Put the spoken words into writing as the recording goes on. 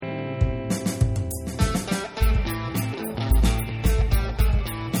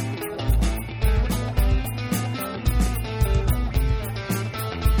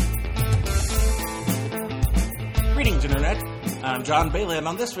I'm John Bailey, and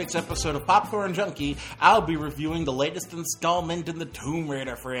on this week's episode of Popcorn Junkie, I'll be reviewing the latest installment in the Tomb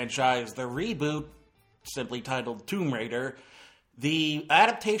Raider franchise, the reboot, simply titled Tomb Raider, the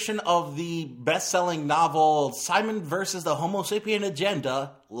adaptation of the best-selling novel Simon vs. the Homo Sapien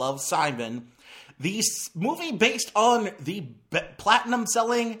Agenda, Love, Simon, the movie based on the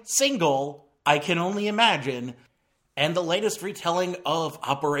platinum-selling single, I Can Only Imagine, and the latest retelling of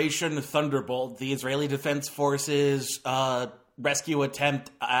Operation Thunderbolt, the Israeli Defense Forces rescue attempt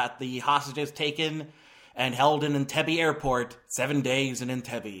at the hostages taken and held in Entebbe Airport, 7 days in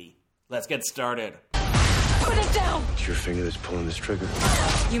Entebbe. Let's get started. Put it down! It's your finger that's pulling this trigger.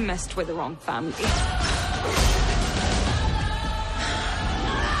 You messed with the wrong family.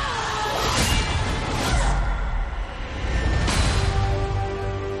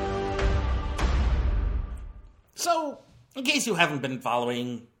 So, in case you haven't been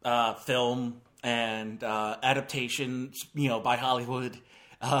following film and adaptations, by Hollywood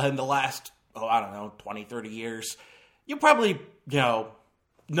in the last, 20, 30 years, you probably, know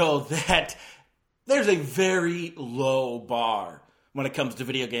that there's a very low bar when it comes to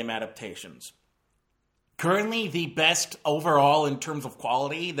video game adaptations. Currently, the best overall in terms of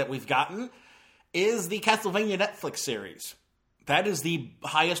quality that we've gotten is the Castlevania Netflix series. That is the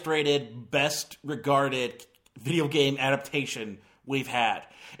highest rated, best regarded video game adaptation we've had.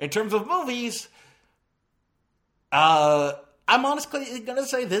 In terms of movies, I'm honestly going to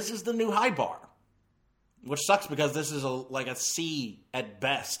say this is the new high bar, which sucks because this is like a C at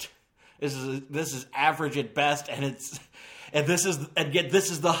best. This is average at best, and this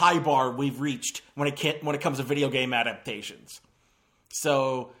is the high bar we've reached when it comes to video game adaptations.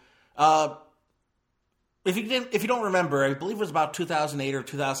 So, if you don't remember, I believe it was about 2008 or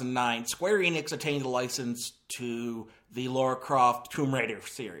 2009, Square Enix attained a license to the Lara Croft Tomb Raider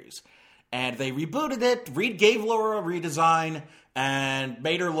series. And they rebooted it, gave Lara a redesign, and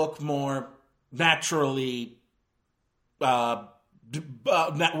made her look more naturally, gave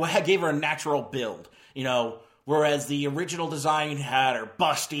her a natural build, whereas the original design had her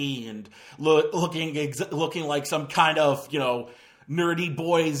busty and looking like some kind of, nerdy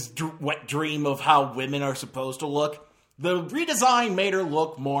boy's wet dream of how women are supposed to look. The redesign made her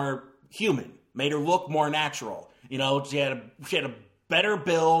look more human, made her look more natural. She had a better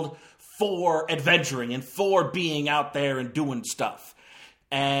build for adventuring and for being out there and doing stuff.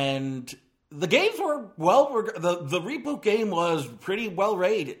 And the games were the reboot game was pretty well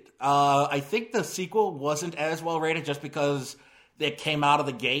rated. I think the sequel wasn't as well rated just because it came out of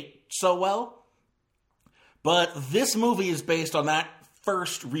the gate so well. But this movie is based on that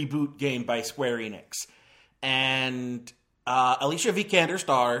first reboot game by Square Enix. And Alicia Vikander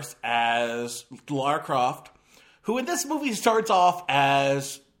stars as Lara Croft, who in this movie starts off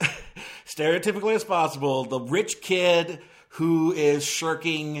as, stereotypically as possible, the rich kid who is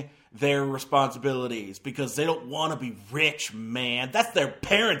shirking their responsibilities because they don't want to be rich, man. That's their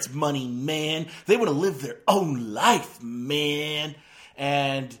parents' money, man. They want to live their own life, man.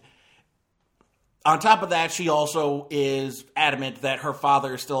 And on top of that, she also is adamant that her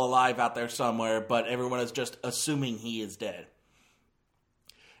father is still alive out there somewhere, but everyone is just assuming he is dead.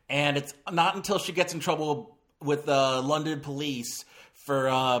 And it's not until she gets in trouble with the London police for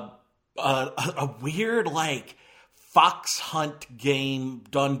a weird, fox hunt game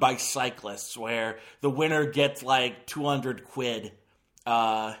done by cyclists where the winner gets 200 quid.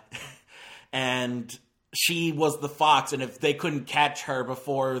 And she was the fox, and if they couldn't catch her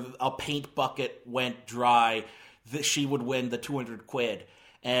before a paint bucket went dry, she would win the 200 quid.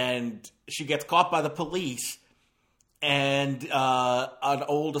 And she gets caught by the police, and an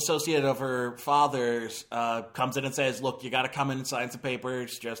old associate of her father's comes in and says, look, you got to come in and sign some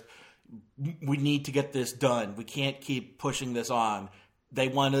papers. We need to get this done. We can't keep pushing this on. They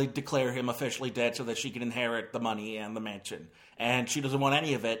want to declare him officially dead so that she can inherit the money and the mansion. And she doesn't want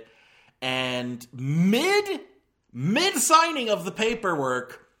any of it. And mid signing of the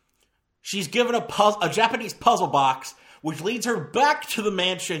paperwork, she's given a Japanese puzzle box, which leads her back to the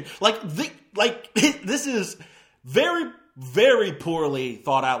mansion. This is very, very poorly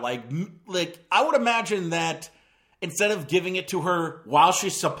thought out. I would imagine that instead of giving it to her while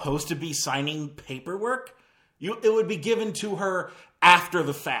she's supposed to be signing paperwork, it would be given to her after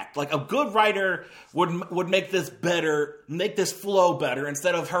the fact. A good writer would make this better, make this flow better,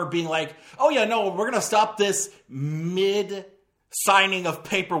 instead of her being oh yeah, no, we're going to stop this mid-signing of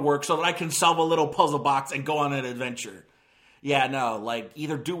paperwork so that I can solve a little puzzle box and go on an adventure. Yeah, no,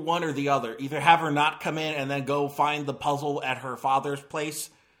 either do one or the other. Either have her not come in and then go find the puzzle at her father's place,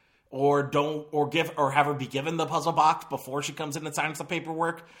 or have her be given the puzzle box before she comes in and signs the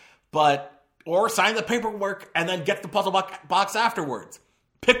paperwork. But or sign the paperwork and then get the puzzle box afterwards.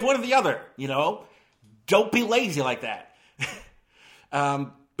 Pick one or the other, Don't be lazy like that.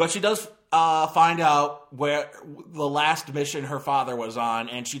 But she does find out where the last mission her father was on,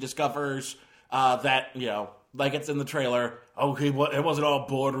 and she discovers that, like it's in the trailer, it wasn't all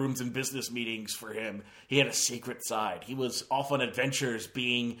boardrooms and business meetings for him. He had a secret side. He was off on adventures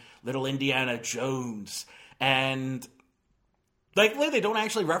being little Indiana Jones. And thankfully, they don't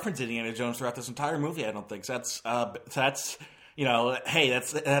actually reference Indiana Jones throughout this entire movie, I don't think. So that's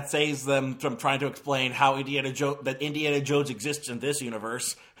that saves them from trying to explain how Indiana Jones exists in this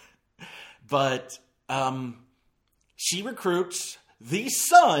universe. But she recruits the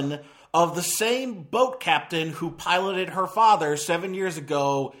son of the same boat captain who piloted her father 7 years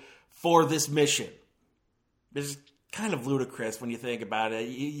ago for this mission. It's kind of ludicrous when you think about it.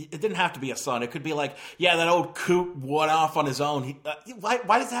 It didn't have to be a son. It could be like, that old coot went off on his own. Why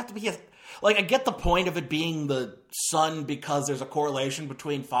does it have to be I get the point of it being the son because there's a correlation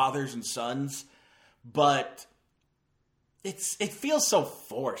between fathers and sons, but it feels so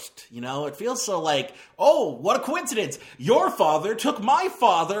forced, It feels so like, oh, what a coincidence. Your father took my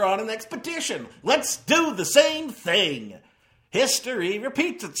father on an expedition. Let's do the same thing. History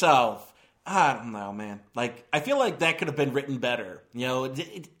repeats itself. I don't know, man. I feel like that could have been written better. Once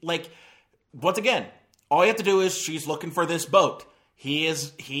again, all you have to do is she's looking for this boat. He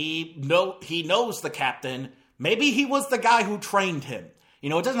knows the captain. Maybe he was the guy who trained him. It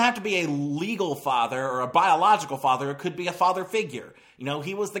doesn't have to be a legal father or a biological father. It could be a father figure.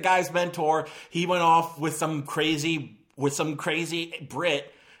 He was the guy's mentor. He went off with some crazy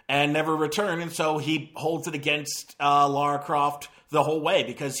Brit and never returned. And so he holds it against Lara Croft the whole way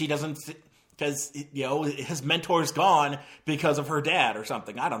because his mentor's gone because of her dad or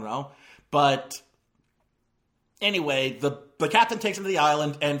something. I don't know. But anyway, the captain takes him to the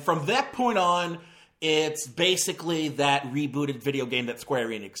island. And from that point on, it's basically that rebooted video game that Square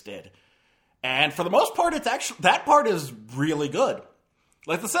Enix did. And for the most part, that part is really good.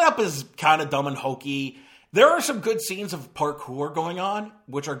 The setup is kind of dumb and hokey. There are some good scenes of parkour going on,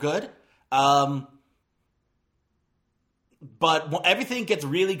 which are good. But everything gets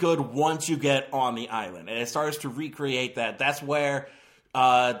really good once you get on the island. And it starts to recreate that. That's where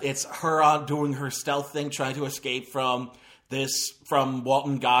it's her doing her stealth thing, trying to escape from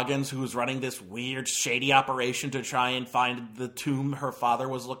Walton Goggins, who's running this weird, shady operation to try and find the tomb her father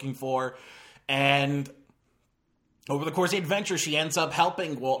was looking for. And over the course of the adventure, she ends up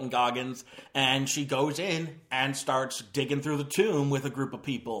helping Walton Goggins, and she goes in and starts digging through the tomb with a group of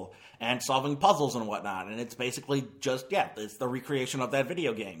people and solving puzzles and whatnot. And it's basically just, it's the recreation of that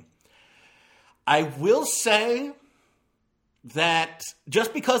video game. I will say that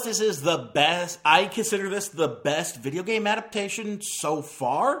just because this is the best, I consider this the best video game adaptation so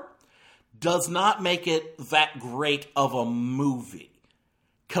far, does not make it that great of a movie.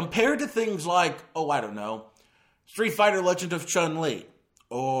 Compared to things like, Street Fighter Legend of Chun-Li,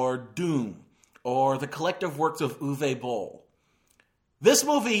 or Doom, or the collective works of Uwe Boll. This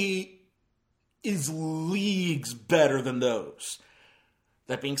movie is leagues better than those.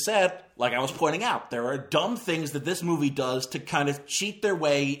 That being said, like I was pointing out, there are dumb things that this movie does to kind of cheat their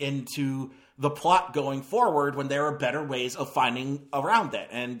way into the plot going forward when there are better ways of finding around that.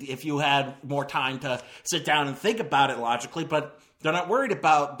 And if you had more time to sit down and think about it logically, but they're not worried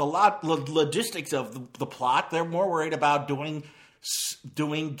about the logistics of the plot. They're more worried about doing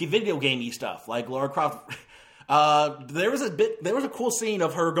video gamey stuff, like Lara Croft. There was a cool scene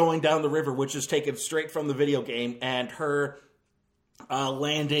of her going down the river, which is taken straight from the video game, and her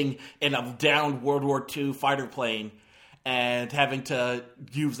landing in a downed World War II fighter plane and having to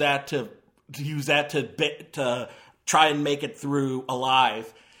use that to try and make it through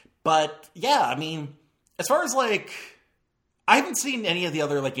alive. But yeah, I mean, as far as I haven't seen any of the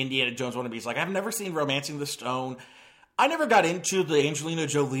other Indiana Jones wannabes. I've never seen Romancing the Stone. I never got into the Angelina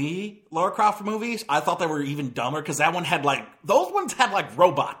Jolie Lara Croft movies. I thought they were even dumber because that one had those ones had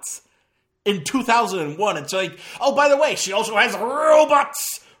robots. In 2001, it's oh, by the way, she also has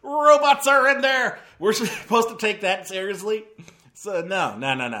robots. Robots are in there. We're supposed to take that seriously? So,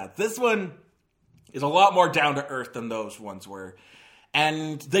 no. This one is a lot more down to earth than those ones were.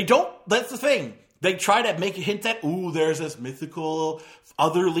 And they don't, that's the thing. They try to make a hint that, there's this mythical,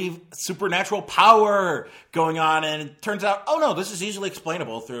 otherly, supernatural power going on. And it turns out, no, this is easily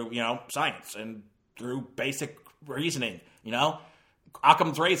explainable through, science and through basic reasoning,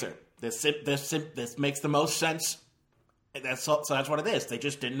 Occam's razor. This makes the most sense. So that's what it is. They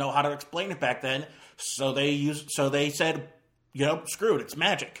just didn't know how to explain it back then. So they said, screw it, it's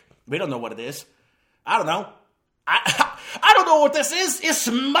magic. We don't know what it is. I don't know. I don't know what this is.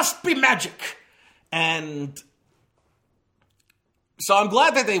 It must be magic. And so I'm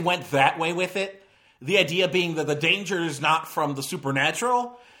glad that they went that way with it. The idea being that the danger is not from the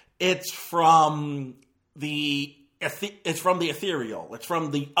supernatural. It's from the ethereal. It's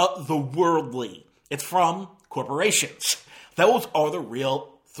from the worldly. It's from corporations. Those are the real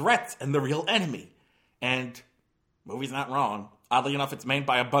threats and the real enemy. And movie's not wrong. Oddly enough, it's made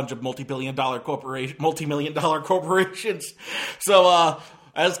by a bunch of multi-million dollar corporations. So,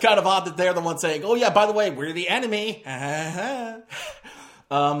 it's kind of odd that they're the ones saying, oh yeah, by the way, we're the enemy. But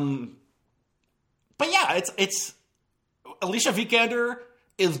yeah, it's Alicia Vikander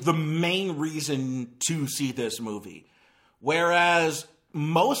is the main reason to see this movie. Whereas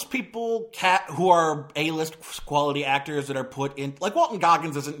most people who are A-list quality actors that are put in, like Walton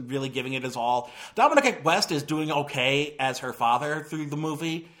Goggins isn't really giving it his all. Dominic West is doing okay as her father through the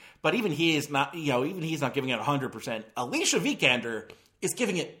movie, but even he is not, even he's not giving it 100%. Alicia Vikander is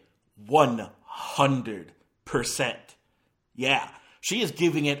giving it 100%. Yeah, she is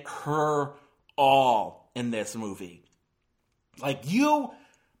giving it her all in this movie.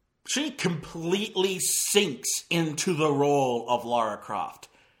 She completely sinks into the role of Lara Croft.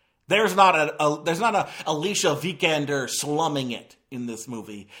 There's not a Alicia Vikander slumming it in this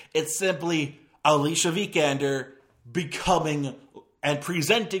movie. It's simply Alicia Vikander becoming and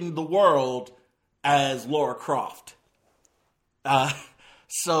presenting the world as Lara Croft.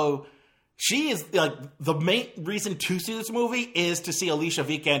 So she is the main reason to see this movie is to see Alicia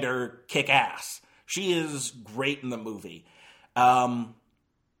Vikander kick ass. She is great in the movie.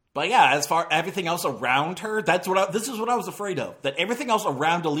 But yeah, as far everything else around her, this is what I was afraid of. That everything else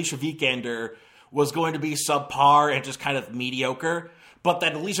around Alicia Vikander was going to be subpar and just kind of mediocre, but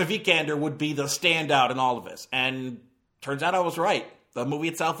that Alicia Vikander would be the standout in all of this. And turns out I was right. The movie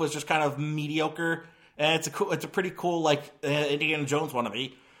itself was just kind of mediocre, and it's a pretty cool Indiana Jones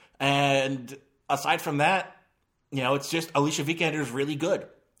wannabe. And aside from that, it's just Alicia Vikander is really good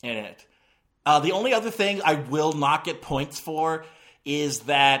in it. The only other thing I will not get points for is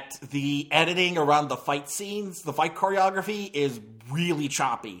that the editing around the fight scenes, the fight choreography, is really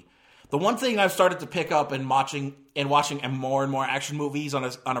choppy. The one thing I've started to pick up in watching more and more action movies on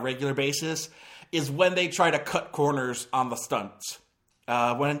a regular basis is when they try to cut corners on the stunts.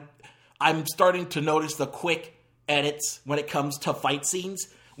 When I'm starting to notice the quick edits when it comes to fight scenes,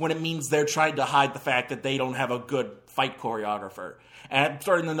 when it means they're trying to hide the fact that they don't have a good fight choreographer. And I'm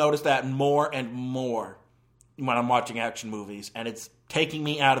starting to notice that more and more when I'm watching action movies, and it's taking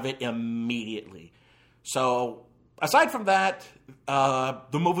me out of it immediately. So, aside from that,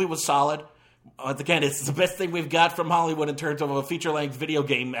 the movie was solid. Again, it's the best thing we've got from Hollywood in terms of a feature-length video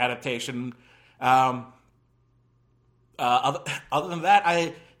game adaptation. Other than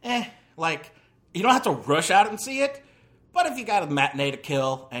that, you don't have to rush out and see it, but if you got a matinee to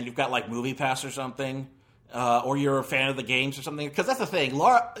kill, and you've got, Movie Pass or something, or you're a fan of the games or something, because that's the thing,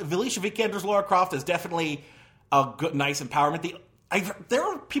 Alicia Vikander's Lara Croft is definitely a good, nice empowerment. There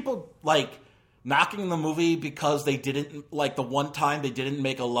were people knocking the movie because they didn't the one time they didn't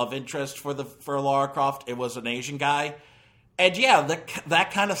make a love interest for Lara Croft. It was an Asian guy, and yeah,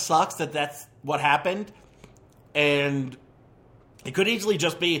 that kind of sucks that that's what happened. And it could easily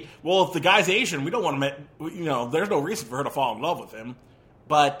just be, well, if the guy's Asian, we don't want to, there's no reason for her to fall in love with him.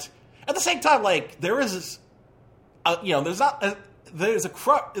 But at the same time, there is this, there's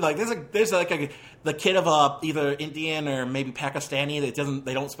the kid of either Indian or maybe Pakistani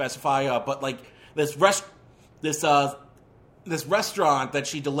they don't specify, but this restaurant that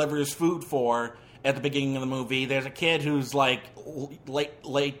she delivers food for at the beginning of the movie. There's a kid who's late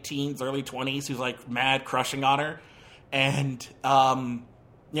teens, early 20s, who's mad crushing on her, and both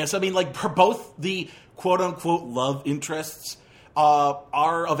the quote unquote love interests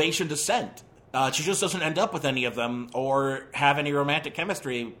are of Asian descent. She just doesn't end up with any of them or have any romantic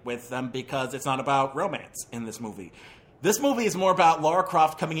chemistry with them because it's not about romance in this movie. This movie is more about Lara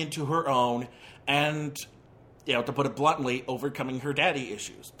Croft coming into her own and, to put it bluntly, overcoming her daddy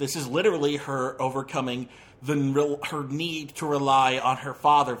issues. This is literally her overcoming her need to rely on her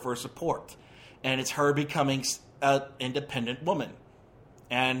father for support. And it's her becoming an independent woman.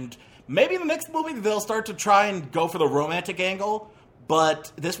 And maybe in the next movie they'll start to try and go for the romantic angle.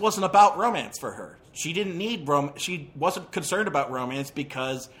 But this wasn't about romance for her. She didn't need she wasn't concerned about romance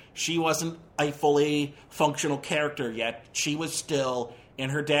because she wasn't a fully functional character yet. She was still in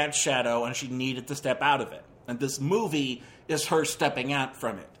her dad's shadow, and she needed to step out of it. And this movie is her stepping out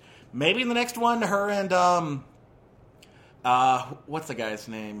from it. Maybe in the next one, her and what's the guy's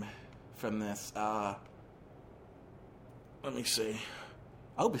name from this? Let me see.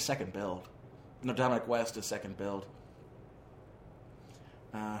 I hope his second build. No, Dominic West is second build.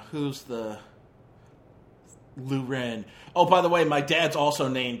 Who's the... Lou Ren. Oh, by the way, my dad's also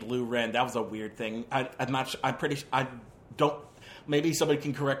named Lou Ren. That was a weird thing. I'm not... I'm pretty... I don't... Maybe somebody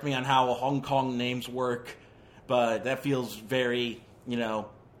can correct me on how Hong Kong names work, but that feels very,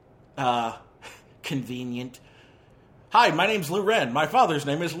 convenient. Hi, my name's Lou Ren. My father's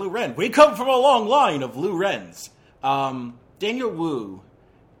name is Lou Ren. We come from a long line of Lou Rens. Daniel Wu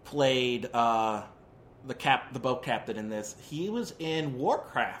played the boat captain in this. He was in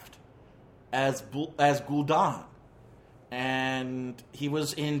Warcraft as Gul'dan, and he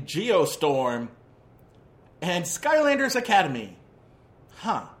was in Geostorm and Skylanders Academy.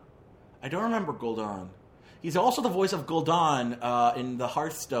 Huh. I don't remember Gul'dan. He's also the voice of Gul'dan in the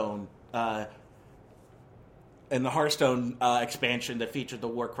Hearthstone expansion that featured the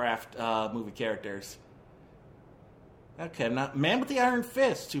Warcraft movie characters. Okay, not Man with the Iron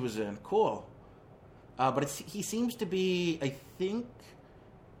Fist he was in. Cool. But he seems to be, I think,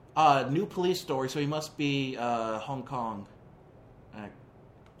 New Police Story, so he must be Hong Kong.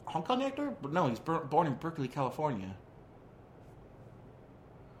 Hong Kong actor? But no, he's born in Berkeley, California.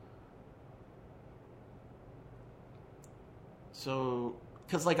 So,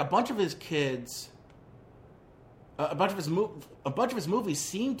 because like a bunch of his kids, a bunch of his movies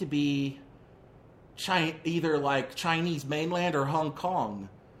seem to be either like Chinese mainland or Hong Kong.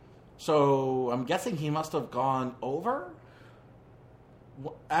 So I'm guessing he must have gone over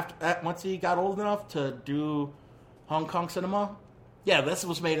once he got old enough to do Hong Kong cinema. Yeah, this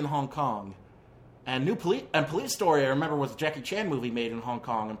was made in Hong Kong, and Police Story I remember was a Jackie Chan movie made in Hong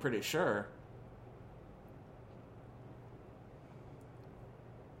Kong. I'm pretty sure.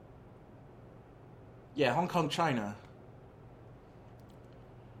 Yeah, Hong Kong, China.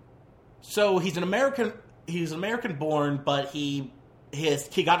 So he's an American. He's American born, but he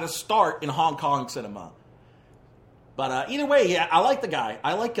got his start in Hong Kong cinema. But either way, yeah, I like the guy.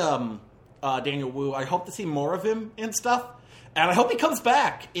 I like Daniel Wu. I hope to see more of him and stuff. And I hope he comes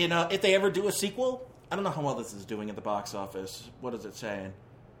back in if they ever do a sequel. I don't know how well this is doing at the box office. What is it saying?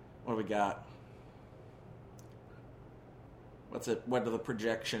 What do we got? What are the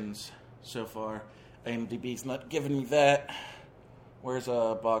projections so far? IMDb's not giving me that. Where's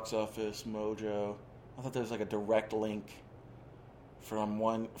Box Office Mojo? I thought there was like a direct link from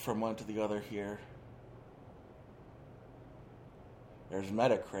one to the other here. There's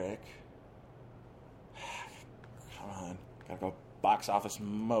Metacritic. Come on, gotta go Box Office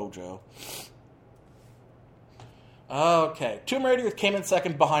Mojo. Okay, Tomb Raider came in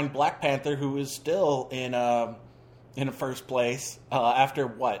second behind Black Panther, who is still in first place after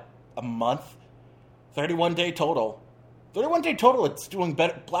what, a month? 31 day total. 31 day total. It's doing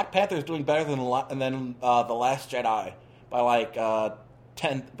better. Black Panther is doing better than The Last Jedi by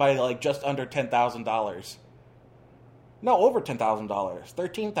just under $10,000. No, over $10,000.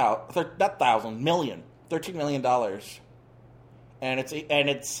 $13 million. And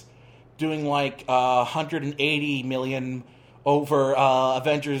it's doing like 180 million over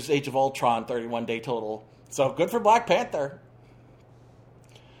Avengers: Age of Ultron 31 day total. So good for Black Panther.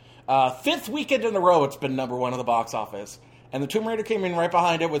 Fifth weekend in a row, it's been number one on the box office. And the Tomb Raider came in right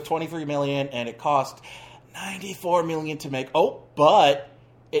behind it with $23 million, and it cost $94 million to make. Oh, but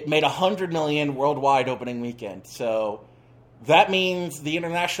it made $100 million worldwide opening weekend. So that means the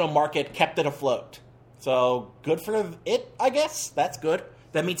international market kept it afloat. So good for it, I guess. That's good.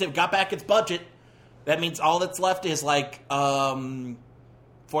 That means it got back its budget. That means all that's left is like $45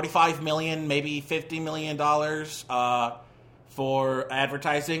 million, maybe $50 million for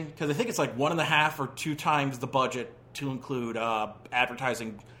advertising, because I think it's like 1.5 or 2 times the budget to include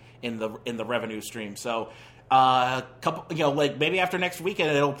advertising in the revenue stream. So like maybe after next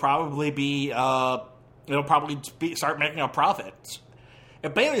weekend, it'll probably start making a profit.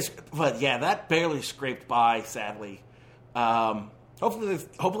 That barely scraped by, sadly. Hopefully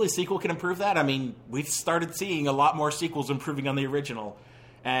the sequel can improve that. I mean, we've started seeing a lot more sequels improving on the original,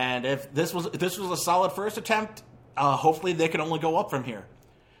 and if this was a solid first attempt, hopefully they can only go up from here.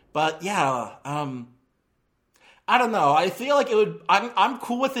 But yeah, I don't know. I feel like it would. I'm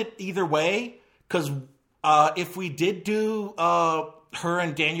cool with it either way, because if we did do her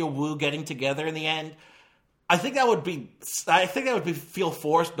and Daniel Wu getting together in the end, I think that would feel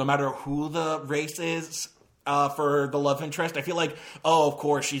forced no matter who the race is for the love interest. I feel like, of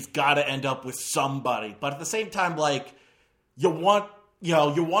course she's got to end up with somebody, but at the same time, like you want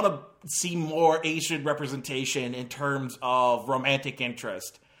to see more Asian representation in terms of romantic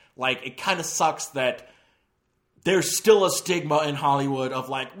interest. Like, it kind of sucks that there's still a stigma in Hollywood of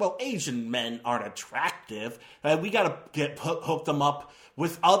like, well, Asian men aren't attractive. We got to hook them up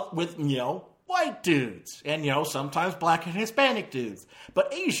with white dudes and, sometimes black and Hispanic dudes.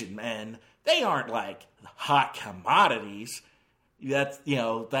 But Asian men, they aren't like hot commodities. That's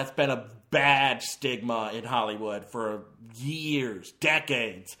been a bad stigma in Hollywood for years,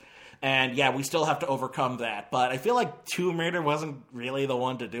 decades. And yeah, we still have to overcome that. But I feel like Tomb Raider wasn't really the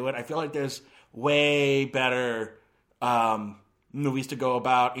one to do it. I feel like there's way better movies to go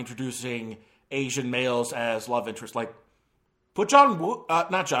about introducing Asian males as love interests. Like, put John Woo,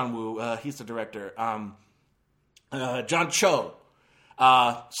 not John Woo, he's the director, John Cho,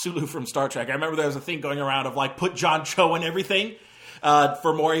 Sulu from Star Trek. I remember there was a thing going around of like, put John Cho in everything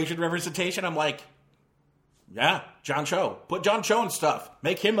for more Asian representation. I'm like, yeah, John Cho. Put John Cho in stuff.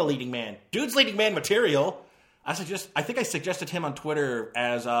 Make him a leading man. Dude's leading man material. I think I suggested him on Twitter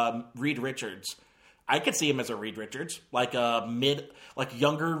as Reed Richards. I could see him as a Reed Richards, like a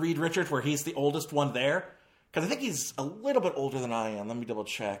younger Reed Richards, where he's the oldest one there. Because I think he's a little bit older than I am. Let me double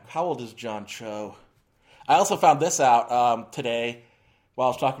check. How old is John Cho? I also found this out today while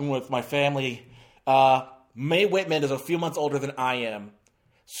I was talking with my family. Mae Whitman is a few months older than I am.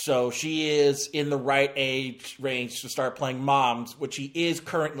 So she is in the right age range to start playing moms, which she is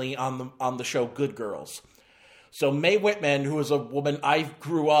currently on the show Good Girls. So Mae Whitman, who is a woman I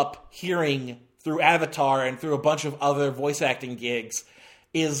grew up hearing through Avatar and through a bunch of other voice acting gigs,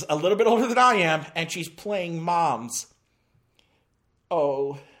 is a little bit older than I am, and she's playing moms.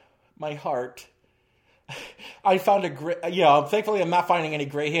 Oh, my heart. I found thankfully I'm not finding any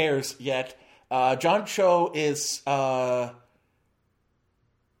gray hairs yet. John Cho is,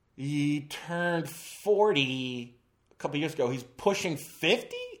 he turned 40 a couple years ago. He's pushing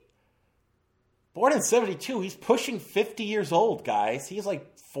 50? Born in 72, he's pushing 50 years old, guys. He's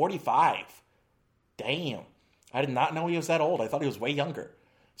like 45. Damn. I did not know he was that old. I thought he was way younger.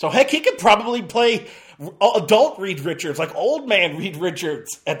 So heck, he could probably play adult Reed Richards, like old man Reed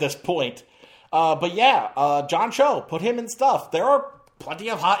Richards at this point. But yeah, John Cho, put him in stuff. There are plenty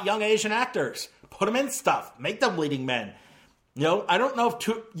of hot young Asian actors. Put them in stuff. Make them leading men. I don't know if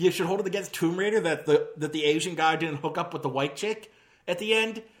you should hold it against Tomb Raider that the Asian guy didn't hook up with the white chick at the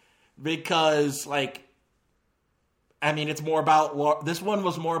end. Because, it's more about... This one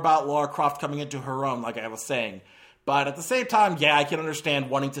was more about Lara Croft coming into her own, like I was saying. But at the same time, yeah, I can understand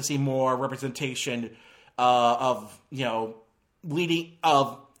wanting to see more representation of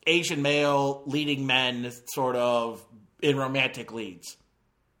Asian male leading men sort of in romantic leads.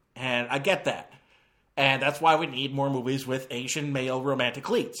 And I get that. And that's why we need more movies with Asian male romantic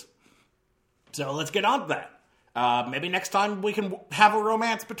leads. So let's get on to that. Maybe next time we can have a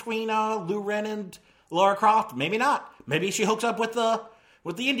romance between Lu Ren and Lara Croft. Maybe not. Maybe she hooks up with the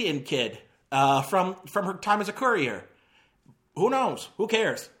Indian kid from her time as a courier. Who knows? Who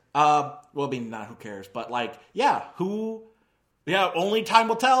cares? Not who cares, but only time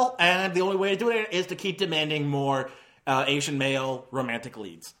will tell, and the only way to do it is to keep demanding more Asian male romantic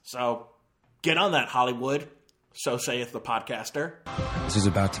leads. So get on that, Hollywood. So saith the podcaster. This is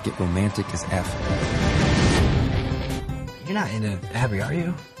about to get romantic as F. You're not into Abby, are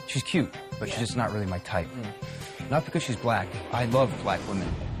you? She's cute, but she's just not really my type. Not because she's black. I love black women.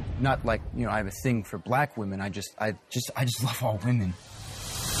 Not like, I have a thing for black women. I just love all women.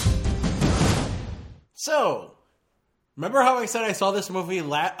 So, remember how I said I saw this movie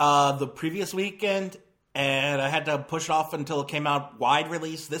the previous weekend and I had to push it off until it came out wide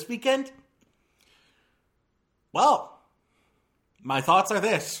release this weekend? Well, my thoughts are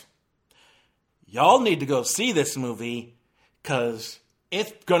this. Y'all need to go see this movie because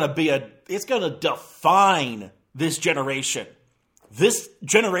it's gonna define this generation. This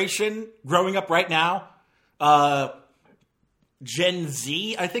generation growing up right now, Gen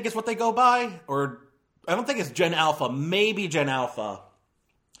Z, I think is what they go by, or I don't think it's Gen Alpha, maybe Gen Alpha,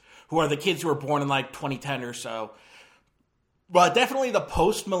 who are the kids who were born in 2010 or so. But definitely the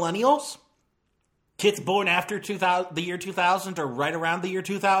post-millennials, kids born after the year 2000 or right around the year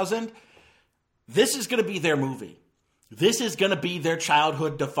 2000, this is going to be their movie. This is going to be their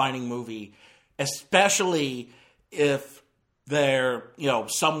childhood-defining movie, especially if they're,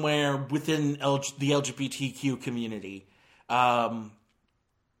 somewhere within the LGBTQ community. It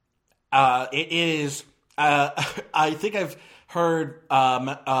is, I think I've heard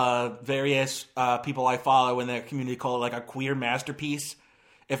various people I follow in their community call it a queer masterpiece.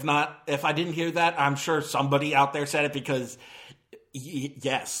 If I didn't hear that, I'm sure somebody out there said it because,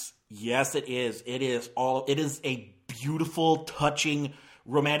 yes, it is. It is a beautiful, touching,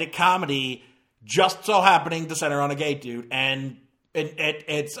 romantic comedy just so happening to center on a gay dude. And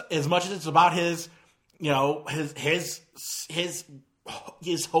it's as much as it's about his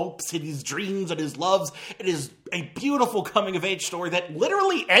his hopes and his dreams and his loves. It is a beautiful coming-of-age story that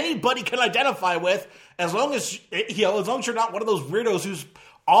literally anybody can identify with, as long as you're not one of those weirdos who's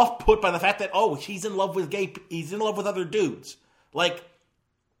off-put by the fact that, oh, he's in love with other dudes. Like,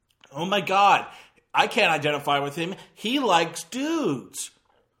 oh my God, I can't identify with him. He likes dudes.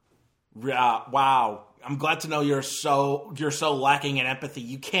 Wow. I'm glad to know you're so lacking in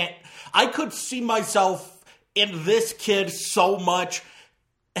empathy. I could see myself in this kid so much,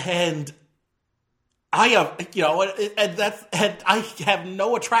 and I have, and I have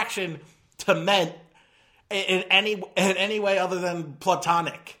no attraction to men in any way other than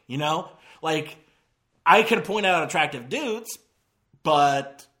platonic. Like, I can point out attractive dudes,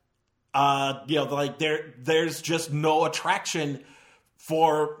 but there's just no attraction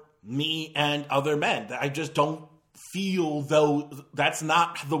for me and other men. I just don't feel, though, that's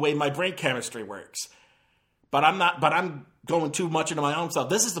not the way my brain chemistry works. But I'm going too much into my own stuff.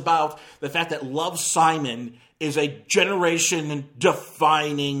 This is about the fact that Love, Simon is a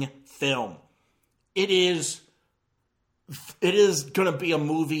generation-defining film. It is going to be a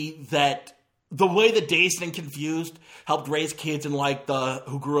movie that, the way that Dazed and Confused helped raise kids in who are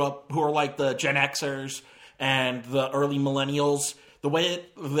like the Gen Xers and the early millennials, the way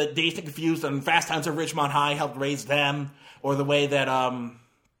that Dazed and Confused and Fast Times at Ridgemont High helped raise them, or the way that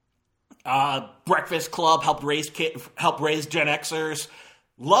Breakfast Club helped raise Gen Xers.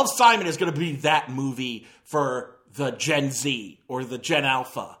 Love, Simon is going to be that movie for the Gen Z or the Gen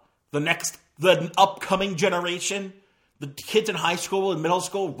Alpha, the upcoming generation, the kids in high school and middle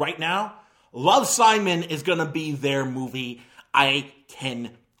school right now. Love, Simon is going to be their movie. I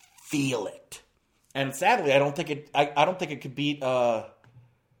can feel it, and sadly, I don't think it could beat. I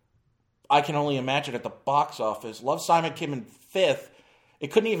Can Only Imagine at the box office. Love, Simon came in 5th.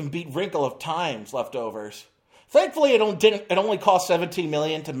 It couldn't even beat Wrinkle of Time's Leftovers. Thankfully, it only cost $17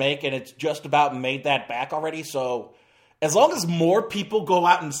 million to make, and it's just about made that back already. So, as long as more people go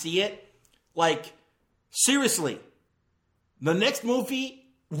out and see it, like, seriously, the next movie,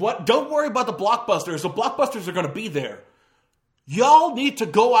 don't worry about the blockbusters. The blockbusters are going to be there. Y'all need to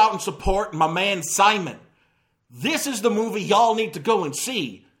go out and support my man Simon. This is the movie y'all need to go and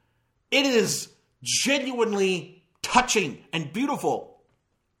see. It is genuinely touching and beautiful.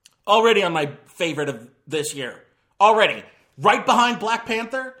 Already on my favorite of this year. Already. Right behind Black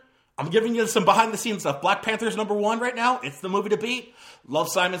Panther. I'm giving you some behind the scenes stuff. Black Panther's number 1 right now. It's the movie to beat. Love,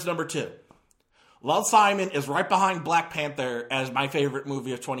 Simon's number 2. Love, Simon is right behind Black Panther as my favorite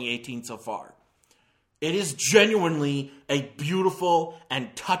movie of 2018 so far. It is genuinely a beautiful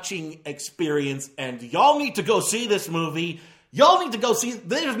and touching experience, and y'all need to go see this movie. Y'all need to go see.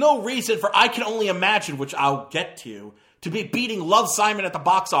 There's no reason for I Can Only Imagine, which I'll get to be beating Love, Simon at the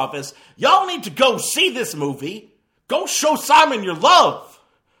box office. Y'all need to go see this movie. Go show Simon your love.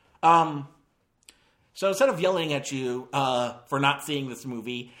 So instead of yelling at you for not seeing this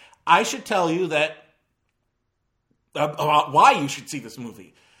movie, I should tell you that about why you should see this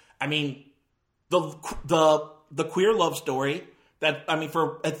movie. I mean, the queer love story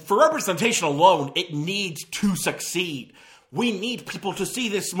for representation alone, it needs to succeed. We need people to see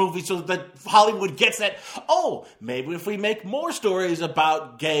this movie so that Hollywood gets that, oh, maybe if we make more stories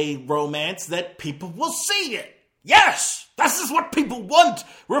about gay romance, that people will see it. Yes! This is what people want!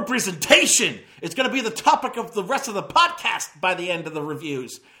 Representation! It's going to be the topic of the rest of the podcast by the end of the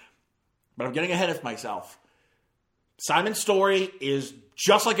reviews. But I'm getting ahead of myself. Simon's story is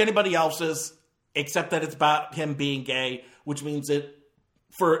just like anybody else's, except that it's about him being gay, which means that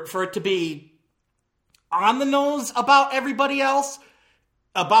for it to be on the nose about everybody else,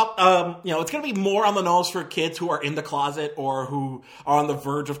 it's going to be more on the nose for kids who are in the closet or who are on the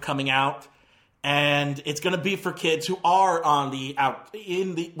verge of coming out, and it's going to be for kids who are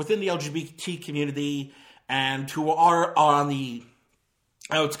within the LGBT community and who are on the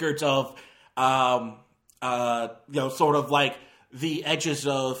outskirts of sort of like the edges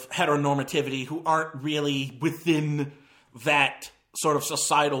of heteronormativity, who aren't really within that sort of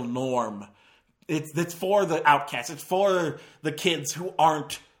societal norm. It's for the outcasts. It's for the kids who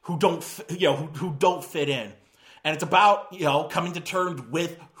don't fit in. And it's about, coming to terms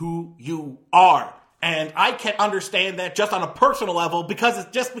with who you are. And I can understand that just on a personal level, because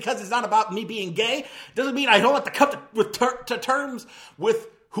it's not about me being gay, doesn't mean I don't have to come to terms with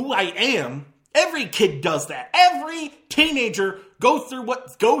who I am. Every kid does that. Every teenager goes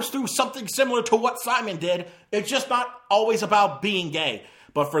through something similar to what Simon did. It's just not always about being gay.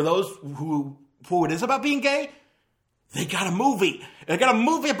 But for those who it is about being gay, they got a movie. They got a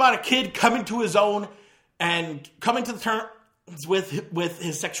movie about a kid coming to his own and coming to the with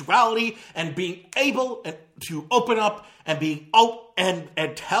his sexuality and being able to open up and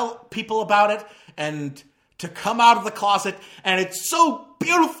and tell people about it and to come out of the closet, and it's so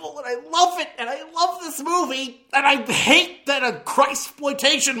beautiful, and I love it, and I love this movie, and I hate that a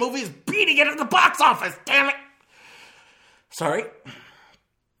Christploitation movie is beating it at the box office, damn it! Sorry.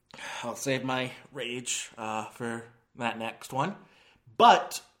 I'll save my rage for that next one.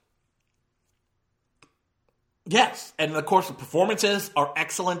 But, yes, and of course the performances are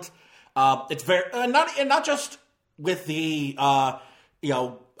excellent. It's very, not just with the,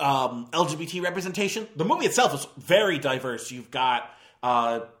 LGBT representation. The movie itself is very diverse. You've got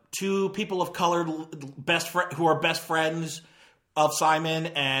two people of color who are best friends of Simon,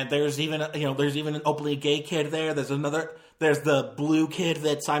 and there's even an openly gay kid there. There's the blue kid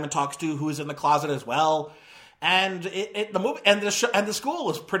that Simon talks to who is in the closet as well. And the movie and the school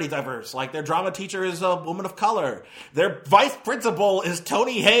is pretty diverse. Like, their drama teacher is a woman of color. Their vice principal is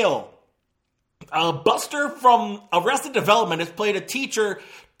Tony Hale. Buster from Arrested Development has played a teacher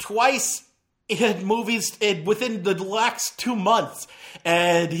twice in movies within the last 2 months,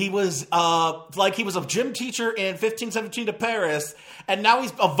 and he was a gym teacher in 1517 to Paris, and now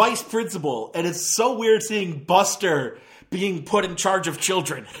he's a vice principal, and it's so weird seeing Buster being put in charge of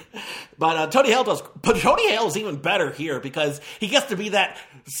children. But Tony Hale is even better here because he gets to be that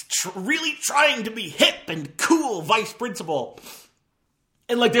really trying to be hip and cool vice principal,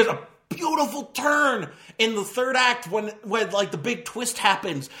 and like there's a beautiful turn in the third act when like the big twist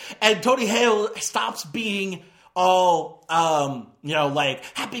happens and Tony Hale stops being all like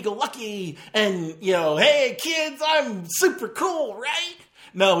happy-go-lucky and hey kids, I'm super cool, right?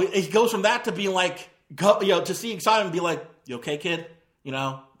 No, he goes from that to being like to seeing Simon and be like, you okay, kid?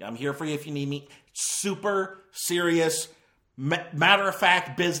 I'm here for you if you need me. Super serious,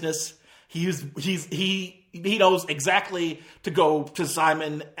 matter-of-fact business. He knows exactly to go to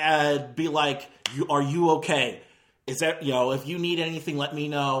Simon and be like, are you okay? Is that, if you need anything, let me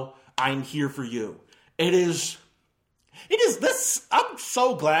know. I'm here for you. It is this. I'm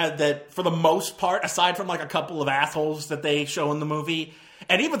so glad that for the most part, aside from like a couple of assholes that they show in the movie,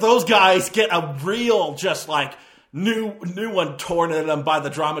 and even those guys get a real just like new one torn at them by the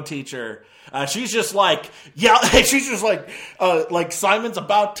drama teacher. She's just like, she's just like Simon's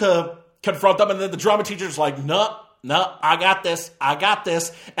about to confront them, and then the drama teacher's like, no, I got this,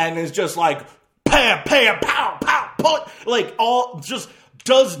 and it's just like, pam, pow, pow, like all just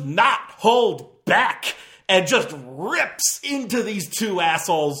does not hold back, and just rips into these two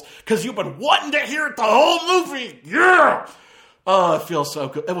assholes, because you've been wanting to hear it the whole movie, yeah! Oh, it feels so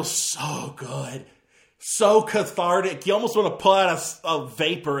good. It was so good. So cathartic. You almost want to pull out a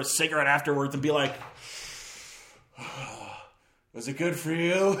vape or a cigarette afterwards and be like, was it good for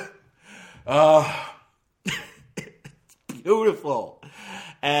you? It's beautiful.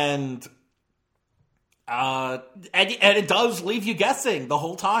 And it does leave you guessing the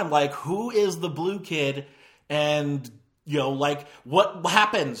whole time, like, who is the blue kid, and like what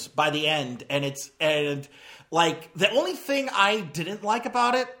happens by the end. And like the only thing I didn't like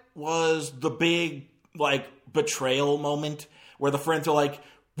about it was the big like betrayal moment where the friends are like,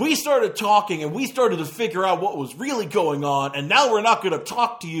 we started talking and we started to figure out what was really going on, and now we're not going to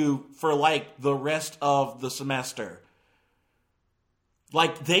talk to you for like the rest of the semester.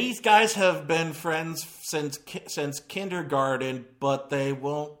 Like, these guys have been friends since kindergarten, but they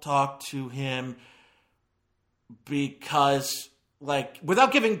won't talk to him because, like,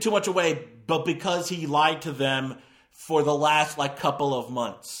 without giving too much away, but because he lied to them for the last like couple of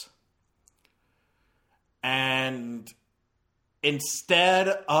months. And instead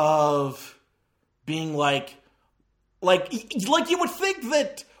of being like you would think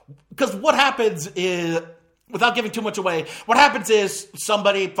that, because what happens is, without giving too much away, what happens is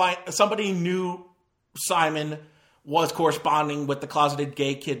somebody knew Simon was corresponding with the closeted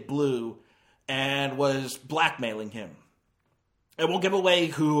gay kid Blue and was blackmailing him. It won't give away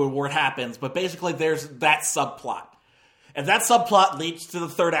who or what happens, but basically there's that subplot. And that subplot leads to the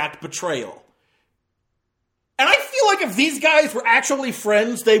third act betrayal. And I feel like if these guys were actually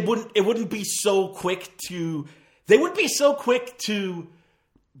friends, they wouldn't be so quick to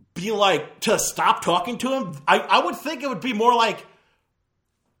be like, to stop talking to him. I would think it would be more like,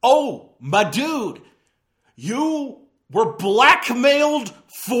 oh, my dude, you were blackmailed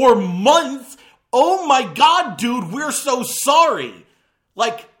for months. Oh my God, dude, we're so sorry.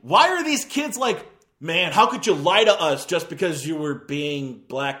 Like, why are these kids like, man, how could you lie to us just because you were being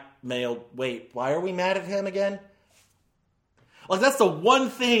blackmailed? Wait, why are we mad at him again? Like, that's the one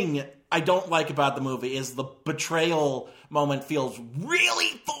thing I don't like about the movie, is the betrayal moment feels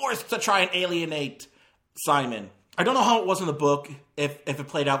really forced to try and alienate Simon. I don't know how it was in the book, if it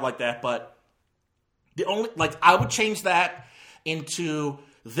played out like that, but I would change that into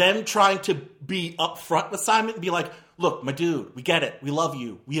them trying to be upfront with Simon and be like, look, my dude, we get it. We love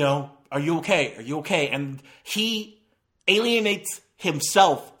you. Are you okay? Are you okay? And he alienates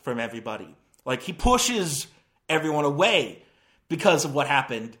himself from everybody. Like, he pushes everyone away because of what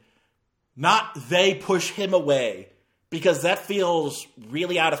happened. Not they push him away, because that feels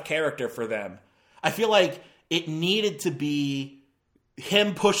really out of character for them. I feel like it needed to be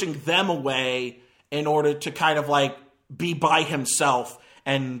him pushing them away in order to kind of like be by himself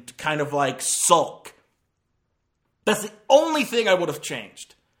and kind of like sulk. That's the only thing I would have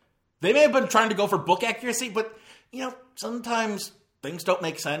changed. They may have been trying to go for book accuracy, but, sometimes things don't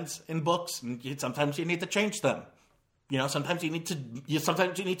make sense in books, and sometimes you need to change them. Sometimes you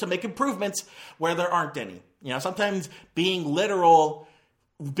need to make improvements where there aren't any. Sometimes being literal,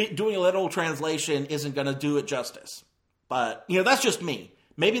 doing a literal translation isn't going to do it justice. But, that's just me.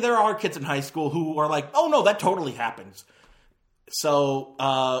 Maybe there are kids in high school who are like, oh no, that totally happens. So,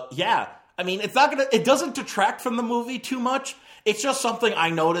 yeah. I mean, it doesn't detract from the movie too much. It's just something I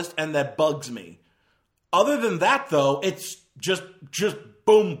noticed and that bugs me. Other than that, though, it's just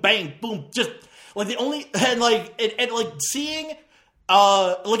boom, bang, boom, just like the only, and like, and like seeing,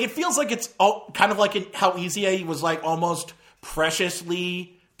 like it feels like it's all kind of like how Easy A was like almost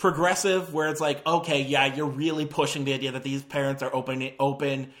preciously progressive, where it's like, okay, yeah, you're really pushing the idea that these parents are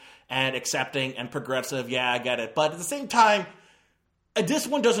open and accepting and progressive. Yeah, I get it. But at the same time, this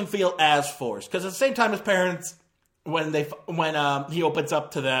one doesn't feel as forced, because at the same time, his parents, when he opens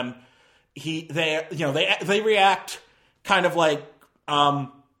up to them, they react kind of like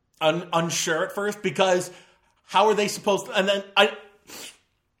unsure at first, because how are they supposed to? And then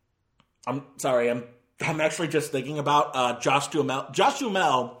I'm sorry, I'm actually just thinking about Josh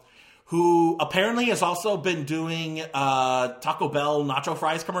Duhamel, who apparently has also been doing Taco Bell nacho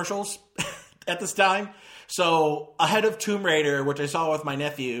fries commercials at this time. So ahead of Tomb Raider, which I saw with my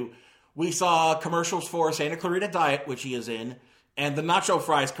nephew, we saw commercials for Santa Clarita Diet, which he is in, and the nacho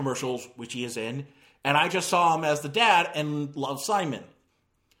fries commercials, which he is in. And I just saw him as the dad and Love, Simon.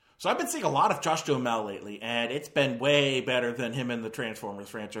 So I've been seeing a lot of Josh Duhamel lately, and it's been way better than him in the Transformers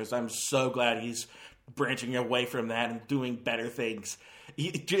franchise. I'm so glad he's branching away from that and doing better things.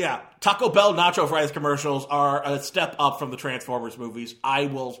 Yeah, Taco Bell nacho fries commercials are a step up from the Transformers movies. I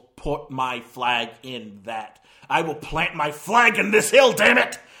will put my flag in that. I will plant my flag in this hill, damn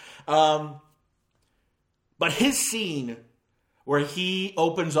it! But his scene where he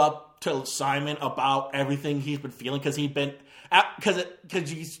opens up to Simon about everything he's been feeling, because you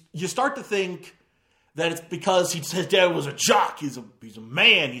start to think that it's because his dad was a jock. He's a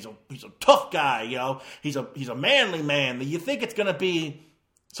man. He's a tough guy. He's a manly man. You think it's gonna be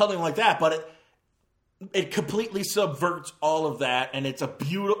something like that, but it completely subverts all of that, and it's a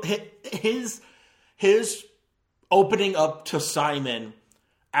beautiful his opening up to Simon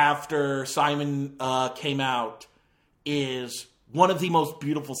after Simon came out is one of the most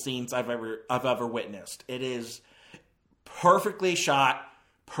beautiful scenes I've ever witnessed. It is perfectly shot,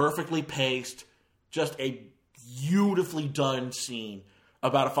 perfectly paced, just a beautifully done scene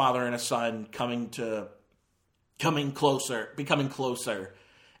about a father and a son becoming closer.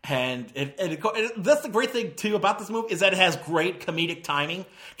 And that's the great thing too about this movie, is that it has great comedic timing,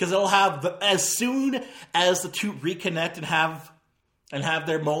 because it'll have as soon as the two reconnect and have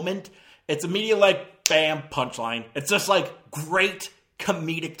their moment, it's immediately like bam, punchline. It's just like great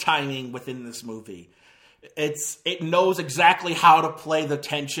comedic timing within this movie. It knows exactly how to play the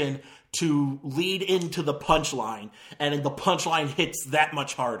tension to lead into the punchline, and then the punchline hits that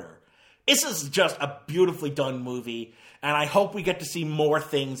much harder. This is just a beautifully done movie, and I hope we get to see more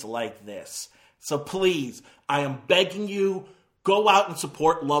things like this. So please, I am begging you, go out and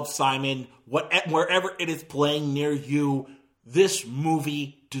support Love, Simon, wherever it is playing near you. This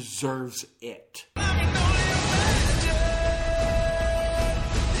movie deserves it.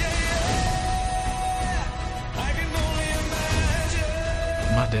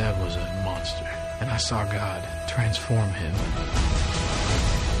 My dad was a monster, and I saw God transform him.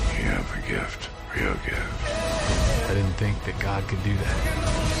 You have a gift, real gift. I didn't think that God could do that.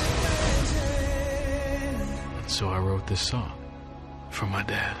 And so I wrote this song for my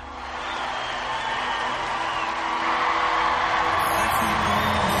dad.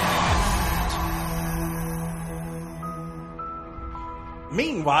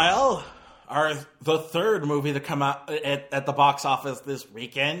 Meanwhile, the third movie to come out at the box office this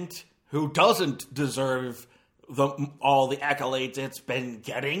weekend, who doesn't deserve all the accolades it's been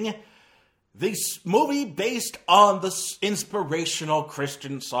getting, this movie based on the inspirational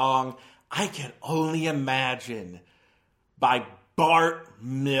Christian song, I Can Only Imagine by Bart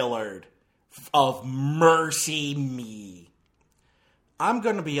Millard of Mercy Me. I'm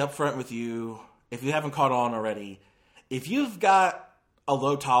going to be upfront with you, if you haven't caught on already. If you've got a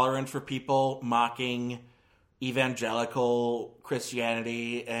low tolerance for people mocking evangelical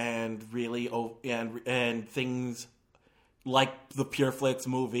Christianity and really and things like the Pure Flix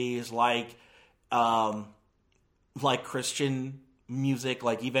movies, like Christian music,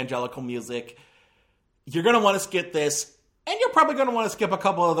 like evangelical music, you're going to want to skip this, and you're probably going to want to skip a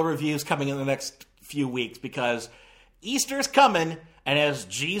couple of the reviews coming in the next few weeks, because Easter's coming, and as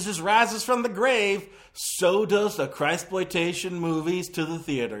Jesus rises from the grave, so does the Christploitation movies to the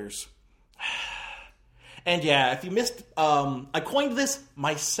theaters. And yeah, if you missed, I coined this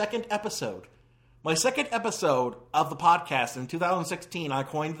my second episode. My second episode of the podcast in 2016, I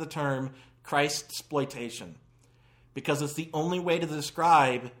coined the term Christsploitation, because it's the only way to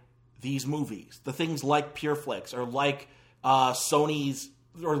describe these movies. The things like Pure Flix, or like Sony's,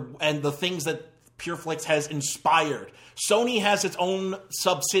 and the things that Pure Flix has inspired. Sony has its own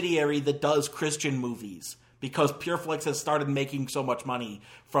subsidiary that does Christian movies, because Pure Flix has started making so much money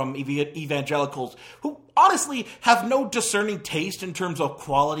from evangelicals who honestly have no discerning taste in terms of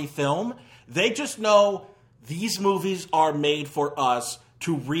quality film. They just know these movies are made for us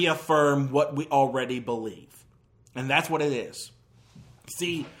to reaffirm what we already believe. And that's what it is.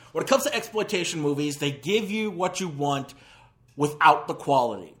 See, when it comes to exploitation movies, they give you what you want without the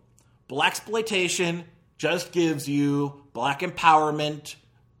quality. Blaxploitation just gives you black empowerment,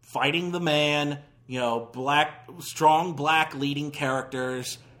 fighting the man, strong black leading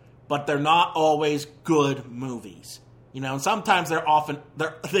characters, but they're not always good movies. And sometimes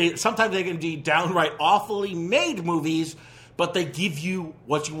sometimes they can be downright awfully made movies, but they give you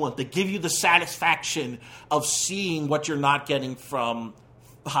what you want. They give you the satisfaction of seeing what you're not getting from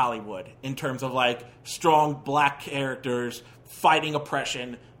Hollywood in terms of like strong black characters fighting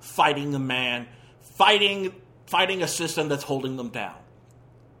oppression, fighting the man, fighting a system that's holding them down.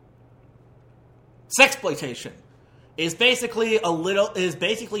 Sexploitation is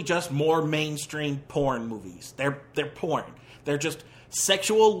basically just more mainstream porn movies. They're porn. They're just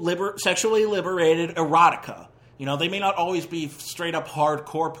sexually liberated erotica. They may not always be straight up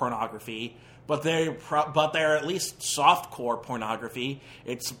hardcore pornography, but they're at least softcore pornography.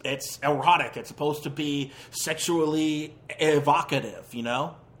 It's erotic. It's supposed to be sexually evocative.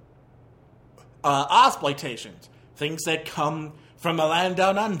 Ozploitations, things that come from a land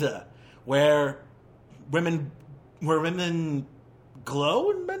down under, where women glow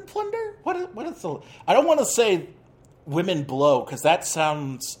and men plunder. What is the? I don't want to say women blow, because that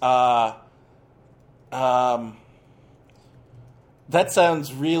sounds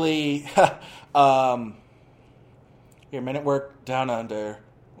really here. Men at Work Down Under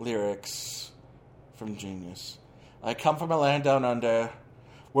lyrics from Genius. I come from a land down under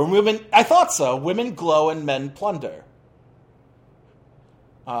where women. I thought so. Women glow and men plunder.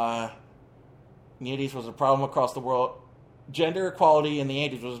 In the 80s was a problem across the world. Gender equality in the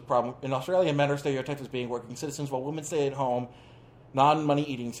 80s was a problem. In Australia, men are stereotyped as being working citizens, while women stay at home,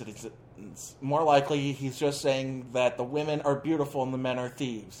 non-money-eating citizens. More likely, he's just saying that the women are beautiful and the men are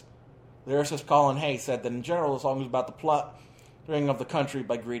thieves. Lyricist Colin Hay said that in general, the song is about the plundering of the country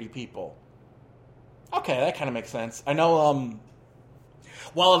by greedy people. Okay, that kind of makes sense. I know,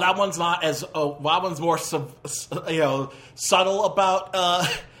 well, that one's not as, that one's more, subtle about,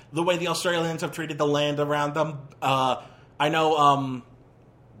 the way the Australians have treated the land around them. I know,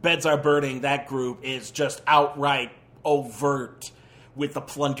 Beds Are Burning, that group is just outright overt with the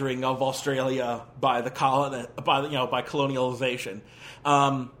plundering of Australia by by colonialization.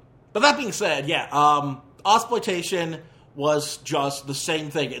 But that being said, Ozploitation was just the same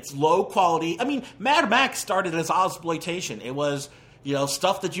thing. It's low quality. I mean, Mad Max started as Ozploitation. It was,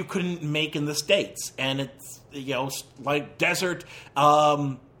 stuff that you couldn't make in the States. And it's, like desert,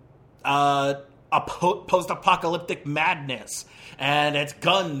 post-apocalyptic madness. And it's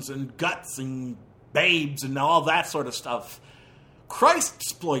guns and guts and babes and all that sort of stuff.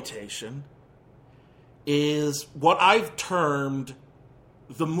 Christsploitation is what I've termed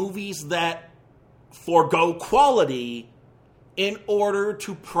the movies that forego quality in order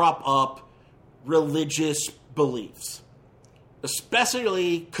to prop up religious beliefs,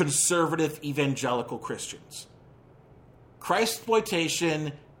 especially conservative evangelical Christians.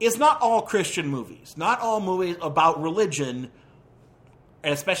 Christsploitation is not all Christian movies. Not all movies about religion,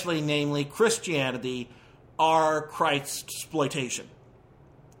 and especially namely Christianity, are Christsploitation.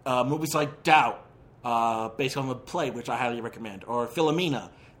 Movies like Doubt, based on the play, which I highly recommend, or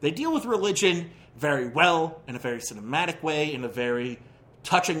Philomena, they deal with religion very well, in a very cinematic way, in a very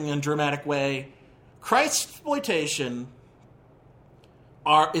touching and dramatic way. Christsploitation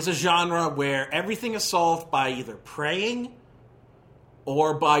is a genre where everything is solved by either praying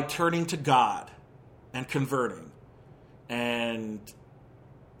or by turning to God and converting. And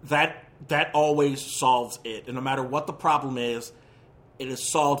that always solves it. And no matter what the problem is, it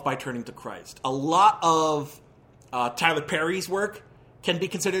is solved by turning to Christ. A lot of Tyler Perry's work can be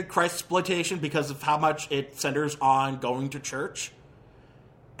considered Christsploitation because of how much it centers on going to church.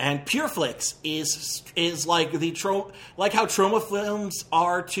 And Pureflix is like like how trauma films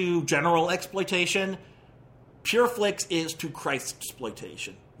are to general exploitation. Pureflix is to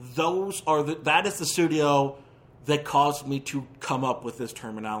Christsploitation. That is the studio that caused me to come up with this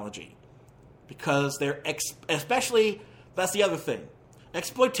terminology, because especially that's the other thing.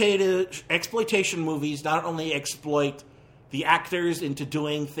 Exploitation movies not only exploit the actors into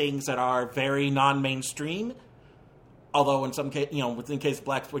doing things that are very non-mainstream. Although in some case, within the case of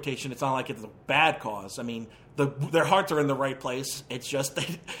blaxploitation, it's not like it's a bad cause. I mean, their hearts are in the right place. It's just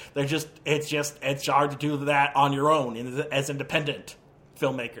it's hard to do that on your own as independent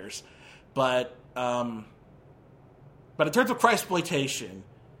filmmakers. But in terms of Christsploitation,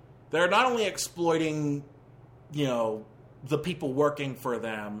 they're not only exploiting, the people working for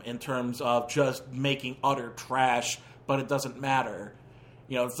them in terms of just making utter trash, but it doesn't matter.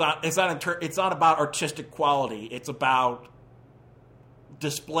 It's not about artistic quality. It's about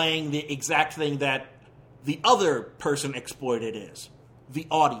displaying the exact thing that the other person exploited is, the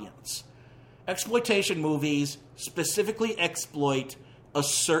audience. Exploitation movies specifically exploit a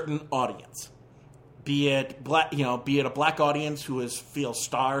certain audience, be it a black audience who feels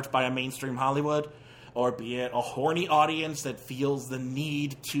starved by a mainstream Hollywood, or be it a horny audience that feels the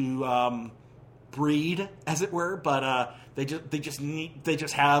need to breed, as it were, but they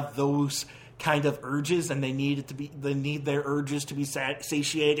just have those kind of urges, and they need their urges to be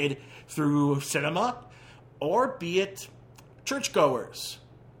satiated through cinema, or be it churchgoers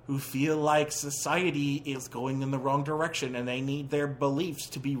who feel like society is going in the wrong direction and they need their beliefs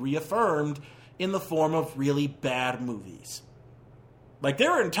to be reaffirmed in the form of really bad movies. Like,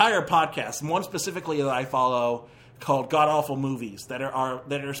 there are entire podcasts, one specifically that I follow called God Awful Movies, that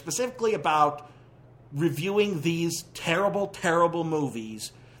are specifically about reviewing these terrible, terrible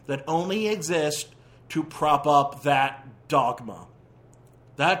movies that only exist to prop up that dogma.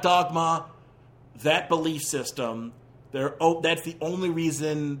 That dogma, that belief system, that's the only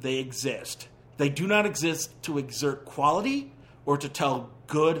reason they exist. They do not exist to exert quality or to tell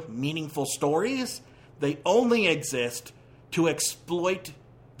good, meaningful stories. They only exist to exploit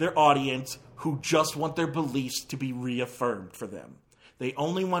their audience who just want their beliefs to be reaffirmed for them. They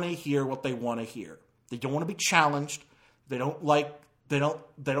only want to hear what they want to hear. They don't want to be challenged. They don't like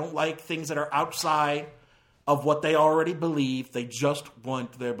things that are outside of what they already believe. They just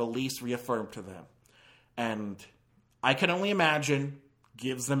want their beliefs reaffirmed to them. And I can only imagine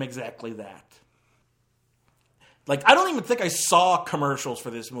gives them exactly that. Like, I don't even think I saw commercials for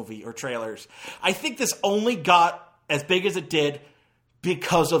this movie or trailers. I think this only got as big as it did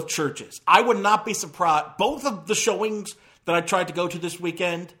because of churches. I would not be surprised. Both of the showings that I tried to go to this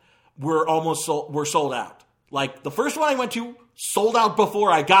weekend were sold out. Like, the first one I went to sold out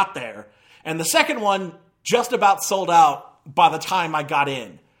before I got there, and the second one just about sold out by the time I got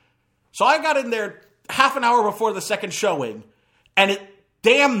in. So I got in there half an hour before the second showing, and it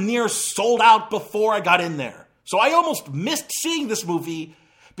damn near sold out before I got in there. So I almost missed seeing this movie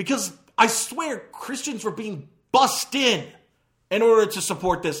because I swear Christians were being bussed in order to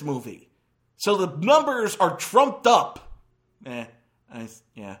support this movie. So the numbers are trumped up.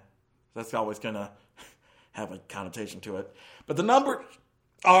 That's always going to have a connotation to it. But the numbers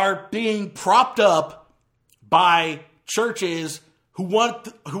are being propped up by churches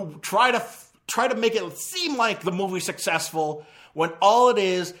who try to make it seem like the movie's successful when all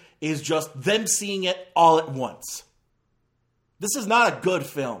it is just them seeing it all at once. This is not a good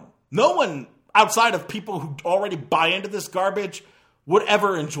film. No one outside of people who already buy into this garbage would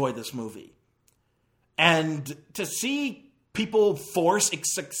ever enjoy this movie. And to see people force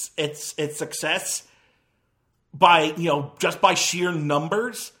its success by, just by sheer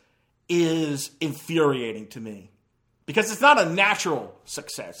numbers is infuriating to me. Because it's not a natural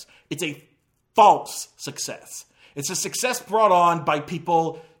success. It's a false success. It's a success brought on by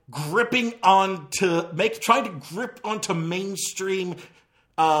people trying to grip onto mainstream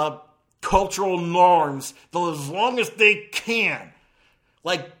cultural norms as long as they can.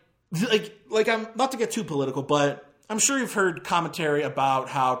 Like I'm not to get too political, but I'm sure you've heard commentary about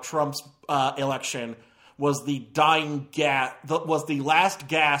how Trump's election was the was the last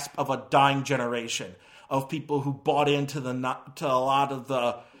gasp of a dying generation of people who bought into to a lot of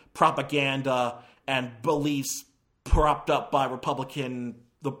the propaganda and beliefs propped up by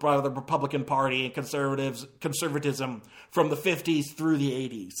the Republican Party and conservatism from the 50s through the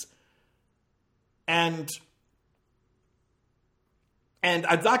 80s. And I'm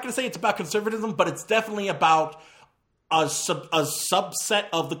not going to say it's about conservatism, but it's definitely about a subset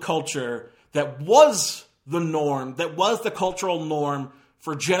of the culture that was the norm, that was the cultural norm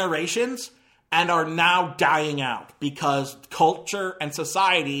for generations, and are now dying out because culture and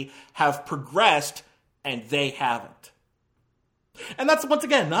society have progressed and they haven't. And that's, once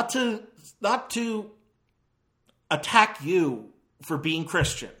again, not to attack you for being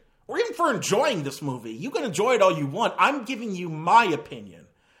Christian or even for enjoying this movie. You can enjoy it all you want. I'm giving you my opinion.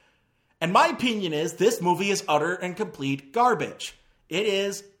 And my opinion is this movie is utter and complete garbage. It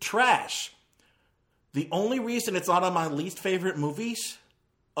is trash. The only reason it's not on my least favorite movies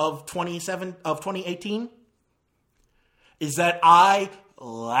of 2018 is that I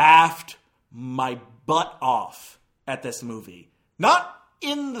laughed my butt off at this movie. Not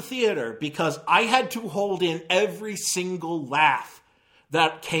in the theater, because I had to hold in every single laugh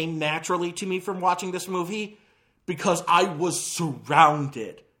that came naturally to me from watching this movie, because I was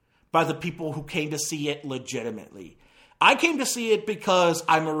surrounded by the people who came to see it legitimately. I came to see it because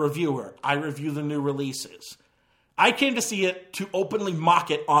I'm a reviewer. I review the new releases. I came to see it to openly mock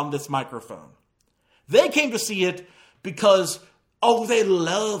it on this microphone. They came to see it because, oh, they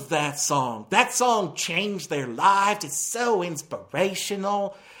love that song. That song changed their lives. It's so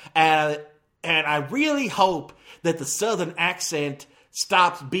inspirational. And I really hope that the Southern accent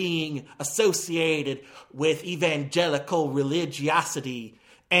stops being associated with evangelical religiosity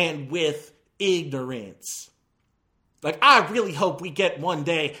and with ignorance. Like, I really hope we get one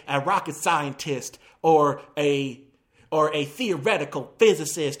day a rocket scientist or a theoretical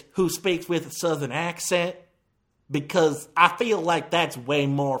physicist who speaks with a Southern accent, because I feel like that's way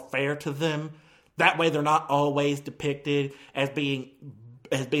more fair to them. That way they're not always depicted as being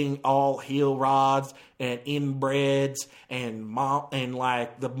all heel rods and inbreds and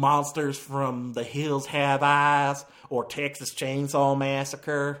like the monsters from The Hills Have Eyes or Texas Chainsaw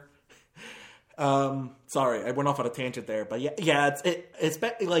Massacre. Sorry, I went off on a tangent there, but yeah, it's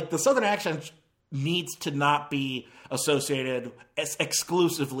like the Southern accent needs to not be associated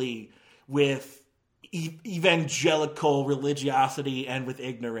exclusively with evangelical religiosity and with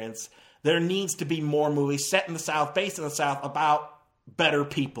ignorance. There needs to be more movies set in the South, based in the South, about better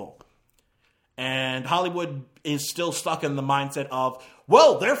people. And Hollywood is still stuck in the mindset of,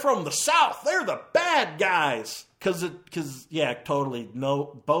 well, they're from the South, they're the bad guys. Because, yeah, totally.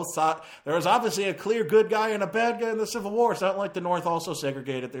 No, both sides. There was obviously a clear good guy and a bad guy in the Civil War. It's not like the North also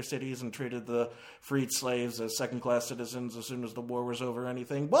segregated their cities and treated the freed slaves as second-class citizens as soon as the war was over or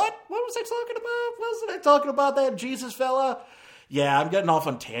anything. What was I talking about? Wasn't I talking about that Jesus fella? Yeah, I'm getting off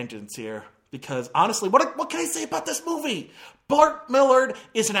on tangents here. Because, honestly, what can I say about this movie? Bart Millard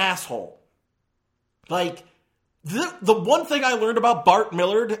is an asshole. Like, the one thing I learned about Bart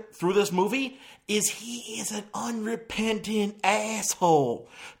Millard through this movie is he is an unrepentant asshole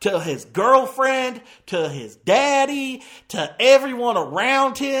to his girlfriend, to his daddy, to everyone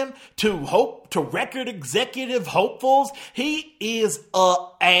around him, to record executive hopefuls. He is a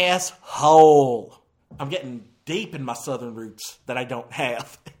asshole. I'm getting deep in my Southern roots that I don't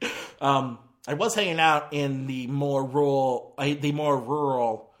have. I was hanging out in the more rural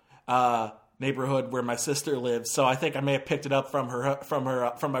neighborhood where my sister lives, so I think I may have picked it up from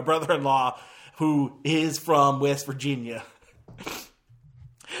my brother-in-law, who is from West Virginia.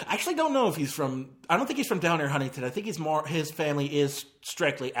 I actually don't know if he's from. I don't think he's from down near Huntington. I think his family is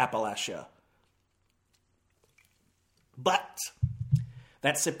strictly Appalachia. But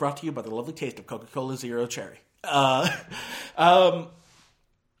that sip brought to you by the lovely taste of Coca-Cola Zero Cherry.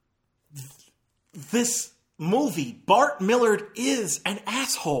 This movie, Bart Millard is an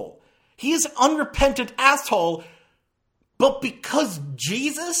asshole. He is an unrepentant asshole, but because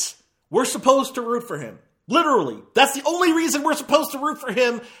Jesus, we're supposed to root for him. Literally. That's the only reason we're supposed to root for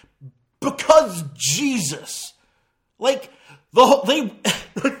him, because Jesus. Like, the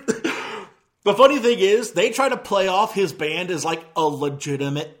funny thing is, they try to play off his band as like a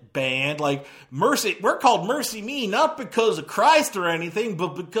legitimate band. Like, Mercy, we're called Mercy Me, not because of Christ or anything,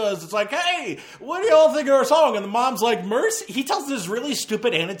 but because it's like, hey, what do y'all think of our song? And the mom's like, Mercy. He tells this really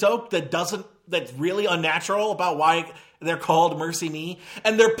stupid anecdote that's really unnatural about why they're called Mercy Me.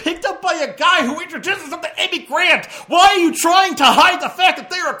 And they're picked up by a guy who introduces them to Amy Grant. Why are you trying to hide the fact that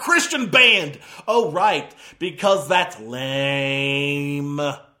they're a Christian band? Oh, right. Because that's lame.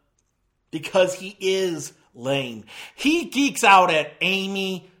 because he is lame. He geeks out at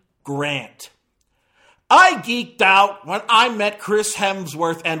Amy Grant. I geeked out when I met Chris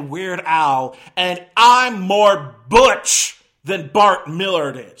Hemsworth and Weird Al, and I'm more butch than Bart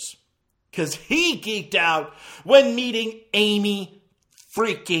Millard is. Because he geeked out when meeting Amy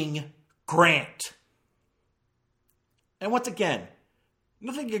freaking Grant. And once again,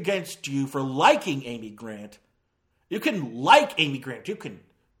 nothing against you for liking Amy Grant. You can like Amy Grant. You can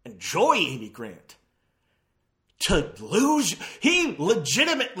enjoy Amy Grant. To lose, he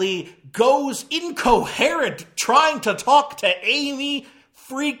legitimately goes incoherent trying to talk to Amy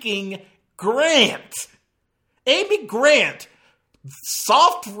freaking Grant. Amy Grant,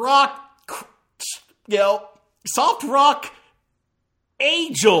 soft rock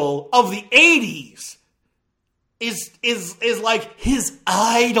angel of the 80s, is like his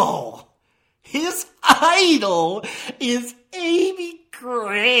idol. His idol is Amy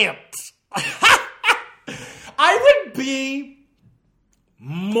Grant. I would be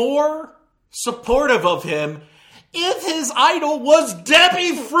more supportive of him if his idol was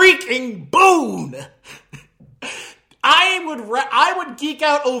Debbie freaking Boone. I would geek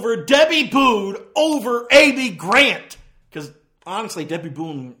out over Debbie Boone over Amy Grant. Because honestly, Debbie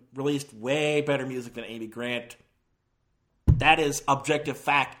Boone released way better music than Amy Grant. That is objective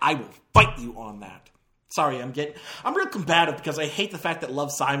fact. I will fight you on that. Sorry, I'm real combative because I hate the fact that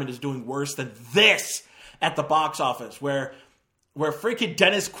Love, Simon is doing worse than this at the box office, where freaking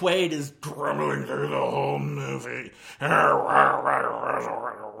Dennis Quaid is grumbling through the whole movie.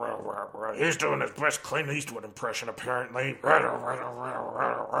 He's doing his best Clint Eastwood impression, apparently.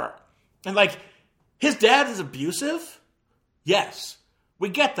 And like, his dad is abusive? Yes, we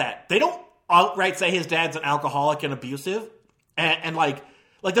get that. They don't outright say his dad's an alcoholic and abusive. And like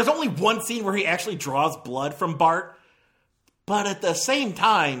there's only one scene where he actually draws blood from Bart. But at the same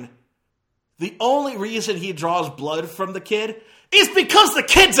time, the only reason he draws blood from the kid is because the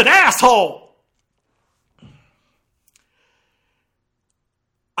kid's an asshole.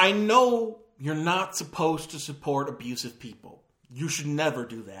 I know you're not supposed to support abusive people. You should never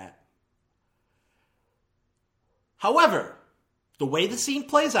do that. However, the way the scene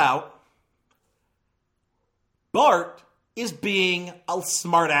plays out, Bart is being a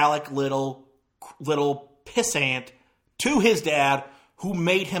smart aleck little pissant to his dad who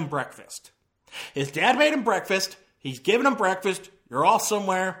made him breakfast. His dad made him breakfast. He's giving him breakfast. You're all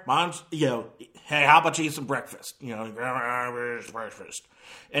somewhere. Mom's, hey, how about you eat some breakfast? Where's breakfast?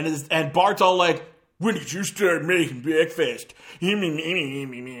 And Bart's all like, when did you start making breakfast?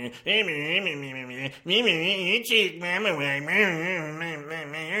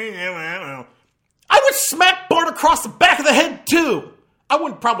 I would smack Bart across the back of the head, too. I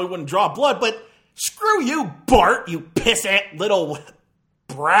probably wouldn't draw blood, but screw you, Bart, you pissant little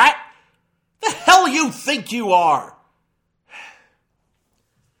brat. The hell you think you are?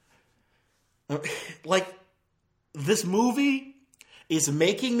 Like, this movie is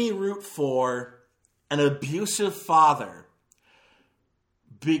making me root for an abusive father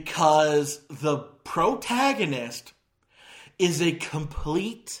because the protagonist is a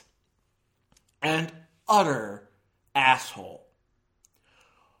complete and utter asshole.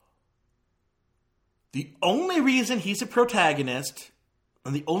 The only reason he's a protagonist,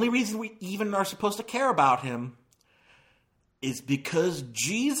 and the only reason we even are supposed to care about him, is because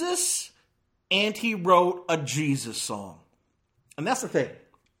Jesus, and he wrote a Jesus song. And that's the thing.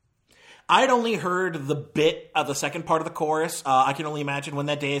 I'd only heard the bit of the second part of the chorus. I can only imagine when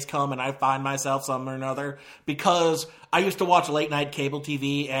that day has come and I find myself some or another. Because I used to watch late night cable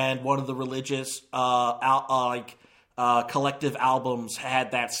TV, and one of the religious collective albums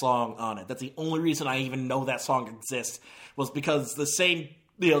had that song on it. That's the only reason I even know that song exists, was because the same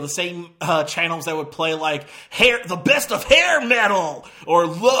channels that would play like the best of hair metal, or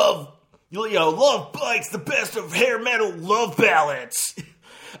Love Bites, the best of hair metal love ballads.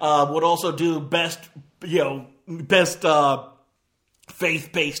 Would also do best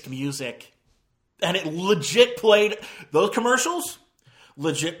faith-based music. And it legit played, those commercials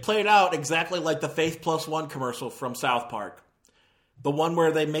legit played out exactly like the Faith Plus One commercial from South Park. The one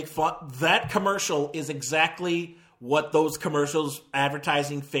where they make fun, that commercial is exactly what those commercials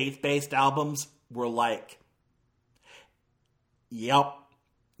advertising faith-based albums were like. Yep.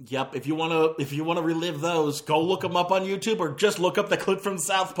 If you want to relive those, go look them up on YouTube, or just look up the clip from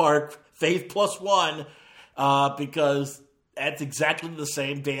South Park, Faith Plus One, because that's exactly the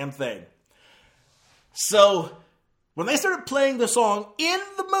same damn thing. So, when they started playing the song in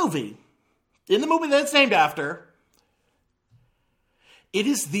the movie that it's named after, it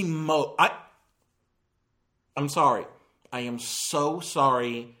is the I'm sorry. I am so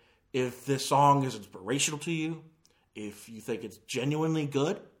sorry if this song is inspirational to you, if you think it's genuinely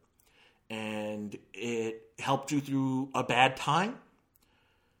good, and it helped you through a bad time,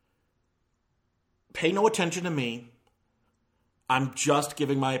 pay no attention to me. I'm just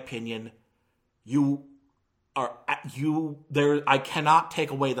giving my opinion. I cannot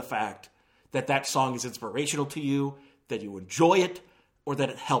take away the fact that that song is inspirational to you, that you enjoy it, or that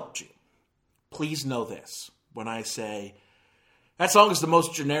it helped you. Please know this when I say that song is the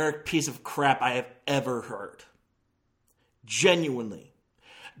most generic piece of crap I have ever heard. Genuinely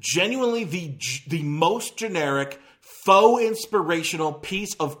the most generic, faux inspirational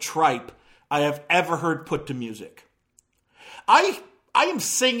piece of tripe I have ever heard put to music. I am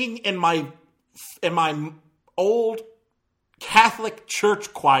singing in my old Catholic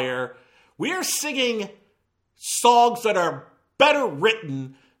church choir. We are singing songs that are better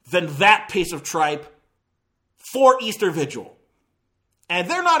written than that piece of tripe for Easter Vigil. And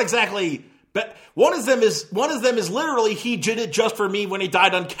they're not exactly, but one of them is literally, he did it just for me when he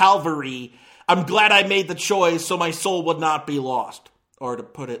died on Calvary. I'm glad I made the choice so my soul would not be lost. Or to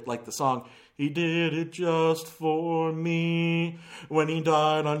put it like the song, he did it just for me when he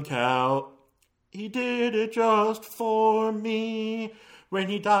died on He did it just for me when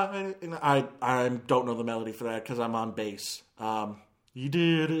he died. I don't know the melody for that because I'm on bass. He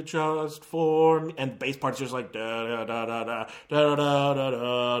did it just for me, and the bass part's just like da da da da da da da da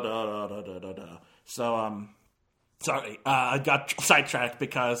da da da da da da. So sorry, I got sidetracked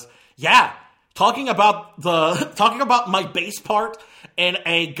because talking about my bass part in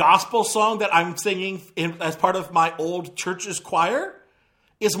a gospel song that I'm singing as part of my old church's choir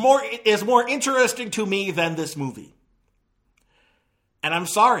is more interesting to me than this movie. And I'm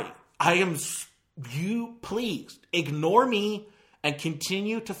sorry. You please ignore me and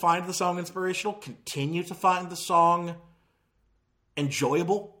continue to find the song inspirational, continue to find the song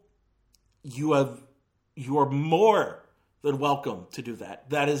enjoyable. You are more than welcome to do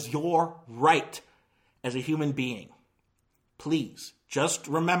that. That is your right as a human being. Please, just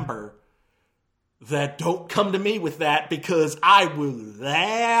remember that don't come to me with that because I will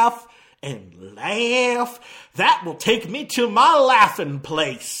laugh and laugh. That will take me to my laughing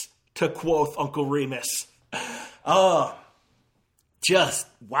place, to quote Uncle Remus. Just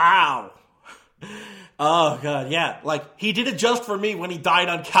wow. Oh, God, yeah. Like, he did it just for me when he died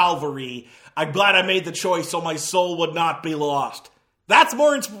on Calvary. I'm glad I made the choice so my soul would not be lost. That's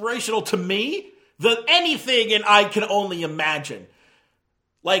more inspirational to me than anything and I can only imagine.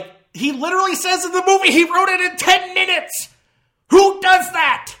 Like, he literally says in the movie he wrote it in 10 minutes. Who does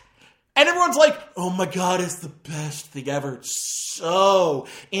that? And everyone's like, oh my God, it's the best thing ever. It's so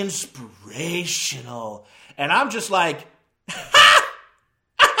inspirational. And I'm just like,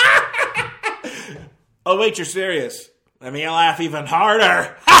 oh wait, you're serious? Let me laugh even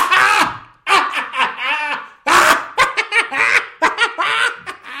harder.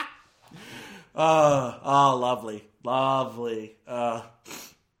 Lovely.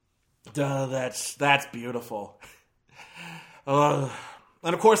 That's beautiful. And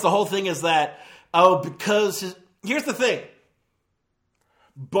of course, the whole thing is that, because here's the thing.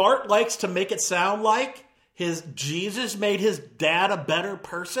 Bart likes to make it sound like his Jesus made his dad a better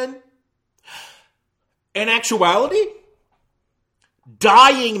person. In actuality,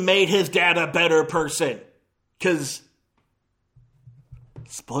 dying made his dad a better person. Because,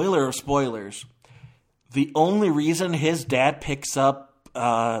 spoiler of spoilers, the only reason his dad picks up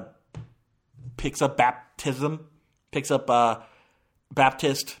baptism, picks up the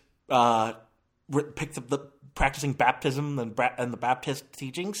practicing baptism and the Baptist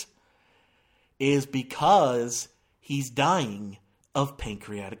teachings is because he's dying of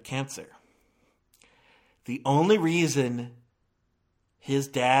pancreatic cancer. The only reason his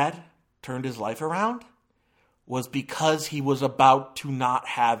dad turned his life around was because he was about to not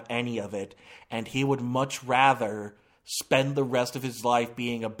have any of it, and he would much rather spend the rest of his life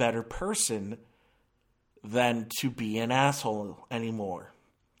being a better person than to be an asshole anymore.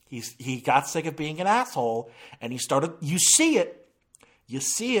 He got sick of being an asshole, and he started... You see it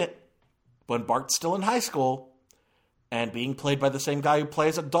when Bart's still in high school and being played by the same guy who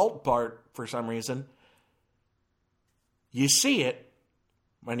plays adult Bart for some reason. You see it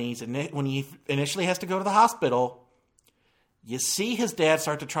when he initially has to go to the hospital. You see his dad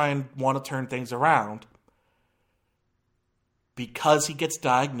start to try and want to turn things around because he gets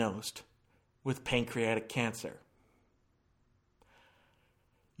diagnosed with pancreatic cancer.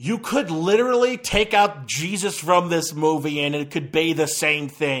 You could literally take out Jesus from this movie and it could be the same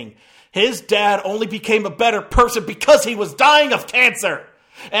thing. His dad only became a better person because he was dying of cancer.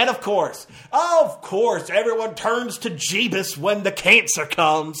 And of course, everyone turns to Jeebus when the cancer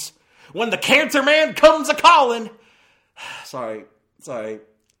comes. when the cancer man comes a-calling. Sorry.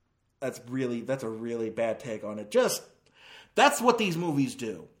 That's a really bad take on it. That's what these movies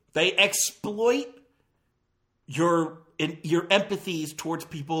do. They exploit your empathies towards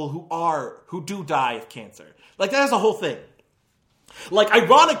people who do die of cancer. Like, that's the whole thing. Like,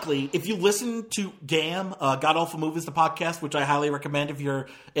 ironically, if you listen to GAM, God Awful Movies, the podcast, which I highly recommend if you're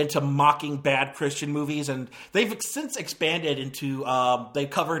into mocking bad Christian movies, and they've since expanded into, they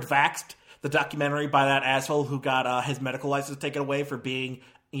covered Vaxxed, the documentary by that asshole who got his medical license taken away for being,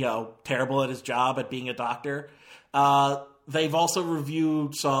 terrible at his job at being a doctor. They've also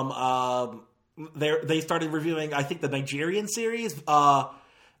reviewed some, they started reviewing, I think, the Nigerian series. Oh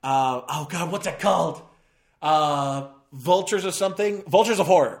God, what's it called? Vultures or something? Vultures of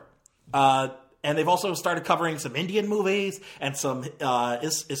Horror. And they've also started covering some Indian movies and some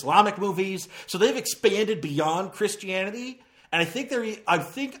Islamic movies. So they've expanded beyond Christianity. And I think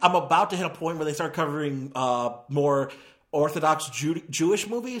I'm about to hit a point where they start covering more Orthodox Jewish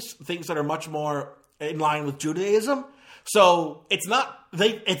movies, things that are much more in line with Judaism. So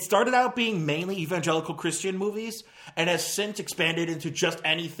it started out being mainly evangelical Christian movies and has since expanded into just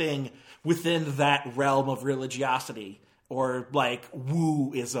anything within that realm of religiosity or like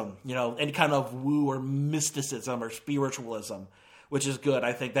woo-ism, any kind of woo or mysticism or spiritualism, which is good.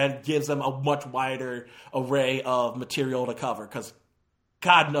 I think that gives them a much wider array of material to cover because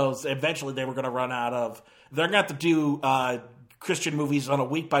God knows eventually they're going to have to do Christian movies on a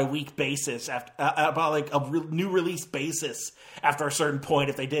week-by-week basis, about like a new release basis after a certain point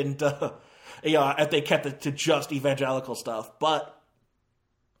if they didn't, if they kept it to just evangelical stuff. But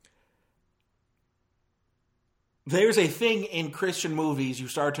there's a thing in Christian movies you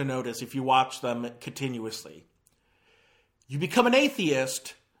start to notice if you watch them continuously. You become an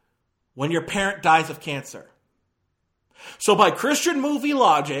atheist when your parent dies of cancer. So by Christian movie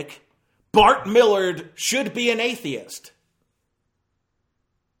logic, Bart Millard should be an atheist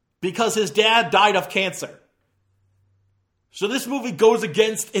because his dad died of cancer. So this movie goes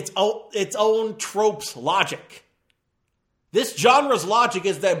against its own trope's logic. This genre's logic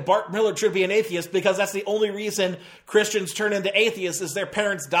is that Bart Millard should be an atheist because that's the only reason Christians turn into atheists is their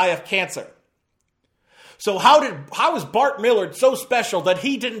parents die of cancer. So how is Bart Millard so special that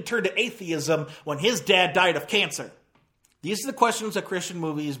he didn't turn to atheism when his dad died of cancer? These are the questions that Christian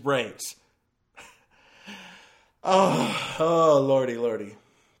movies raise. Oh, lordy.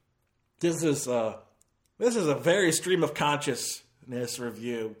 This is a very stream of consciousness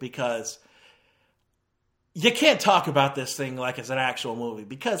review because you can't talk about this thing like it's an actual movie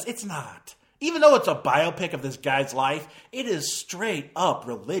because it's not. Even though it's a biopic of this guy's life, it is straight up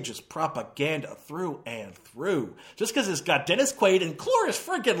religious propaganda through and through. Just because it's got Dennis Quaid and Cloris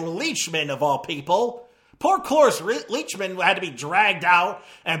freaking Leachman of all people. Poor Cloris Leachman had to be dragged out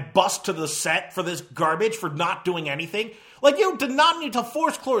and bussed to the set for this garbage for not doing anything. Like, you did not need to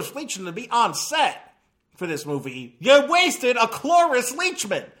force Cloris Leachman to be on set for this movie. You wasted a Cloris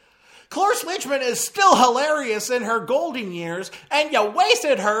Leachman. Cloris Leachman is still hilarious in her golden years, and you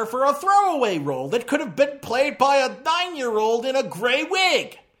wasted her for a throwaway role that could have been played by a 9-year-old in a gray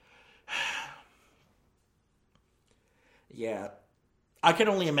wig. Yeah, I can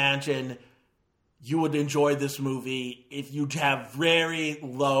only imagine you would enjoy this movie if you have very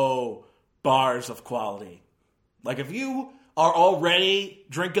low bars of quality. Like, if you are already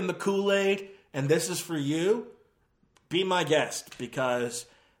drinking the Kool-Aid and this is for you, be my guest, because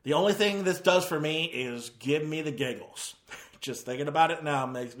the only thing this does for me is give me the giggles. Just thinking about it now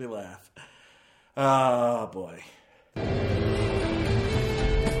makes me laugh. Oh, boy.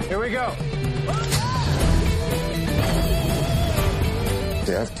 Here we go.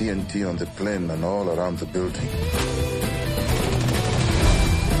 They have TNT on the plane and all around the building.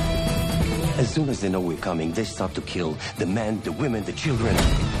 As soon as they know we're coming, they start to kill the men, the women, the children.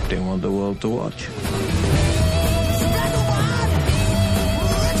 They want the world to watch.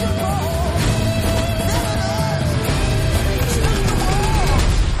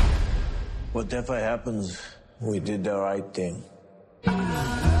 Whatever happens, we did the right thing.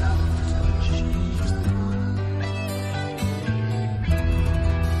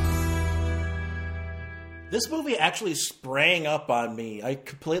 This movie actually sprang up on me. I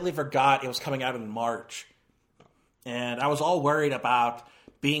completely forgot it was coming out in March. And I was all worried about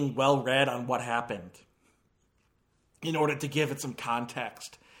being well read on what happened in order to give it some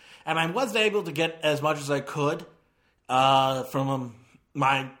context. And I wasn't able to get as much as I could from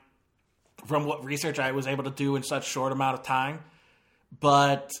what research I was able to do in such short amount of time.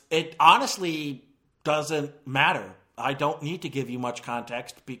 But it honestly doesn't matter. I don't need to give you much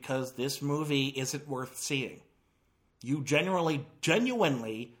context because this movie isn't worth seeing. You genuinely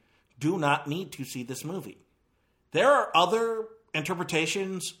do not need to see this movie. There are other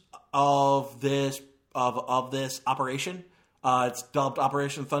interpretations of this operation. It's dubbed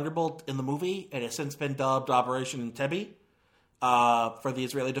Operation Thunderbolt in the movie. It has since been dubbed Operation Entebbe for the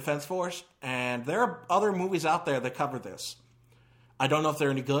Israeli Defense Force. And there are other movies out there that cover this. I don't know if they're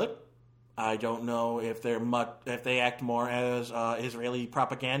any good. I don't know if they act more as Israeli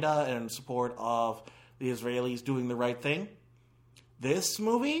propaganda in support of the Israelis doing the right thing. This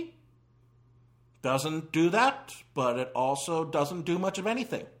movie doesn't do that, but it also doesn't do much of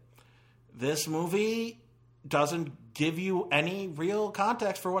anything. This movie doesn't give you any real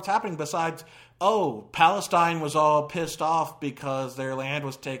context for what's happening besides, Palestine was all pissed off because their land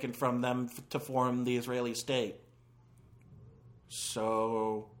was taken from them to form the Israeli state.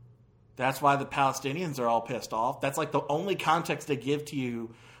 So that's why the Palestinians are all pissed off. That's like the only context they give to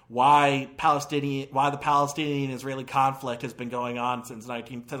you why the Palestinian-Israeli conflict has been going on since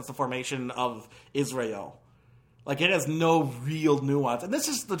the formation of Israel. Like, it has no real nuance. And this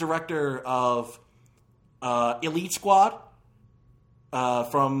is the director of Elite Squad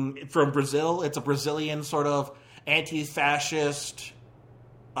from Brazil. It's a Brazilian sort of anti-fascist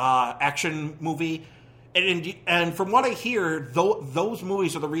action movie. And from what I hear, those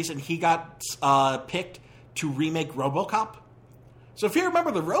movies are the reason he got picked to remake RoboCop. So if you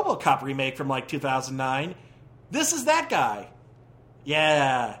remember the RoboCop remake from like 2009, this is that guy.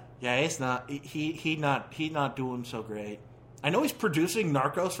 Yeah, it's not he not doing so great. I know he's producing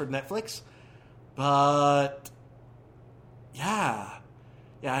Narcos for Netflix, but yeah,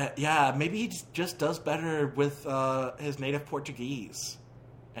 maybe he just does better with his native Portuguese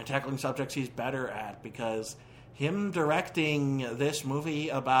and tackling subjects he's better at, because him directing this movie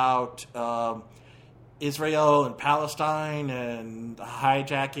about Israel and Palestine and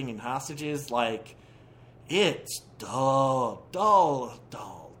hijacking and hostages, like, it's dull.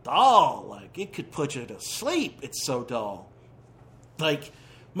 Like, it could put you to sleep. It's so dull. Like,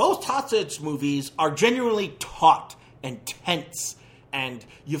 most hostage movies are genuinely taut and tense, and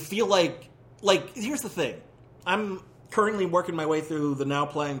you feel like, here's the thing. I'm currently working my way through the Now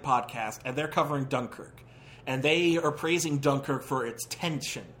Playing podcast, and they're covering Dunkirk. And they are praising Dunkirk for its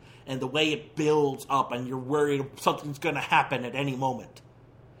tension and the way it builds up, and you're worried something's going to happen at any moment.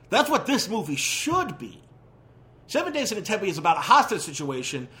 That's what this movie should be. 7 Days in Entebbe is about a hostage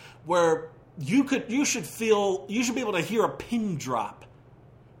situation where you should be able to hear a pin drop.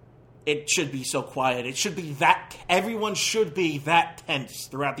 It should be so quiet. It should be that, everyone should be that tense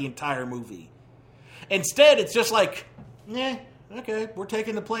throughout the entire movie. Instead, it's just like, okay, we're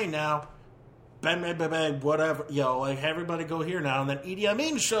taking the plane now. Bang, bang, bang, bang, whatever. Like, everybody go here now. And then Idi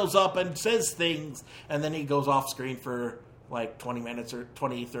Amin shows up and says things, and then he goes off screen for like 30 minutes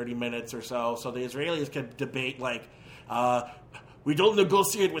or so. So the Israelis can debate, like, we don't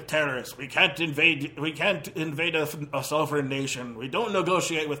negotiate with terrorists. We can't invade a sovereign nation. We don't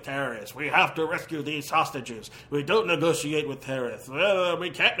negotiate with terrorists. We have to rescue these hostages. We don't negotiate with terrorists.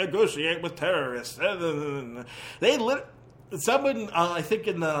 We can't negotiate with terrorists. I think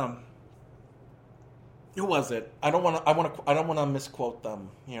in the, who was it? I don't want to misquote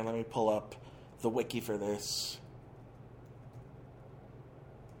them. Here, let me pull up the wiki for this.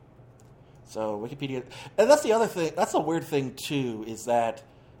 So Wikipedia, and that's the other thing. That's the weird thing too, is that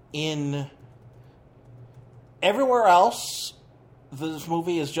in everywhere else, this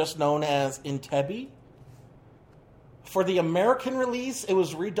movie is just known as Entebbe. For the American release, it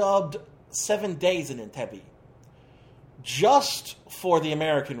was redubbed 7 Days in Entebbe. Just for the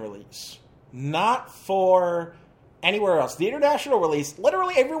American release, not for anywhere else. The international release,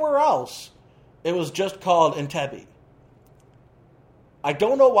 literally everywhere else, it was just called Entebbe. I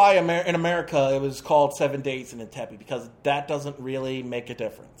don't know why in America it was called 7 Days in Entebbe, because that doesn't really make a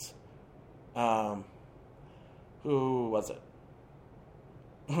difference. Who was it?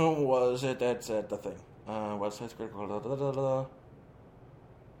 That said the thing. West Side Critical.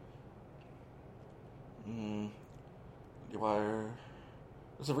 Wire.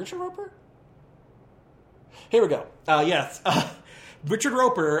 Was it Richard Roper? Here we go. Yes. Richard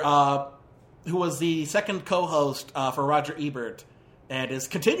Roper, who was the second co-host for Roger Ebert, and is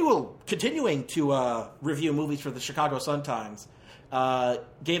continuing to review movies for the Chicago Sun-Times,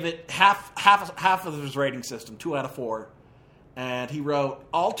 gave it half of his rating system, 2 out of 4. And he wrote,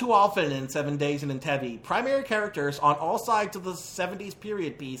 all too often in 7 Days in Entebbe, primary characters on all sides of the 70s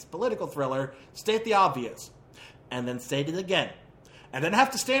period piece political thriller state the obvious, and then state it again, and then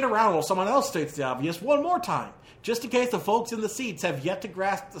have to stand around while someone else states the obvious one more time, just in case the folks in the seats have yet to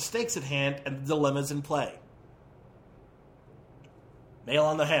grasp the stakes at hand and the dilemmas in play. Nail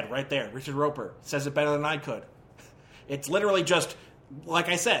on the head, right there. Richard Roper says it better than I could. It's literally just like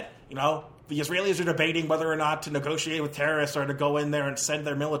I said, the Israelis are debating whether or not to negotiate with terrorists or to go in there and send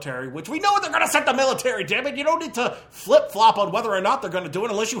their military, which we know they're going to send the military, damn it. You don't need to flip-flop on whether or not they're going to do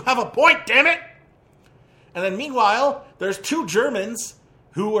it unless you have a point, damn it. And then meanwhile, there's 2 Germans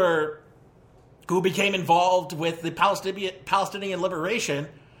who became involved with the Palestinian liberation,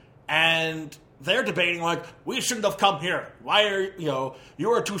 and they're debating like, we shouldn't have come here. Why are,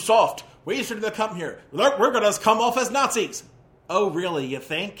 you are too soft. We shouldn't have come here. We're going to come off as Nazis. Oh, really, you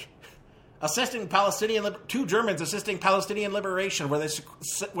think? Two Germans assisting Palestinian liberation, where they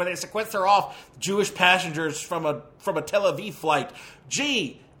sequester off Jewish passengers from a Tel Aviv flight.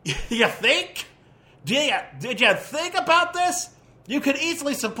 Gee, you think? Did you think about this? You could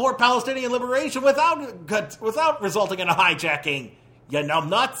easily support Palestinian liberation without resulting in a hijacking. You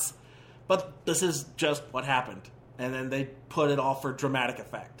numbnuts. But this is just what happened, and then they put it all for dramatic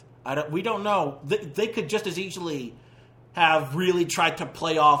effect. We don't know. They could just as easily have really tried to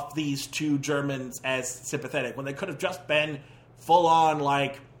play off these 2 Germans as sympathetic when they could have just been full on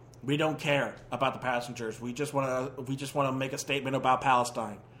like, we don't care about the passengers. We just want to make a statement about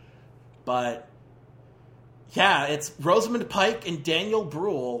Palestine. But yeah, it's Rosamund Pike and Daniel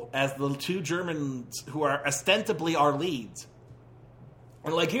Bruhl as the 2 Germans who are ostensibly our leads.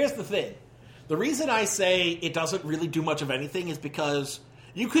 And here's the thing. The reason I say it doesn't really do much of anything is because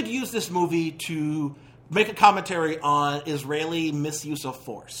you could use this movie to make a commentary on Israeli misuse of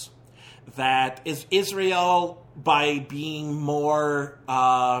force. That is Israel, by being more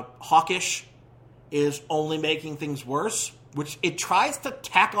hawkish, is only making things worse, which it tries to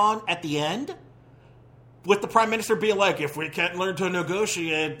tack on at the end, with the Prime Minister being like, if we can't learn to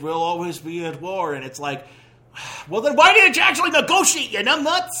negotiate, we'll always be at war. And it's like, well, then why didn't you actually negotiate, you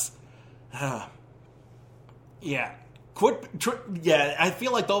numbnuts? Yeah. I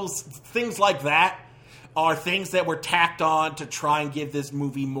feel like those things like that are things that were tacked on to try and give this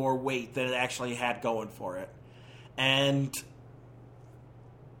movie more weight than it actually had going for it. And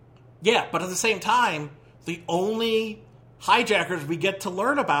yeah, but at the same time, the only hijackers we get to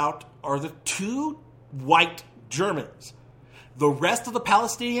learn about are the 2 white Germans. The rest of the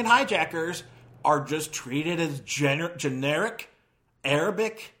Palestinian hijackers are just treated as generic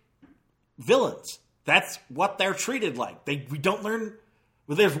Arabic villains. That's what they're treated like. We don't learn.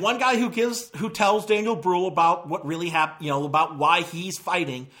 Well, there's one guy who tells Daniel Bruhl about what really happened, about why he's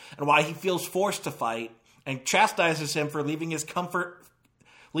fighting and why he feels forced to fight, and chastises him for leaving the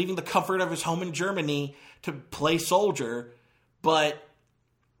comfort of his home in Germany to play soldier. But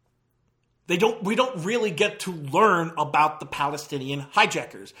we don't really get to learn about the Palestinian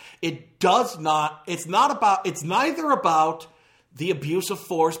hijackers. It's neither about the abuse of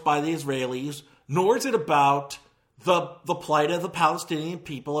force by the Israelis, nor is it about the plight of the Palestinian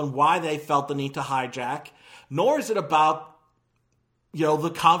people and why they felt the need to hijack, nor is it about,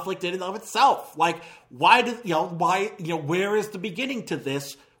 the conflict in and of itself. Like, where is the beginning to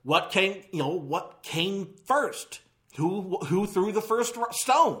this? What came first? Who threw the first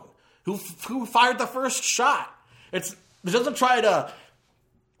stone? Who fired the first shot? It doesn't try to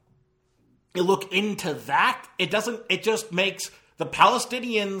look into that. It just makes the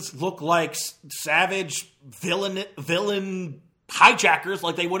Palestinians look like savage villain hijackers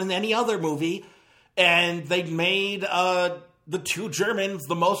like they would in any other movie, and they made the 2 Germans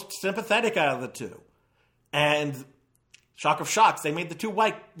the most sympathetic out of the 2. And shock of shocks, they made the two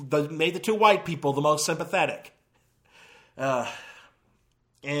white people the most sympathetic.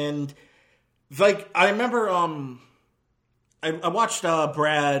 And I remember I watched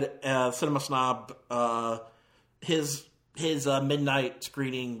Brad Cinema Snob his midnight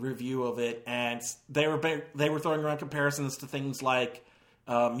screening review of it, and they were throwing around comparisons to things like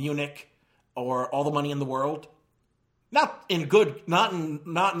Munich or All the Money in the World. Not in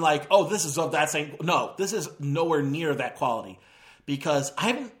like, oh, this is of that same. No, this is nowhere near that quality, because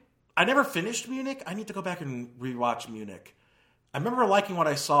I never finished Munich. I need to go back and rewatch Munich. I remember liking what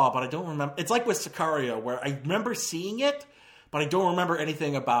I saw, but I don't remember. It's like with Sicario, where I remember seeing it, but I don't remember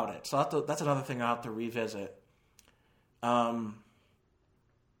anything about it. So that's another thing I'll have to revisit. But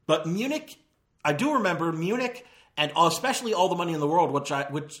Munich, I do remember Munich, and especially All the Money in the World, which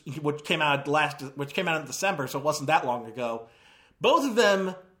came out in December, so it wasn't that long ago. Both of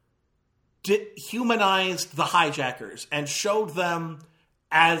them humanized the hijackers and showed them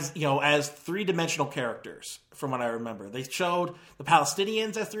as three-dimensional characters, from what I remember. They showed the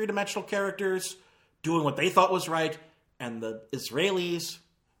Palestinians as three-dimensional characters, doing what they thought was right, and the Israelis,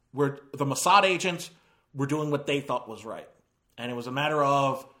 the Mossad agents, were doing what they thought was right. And it was a matter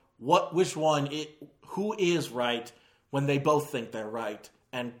of who is right when they both think they're right,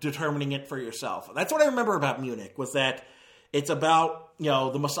 and determining it for yourself. That's what I remember about Munich, was that It's about, the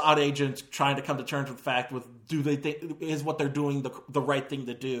Mossad agents trying to come to terms with the fact do they think is what they're doing the right thing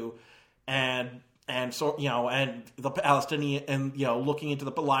to do, and so and the Palestinian and looking into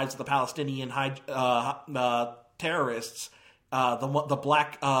the lives of the Palestinian terrorists, the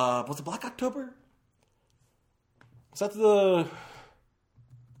Black was it Black October? Was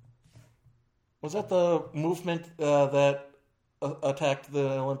that the movement that attacked the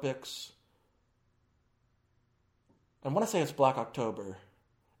Olympics? I want to say it's Black October.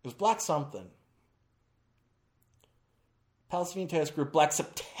 It was Black something. Palestinian terrorist group Black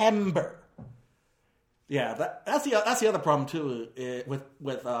September. Yeah, that's the other problem too with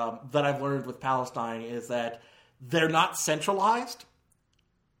that I've learned with Palestine is that they're not centralized.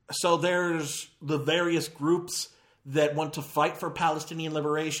 So there's the various groups that want to fight for Palestinian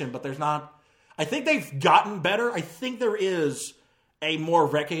liberation, but there's not. I think they've gotten better. I think there is a more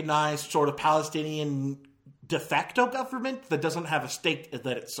recognized sort of Palestinian de facto government that doesn't have a state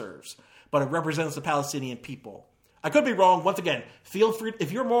that it serves, but it represents the Palestinian people. I could be wrong. Once again, feel free,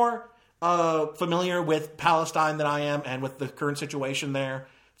 if you're more familiar with Palestine than I am and with the current situation there,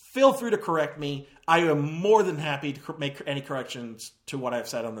 feel free to correct me. I am more than happy to make any corrections to what I've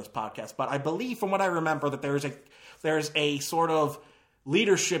said on this podcast. But I believe, from what I remember, that there's a sort of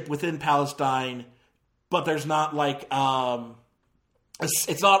leadership within Palestine, but there's not like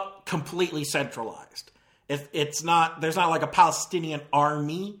it's not completely centralized. There's not like a Palestinian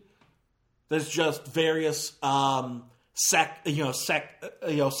army. There's just various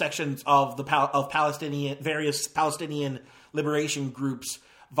sections of various Palestinian liberation groups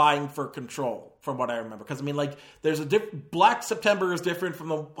vying for control, from what I remember. Because there's Black September is different from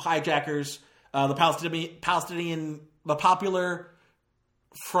the hijackers. The Popular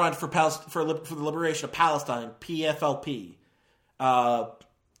Front for the Liberation of Palestine, PFLP, so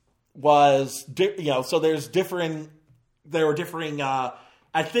there's differing. There were differing. I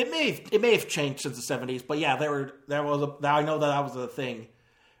think it may have changed since the 70s, but yeah, I know that was a thing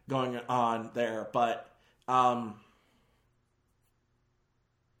going on there. But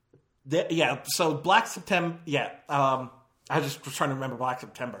so Black September. Yeah, I just was trying to remember Black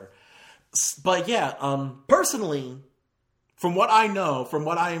September. But yeah, personally, from what I know, from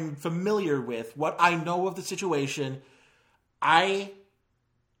what I'm familiar with, what I know of the situation, I'm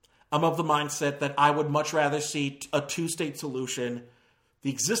of the mindset that I would much rather see a two-state solution, the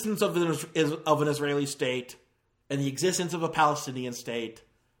existence of an Israeli state, and the existence of a Palestinian state,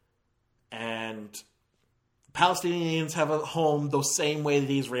 and Palestinians have a home the same way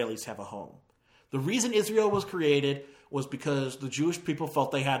the Israelis have a home. The reason Israel was created was because the Jewish people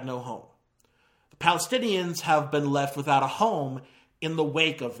felt they had no home. The Palestinians have been left without a home in the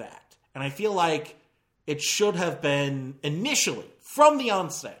wake of that. And I feel like it should have been initially, from the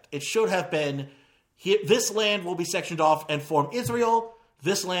onset, it should have been, this land will be sectioned off and form Israel.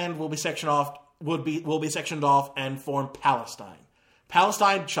 This land will be sectioned off, will be sectioned off and form Palestine.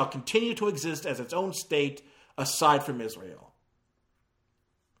 Palestine shall continue to exist as its own state aside from Israel.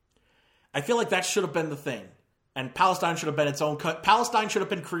 I feel like that should have been the thing. And Palestine should have been its own Palestine should have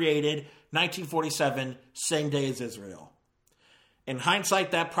been created 1947, same day as Israel. In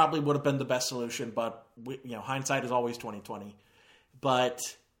hindsight, that probably would have been the best solution, but hindsight is always 20/20. But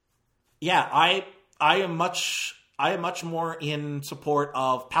yeah, I am much more in support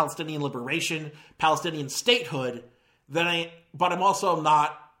of Palestinian liberation, Palestinian statehood I'm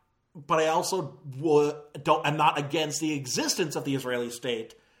not against the existence of the Israeli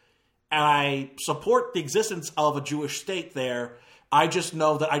state, and I support the existence of a Jewish state there. I just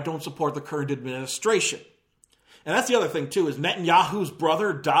know that I don't support the current administration. And that's the other thing too, is Netanyahu's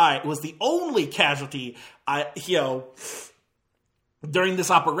brother was the only casualty during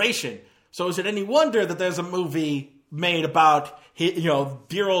this operation. So is it any wonder that there's a movie made about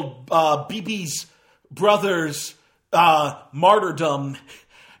dear old Bibi's brother's martyrdom?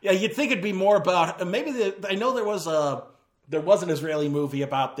 Yeah, you'd think it'd be more about I know there was an Israeli movie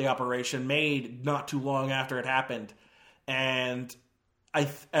about the operation made not too long after it happened, and I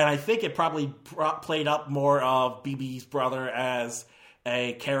think it probably played up more of Bibi's brother as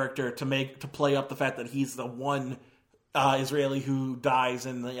a character to play up the fact that he's the one Israeli who dies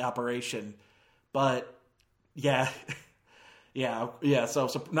in the operation. But yeah. Yeah.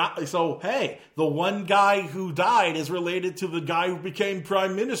 So hey, the one guy who died is related to the guy who became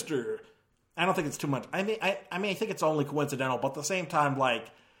prime minister. I don't think it's too much. I think it's only coincidental, but at the same time,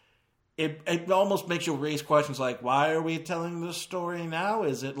 like, it almost makes you raise questions like, why are we telling this story now?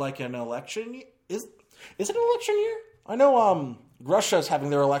 Is it like an election year? Is it an election year? I know Russia's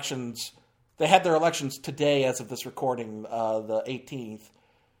having their elections. They had their elections today as of this recording, the 18th.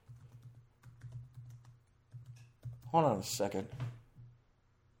 Hold on a second.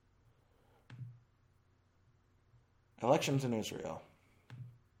 Elections in Israel.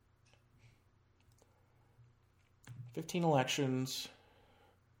 15 elections.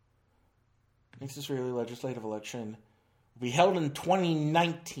 Next Israeli legislative election will be held in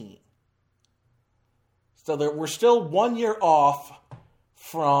 2019. So we're still 1 year off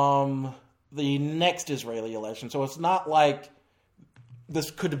from the next Israeli election. So it's not like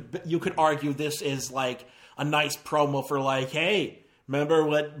you could argue this is like a nice promo for like, hey, remember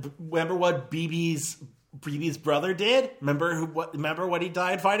what Bibi's brother did? Remember what he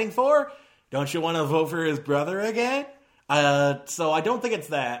died fighting for? Don't you want to vote for his brother again? So I don't think it's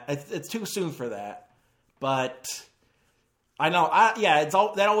that. It's too soon for that. But I know. That's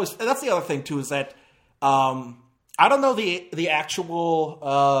the other thing too, is that I don't know the actual.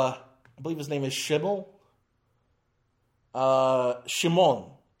 I believe his name is Shimon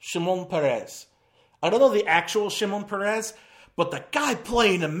Peres. I don't know the actual Shimon Peres, but the guy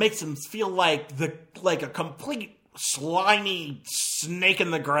playing him makes him feel like a complete slimy snake in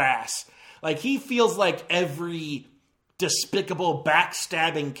the grass. Like, he feels like every despicable,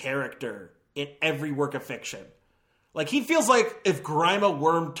 backstabbing character in every work of fiction. Like, he feels like if Grima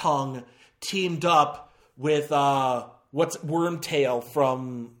Wormtongue teamed up with Wormtail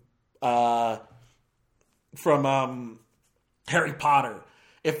from Harry Potter.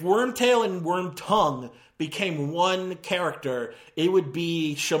 If Wormtail and Wormtongue became one character, it would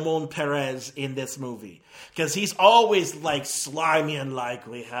be Shimon Peres in this movie. Because he's always like slimy and like,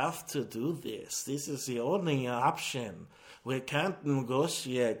 we have to do this. This is the only option. We can't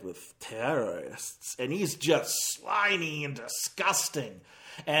negotiate with terrorists. And he's just slimy and disgusting.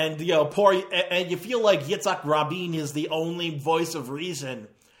 And, and you feel like Yitzhak Rabin is the only voice of reason,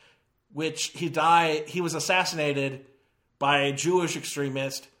 which he was assassinated by a Jewish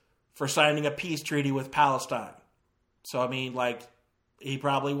extremist for signing a peace treaty with Palestine. So, I mean, like, he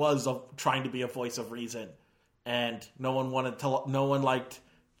probably was trying to be a voice of reason, and no one liked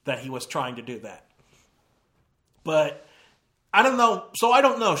that he was trying to do that. But I don't know. So I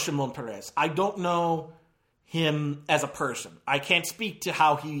don't know Shimon Peres. I don't know him as a person. I can't speak to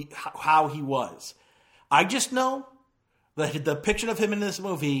how he was. I just know that the depiction of him in this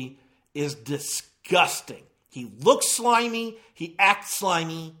movie is disgusting. He looks slimy, he acts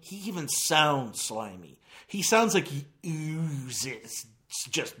slimy, he even sounds slimy. He sounds like he oozes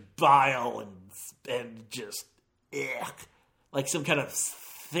just bile and just like some kind of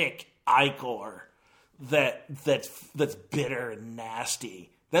thick ichor that's bitter and nasty.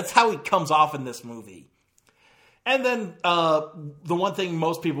 That's how he comes off in this movie. And then the one thing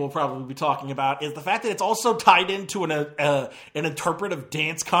most people will probably be talking about is the fact that it's also tied into an interpretive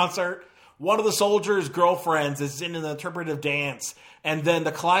dance concert. One of the soldiers' girlfriends is in an interpretive dance, and then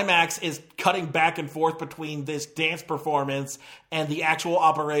the climax is cutting back and forth between this dance performance and the actual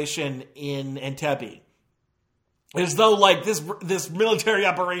operation in Entebbe. As though, like, this military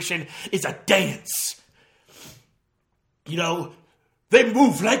operation is a dance. You know, they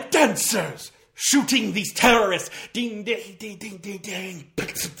move like dancers, shooting these terrorists. Ding, ding, ding, ding, ding, ding. Pa,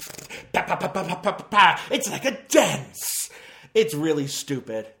 pa, pa, pa, pa, pa, pa. It's like a dance. It's really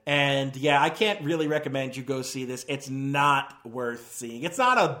stupid. And yeah, I can't really recommend you go see this. It's not worth seeing. It's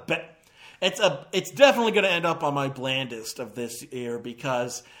not it's definitely going to end up on my blandest of this year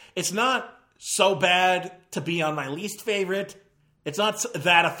because it's not so bad to be on my least favorite. It's not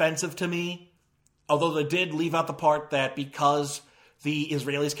that offensive to me. Although they did leave out the part that because the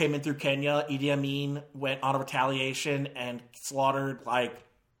Israelis came in through Kenya, Idi Amin went on a retaliation and slaughtered like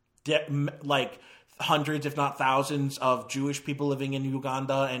hundreds, if not thousands, of Jewish people living in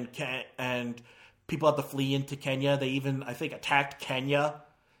Uganda and people had to flee into Kenya. They even, I think, attacked Kenya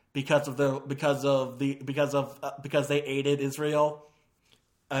because they aided Israel,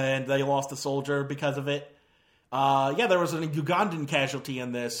 and they lost a soldier because of it. There was a Ugandan casualty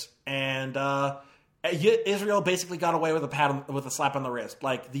in this, and Israel basically got away with a slap on the wrist.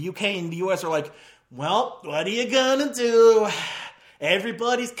 Like, the UK and the US are like, well, what are you gonna do?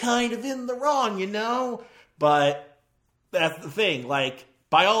 Everybody's kind of in the wrong, you know? But that's the thing. Like,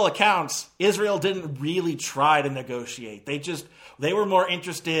 by all accounts, Israel didn't really try to negotiate. They were more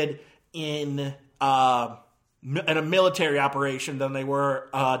interested in a military operation than they were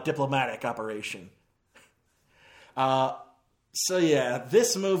a diplomatic operation. So yeah,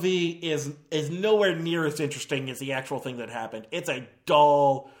 this movie is nowhere near as interesting as the actual thing that happened. It's a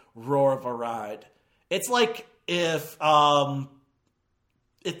dull roar of a ride. It's like if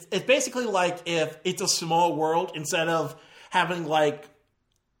it's basically like if It's a Small World, instead of having like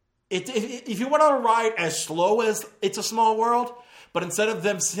if you went on a ride as slow as It's a Small World, But instead of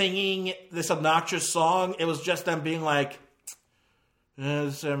them singing this obnoxious song, it was just them being like,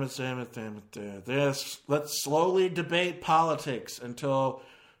 let's slowly debate politics until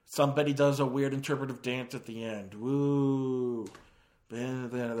somebody does a weird interpretive dance at the end. Woo.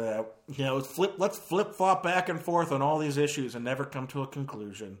 Let's flip-flop back and forth on all these issues and never come to a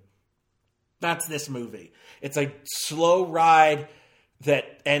conclusion. That's this movie. It's a slow ride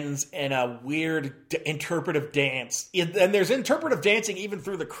that ends in a weird interpretive dance. And there's interpretive dancing even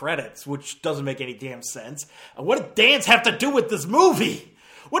through the credits, which doesn't make any damn sense. What did dance have to do with this movie?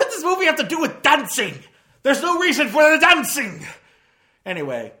 What did this movie have to do with dancing? There's no reason for the dancing.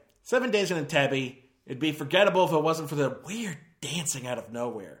 Anyway, 7 Days in Entebbe. It'd be forgettable if it wasn't for the weird dancing out of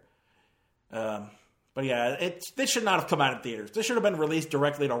nowhere. But yeah, this should not have come out in theaters. This should have been released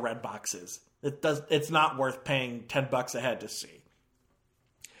directly to red boxes. It's not worth paying $10 a head to see.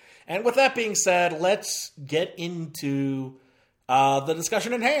 And with that being said, let's get into the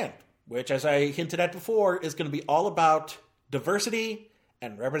discussion at hand, which, as I hinted at before, is going to be all about diversity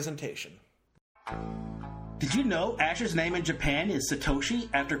and representation. Did you know Ash's name in Japan is Satoshi,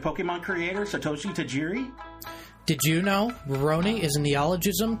 after Pokemon creator Satoshi Tajiri? Did you know Rurouni is a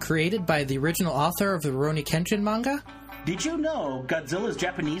neologism created by the original author of the Rurouni Kenshin manga? Did you know Godzilla's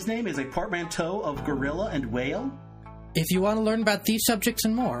Japanese name is a portmanteau of gorilla and whale? If you want to learn about these subjects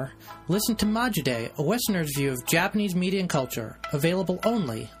and more, listen to Majide, a Westerner's view of Japanese media and culture, available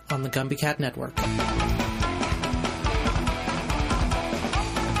only on the Gumby Cat Network.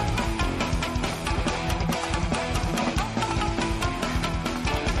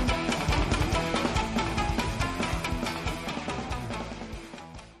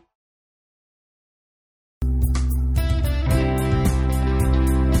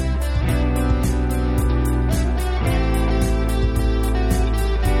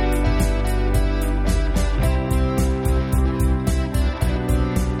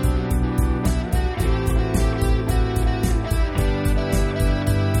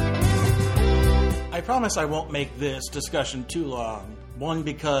 I won't make this discussion too long. One,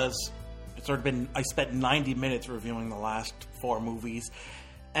 because I spent 90 minutes reviewing the last 4 movies.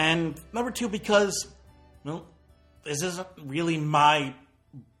 And number 2, because, well, this isn't really my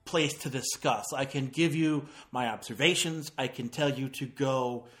place to discuss. I can give you my observations. I can tell you to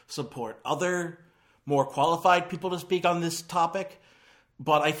go support other, more qualified people to speak on this topic.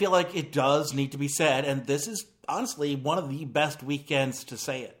 But I feel like it does need to be said, and this is honestly one of the best weekends to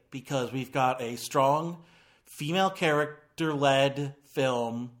say it, because we've got a strong female character-led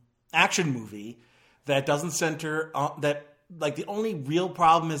film, action movie, that doesn't center on, that, like, the only real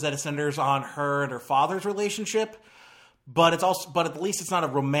problem is that it centers on her and her father's relationship, but at least it's not a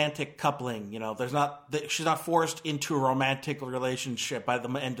romantic coupling, you know, she's not forced into a romantic relationship by the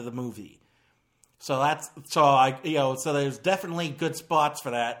end of the movie. So there's definitely good spots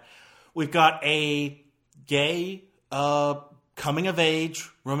for that. We've got a gay, coming of age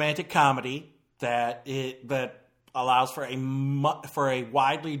romantic comedy that allows for a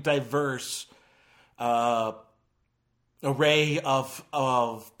widely diverse array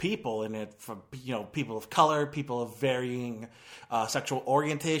of people in it, from, you know, people of color, people of varying sexual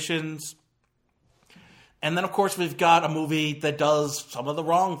orientations. And then, of course, we've got a movie that does some of the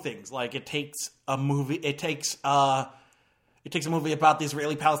wrong things. Like, it takes a movie about the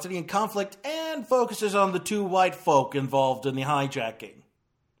Israeli-Palestinian conflict and focuses on the 2 white folk involved in the hijacking.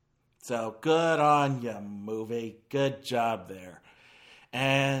 So, good on ya, movie. Good job there.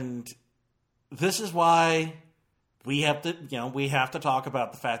 And this is why we have to talk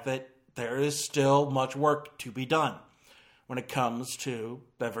about the fact that there is still much work to be done when it comes to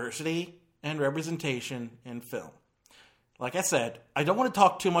diversity and representation in film. Like I said, I don't want to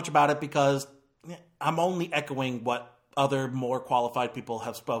talk too much about it because I'm only echoing what other more qualified people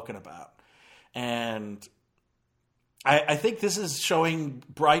have spoken about. And I think this is showing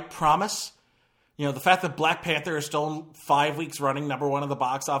bright promise. You know, the fact that Black Panther is still 5 weeks running #1 in the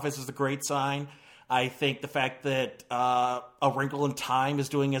box office is a great sign. I think the fact that A Wrinkle in Time is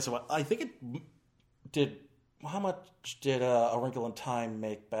doing as well. I think it did. How much did A Wrinkle in Time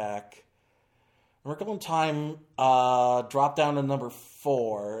make back? A Wrinkle in Time dropped down to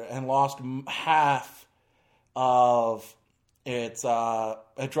 #4 and lost half of its.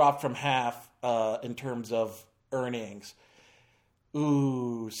 It dropped from half in terms of earnings.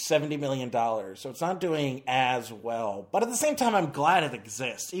 $70 million. So it's not doing as well. But at the same time, I'm glad it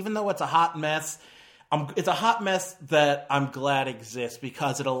exists. Even though it's a hot mess, it's a hot mess that I'm glad exists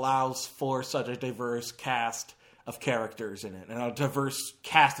because it allows for such a diverse cast of characters in it and a diverse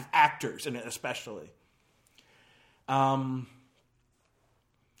cast of actors in it especially. But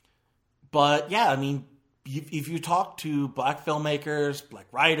yeah, I mean, if you talk to black filmmakers, black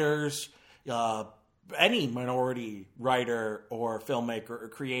writers, any minority writer or filmmaker or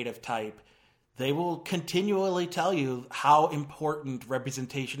creative type, they will continually tell you how important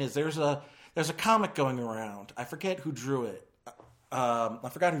representation is. There's a comic going around. I forget who drew it. Let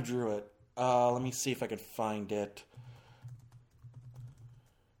me see if I can find it.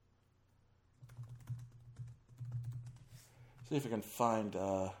 See if I can find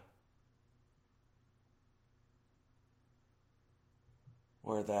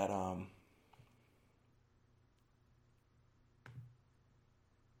where that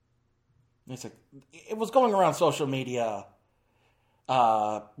it was going around social media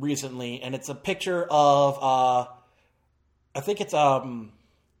recently, and it's a picture of I think it's what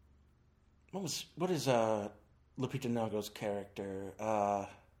is Lupita Nyong'o's character? Oh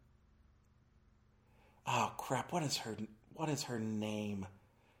crap! What is her name?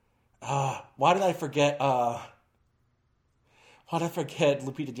 Why did I forget? Why did I forget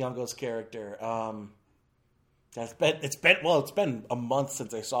Lupita Nyong'o's character? It's been a month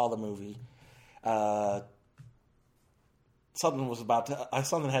since I saw the movie.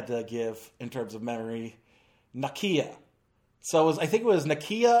 Something had to give in terms of memory. Nakia. So I think it was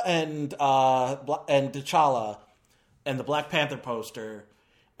Nakia and T'Challa and the Black Panther poster,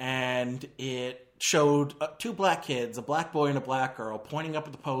 and it showed two black kids, a black boy and a black girl, pointing up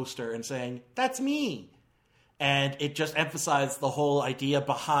at the poster and saying, "That's me." And it just emphasized the whole idea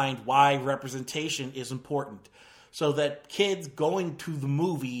behind why representation is important, so that kids going to the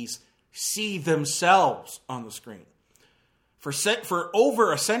movies see themselves on the screen. For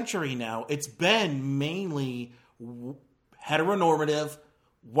over a century now, it's been mainly heteronormative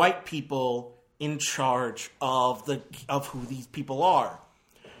white people in charge of who these people are.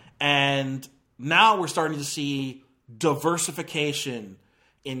 And now we're starting to see diversification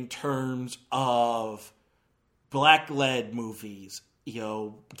in terms of black-led movies,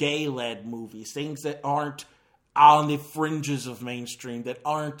 gay-led movies, things that aren't on the fringes of mainstream, that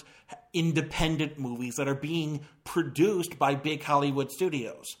aren't independent movies, that are being produced by big Hollywood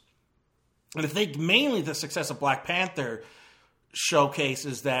studios. And I think mainly the success of Black Panther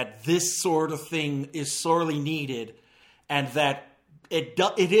showcases that this sort of thing is sorely needed, and that it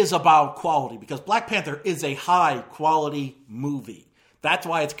is about quality, because Black Panther is a high-quality movie. That's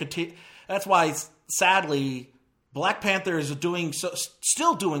why sadly, Black Panther is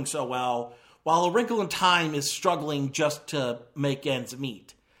still doing so well, while A Wrinkle in Time is struggling just to make ends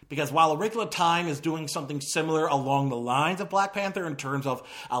meet. Because while A Wrinkle in Time is doing something similar along the lines of Black Panther in terms of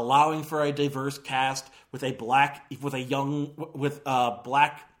allowing for a diverse cast with a black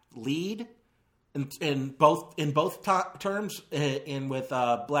lead in both terms, with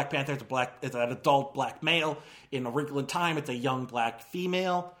Black Panther it's an adult black male. In A Wrinkle in Time, it's a young black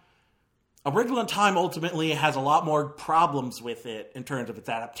female. A Wrinkle in Time ultimately has a lot more problems with it in terms of its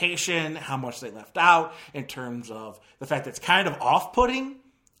adaptation, how much they left out, in terms of the fact that it's kind of off-putting.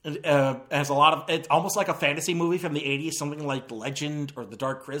 Has a lot of, it's almost like a fantasy movie from the 80s, something like Legend or The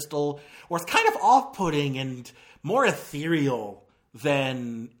Dark Crystal, where it's kind of off-putting and more ethereal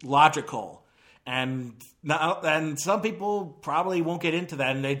than logical. And some people probably won't get into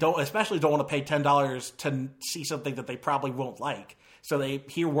that, and they especially don't want to pay $10 to see something that they probably won't like. So they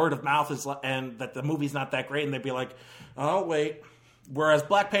hear word of mouth and that the movie's not that great, and they'd be like, "Oh wait." Whereas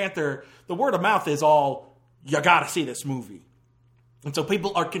Black Panther, the word of mouth is all, "You gotta see this movie." And so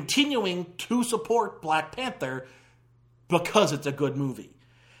people are continuing to support Black Panther because it's a good movie.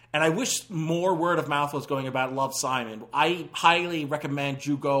 And I wish more word of mouth was going about Love, Simon. I highly recommend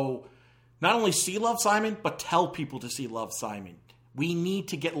you go not only see Love, Simon, but tell people to see Love, Simon. We need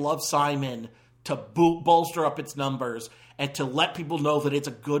to get Love, Simon to bolster up its numbers and to let people know that it's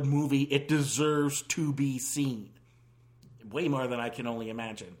a good movie. It deserves to be seen. Way more than I can only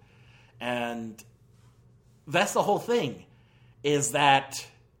imagine. And that's the whole thing. Is that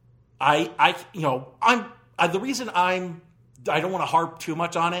the reason I don't want to harp too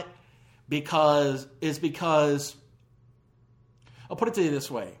much on it because I'll put it to you this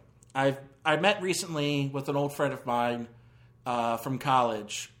way. I met recently with an old friend of mine from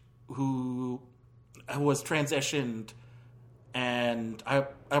college who was transitioned, and I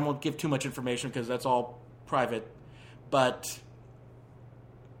won't give too much information because that's all private, but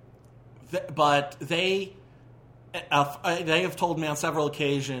they have told me on several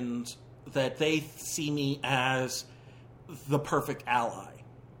occasions that they see me as the perfect ally.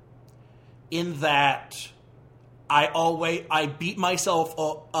 In that I beat myself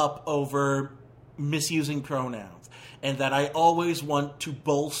up over misusing pronouns, and that I always want to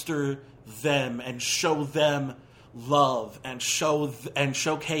bolster them and show them love and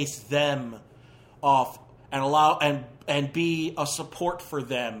showcase them off and allow and be a support for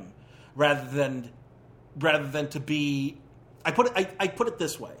them rather than to be. I put it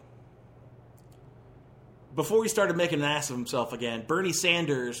this way. Before he started making an ass of himself again, Bernie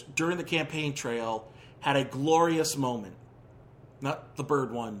Sanders, during the campaign trail, had a glorious moment. Not the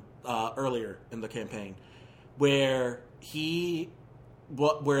bird one, earlier in the campaign, where the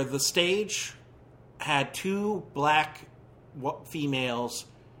stage had two black females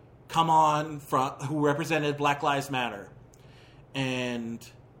come on who represented Black Lives Matter. And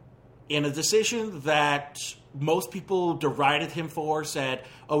in a decision that most people derided him for, said,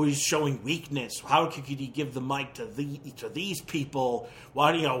 "Oh, he's showing weakness. How could he give the mic to these people?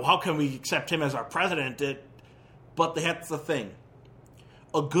 How can we accept him as our president?" But that's the thing.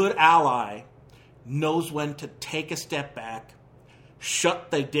 A good ally knows when to take a step back,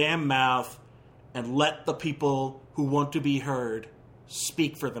 shut their damn mouth, and let the people who want to be heard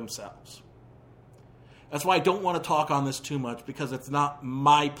speak for themselves. That's why I don't want to talk on this too much, because it's not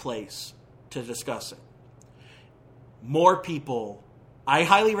my place to discuss it. More people. I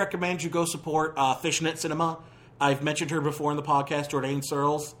highly recommend you go support Fishnet Cinema. I've mentioned her before in the podcast, Jordan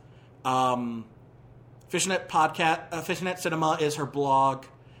Searles. Fishnet Cinema is her blog,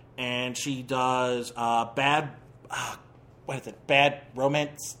 and she does bad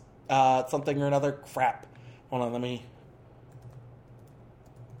romance something or another. Crap. Hold on,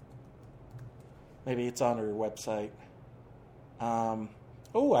 maybe it's on her website. I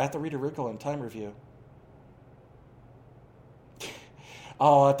have to read a wrinkle in Time Review.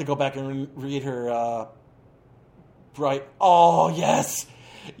 I have to go back and read her. Right. Oh yes,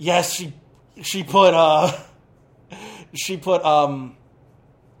 she put Rough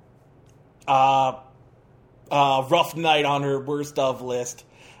Night on her worst of list.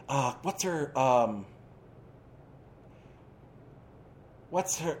 What's her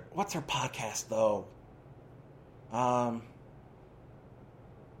podcast though?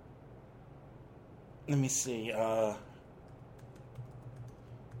 Let me see.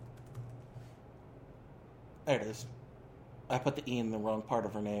 There it is. I put the E in the wrong part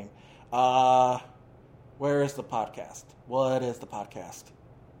of her name. Where is the podcast? What is the podcast?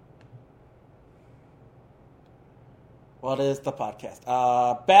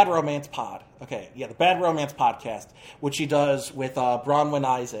 Bad Romance Pod. Okay, yeah, the Bad Romance Podcast, which she does with Bronwyn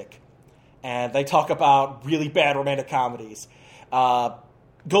Isaac. And they talk about really bad romantic comedies.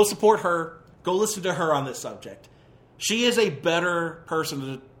 Go support her. Go listen to her on this subject. She is a better person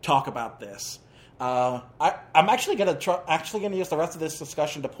to talk about this. I'm actually going to use the rest of this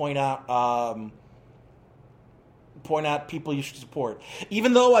discussion to point out people you should support.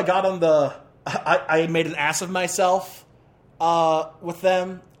 Even though I got on I made an ass of myself with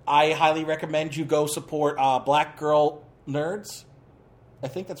them, I highly recommend you go support Black Girl Nerds. I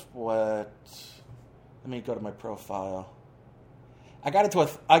think that's what. Let me go to my profile. I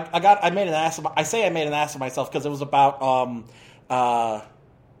made an ass of. I say I made an ass of myself because it was about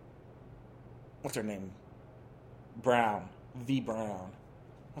what's her name? Brown. V. Brown.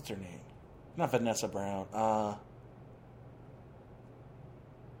 What's her name? Not Vanessa Brown.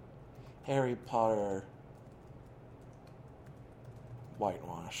 Harry Potter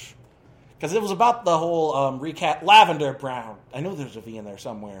whitewash. Because it was about the whole recast. Lavender Brown. I know there's a V in there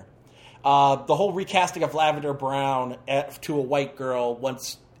somewhere. The whole recasting of Lavender Brown to a white girl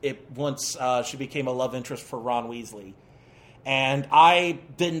once she became a love interest for Ron Weasley. And I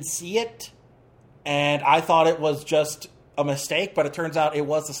didn't see it. And I thought it was just a mistake, but it turns out it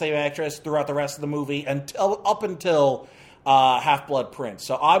was the same actress throughout the rest of the movie up until Half-Blood Prince.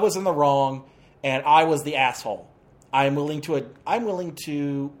 So I was in the wrong, and I was the asshole. I'm willing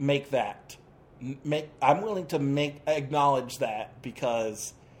to make that. Acknowledge that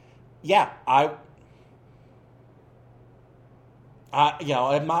because, yeah,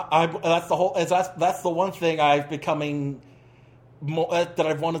 that's the one thing I've becoming. That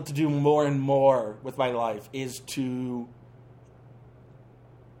I've wanted to do more and more with my life is to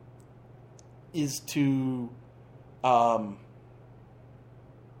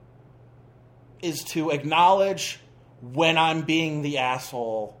acknowledge when I'm being the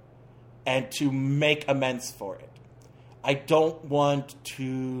asshole and to make amends for it. I don't want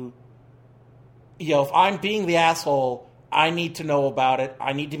to, if I'm being the asshole, I need to know about it.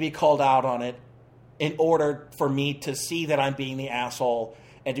 I need to be called out on it in order for me to see that I'm being the asshole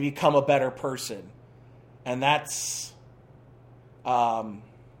and to become a better person. And that's... did I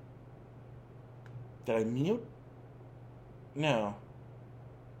mute? No.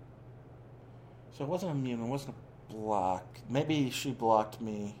 So it wasn't a mute, it wasn't a block. Maybe she blocked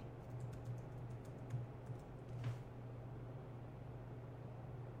me.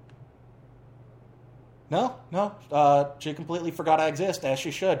 No. She completely forgot I exist, as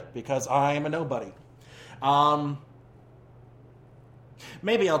she should, because I am a nobody.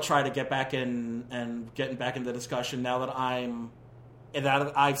 Maybe I'll try to get back in and getting back into the discussion now that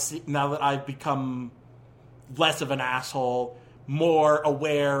I've become less of an asshole, more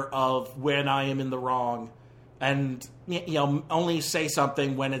aware of when I am in the wrong, and only say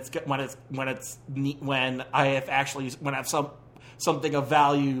something when I have something of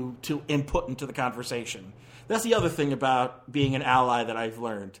value to input into the conversation. That's the other thing about being an ally that I've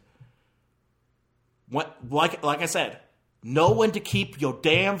learned. Like I said, know when to keep your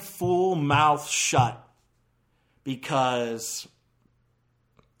damn fool mouth shut, because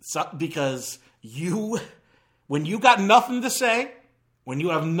when you got nothing to say, when you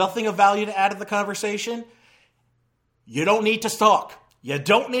have nothing of value to add to the conversation, you don't need to talk. You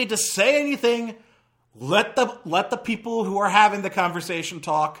don't need to say anything. Let the people who are having the conversation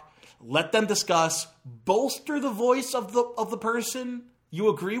talk. Let them discuss. Bolster the voice of the person you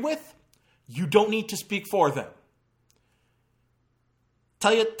agree with. You don't need to speak for them.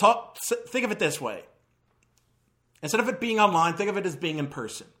 Think of it this way. Instead of it being online, think of it as being in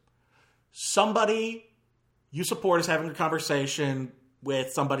person. Somebody you support is having a conversation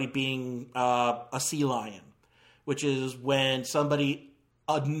with somebody being a sea lion, which is when somebody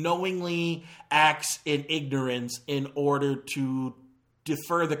unknowingly acts in ignorance in order to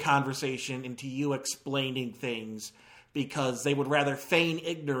defer the conversation into you explaining things because they would rather feign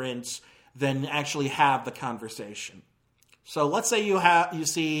ignorance than actually have the conversation. So let's say you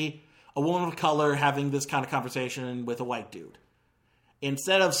see a woman of color having this kind of conversation with a white dude.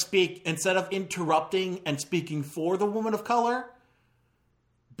 Instead of interrupting and speaking for the woman of color,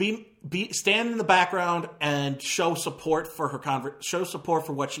 stand in the background and show support for her show support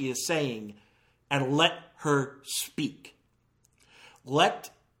for what she is saying, and let her speak. Let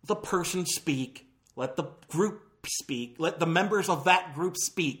the person speak. Let the group speak. Let the members of that group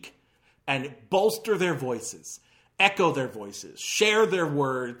speak, and bolster their voices, echo their voices, share their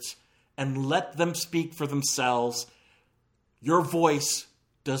words, and let them speak for themselves. Your voice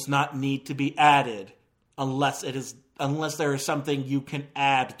does not need to be added unless there is something you can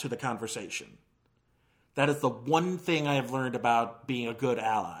add to the conversation. That is the one thing I have learned about being a good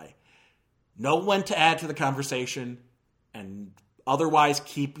ally. Know when to add to the conversation, and otherwise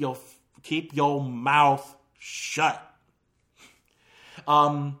keep your mouth shut.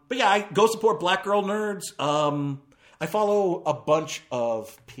 But yeah, I go support Black Girl Nerds. I follow a bunch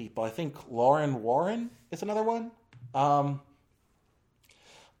of people. I think Lauren Warren is another one.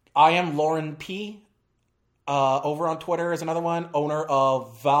 I am Lauren P. Over on Twitter is another one. Owner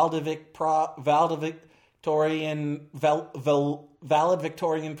of Valid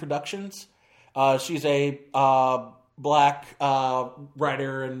Victorian Productions. She's a black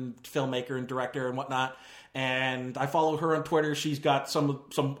writer and filmmaker and director and whatnot. And I follow her on Twitter. She's got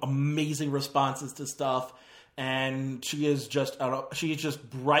some amazing responses to stuff, and she's just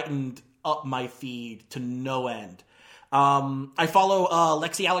brightened up my feed to no end. I follow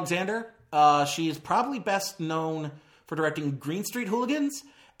Lexi Alexander. She is probably best known for directing Green Street Hooligans,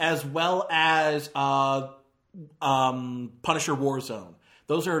 as well as Punisher Warzone.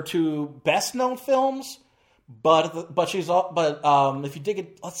 Those are her two best known films. But if you dig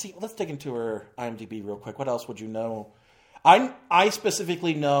it, let's dig into her IMDb real quick. What else would you know? I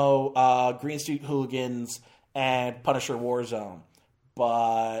specifically know Green Street Hooligans and Punisher Warzone,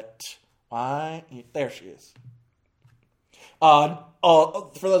 but there she is. For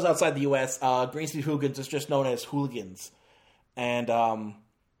those outside the U.S., Green Street Hooligans is just known as Hooligans, and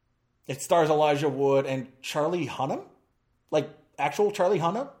it stars Elijah Wood and Charlie Hunnam, like actual Charlie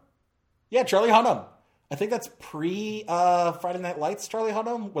Hunnam. Yeah, Charlie Hunnam. I think that's pre-Friday Night Lights, Charlie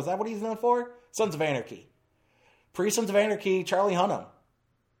Hunnam. Was that what he's known for? Sons of Anarchy. Pre-Sons of Anarchy, Charlie Hunnam.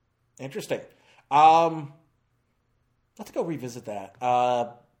 Interesting. Let's go revisit that.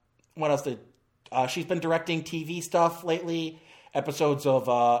 What else she's been directing TV stuff lately. Episodes of...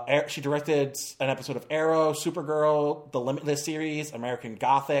 she directed an episode of Arrow, Supergirl, the Limitless series, American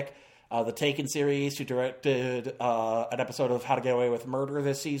Gothic, the Taken series. She directed an episode of How to Get Away with Murder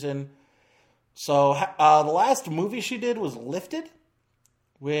this season. So the last movie she did was Lifted,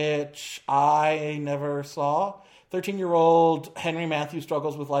 which I never saw. 13-year-old Henry Matthews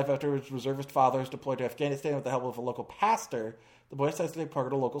struggles with life after his reservist father is deployed to Afghanistan with the help of a local pastor. The boy decides to take part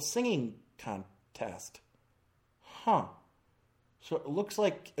in a local singing contest. Huh. So it looks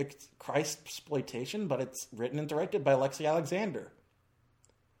like it's Christsploitation, but it's written and directed by Lexi Alexander.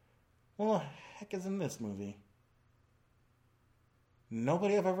 What the heck is in this movie?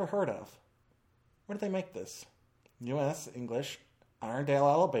 Nobody I've ever heard of. Where did they make this? U.S., English,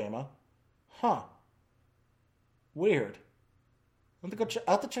 Irondale, Alabama. Huh. Weird. I'll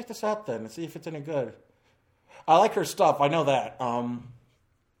have to check this out then and see if it's any good. I like her stuff. I know that.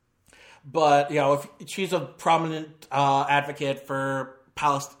 But, if she's a prominent advocate for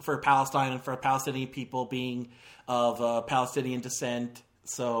Palestine and for Palestinian people being of Palestinian descent.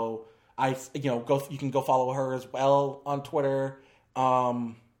 So you can go follow her as well on Twitter.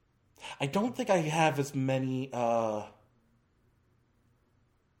 I don't think I have as many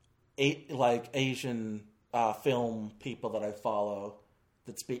Asian film people that I follow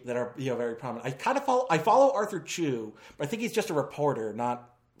that are very prominent. I follow Arthur Chu, but I think he's just a reporter, not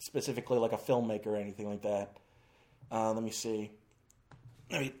specifically like a filmmaker or anything like that. Let me see.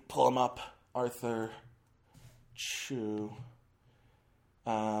 Let me pull him up. Arthur Chu.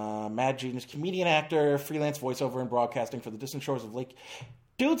 Mad Genius, comedian, actor, freelance voiceover and broadcasting for the distant shores of Lake.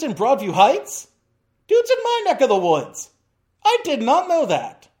 Dude's in Broadview Heights? Dude's in my neck of the woods. I did not know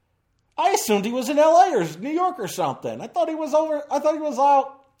that. I assumed he was in LA or New York or something. I thought he was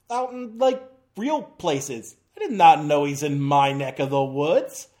out in like real places. I did not know he's in my neck of the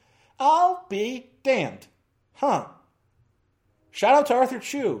woods. I'll be damned. Huh. Shout out to Arthur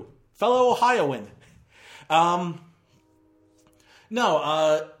Chu, fellow Ohioan. That's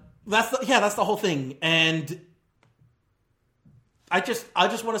the whole thing. And I just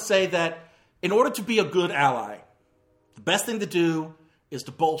want to say that in order to be a good ally, the best thing to do is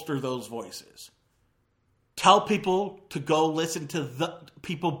to bolster those voices. Tell people to go listen to the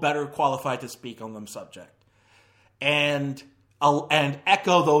people better qualified to speak on the subject. And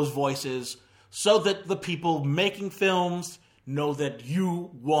echo those voices so that the people making films know that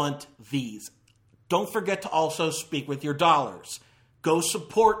you want these. Don't forget to also speak with your dollars. Go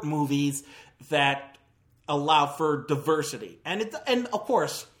support movies that allow for diversity. And of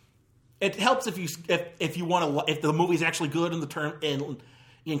course, it helps if the movie's actually good in the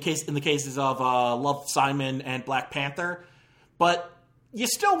cases of Love, Simon and Black Panther. But you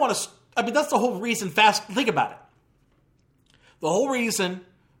still want to. I mean, that's the whole reason. Think about it. The whole reason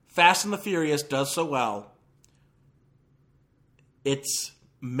Fast and the Furious does so well. It's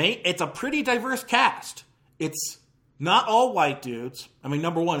a pretty diverse cast. It's not all white dudes. I mean,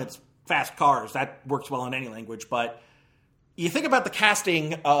 number one, it's fast cars. That works well in any language. But you think about the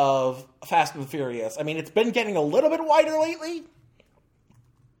casting of Fast and the Furious. I mean, it's been getting a little bit wider lately.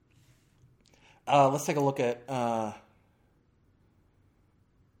 Let's take a look at...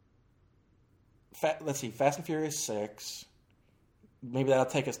 let's see, Fast and Furious 6. Maybe that'll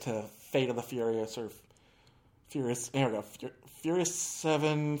take us to Fate of the Furious or Furious... There we go. Furious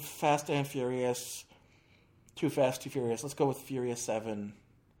 7, Fast and Furious... Too Fast, Too Furious. Let's go with Furious 7.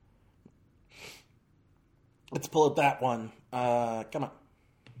 Let's pull up that one. Come on.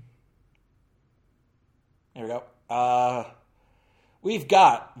 There we go. We've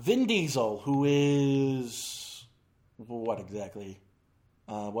got Vin Diesel, who is... What exactly?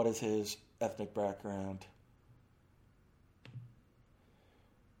 What is his ethnic background?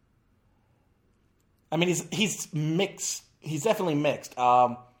 I mean, he's mixed. He's definitely mixed.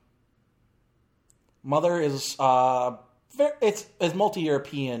 Mother is it's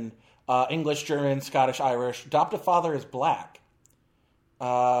multi-European, English, German, Scottish, Irish. Adoptive father is black.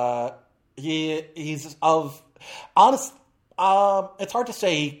 He's of honest. It's hard to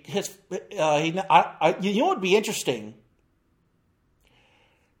say. You know what would be interesting?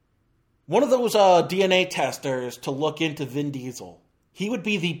 One of those DNA testers to look into Vin Diesel. He would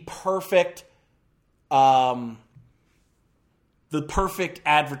be the perfect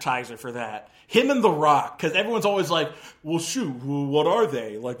advertiser for that. Him and The Rock, because everyone's always like, well, shoot, what are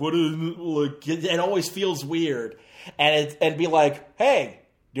they? Like, what is, like, it always feels weird. And be like, hey,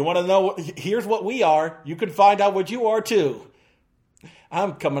 you want to know, here's what we are. You can find out what you are, too.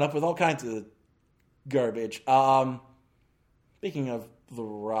 I'm coming up with all kinds of garbage. Speaking of The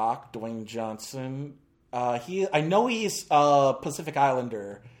Rock, Dwayne Johnson, I know he's a Pacific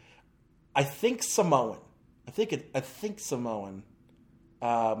Islander. I think Samoan. I think Samoan.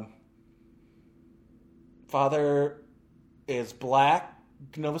 Father is black,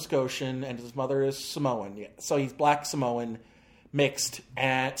 Nova Scotian, and his mother is Samoan. Yeah. So he's black Samoan, mixed,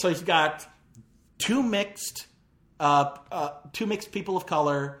 and so he's got two mixed people of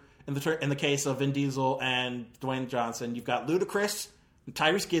color in the case of Vin Diesel and Dwayne Johnson. You've got Ludacris and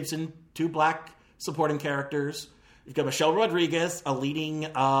Tyrese Gibson, two black supporting characters. You've got Michelle Rodriguez, a leading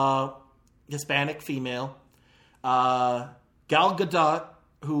Hispanic female. Gal Gadot,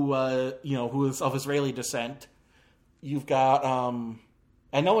 who is of Israeli descent. You've got,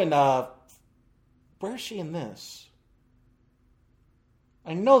 I know in, where is she in this?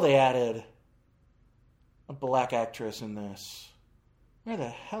 I know they added a black actress in this. Where the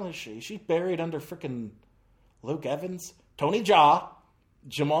hell is she? She's buried under frickin' Luke Evans, Tony Jaa,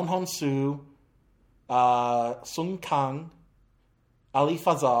 Jimon Honsu, Sung Kang, Ali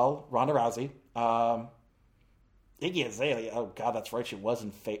Fazal, Ronda Rousey, Iggy Azalea. Oh God, that's right. She was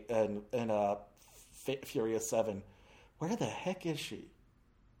in Furious 7. Where the heck is she?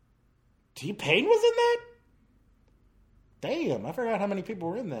 T-Pain was in that? Damn, I forgot how many people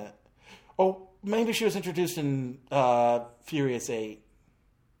were in that. Oh, maybe she was introduced in Furious 8.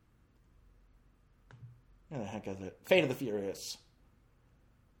 Where the heck is it? Fate of the Furious.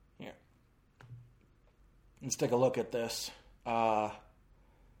 Here. Let's take a look at this.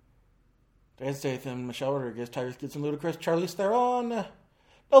 Jason Statham, Michelle Rodriguez, Tyrese Gibson, Ludacris, Charlize Theron.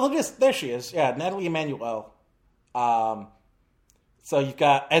 Oh, look at this. There she is. Yeah, Natalie Emmanuel. So you've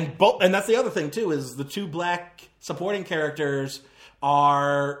got, and that's the other thing too, is the two black supporting characters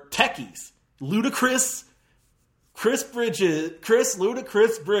are techies. Ludacris,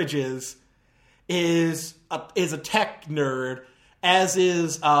 Ludacris Bridges is a tech nerd, as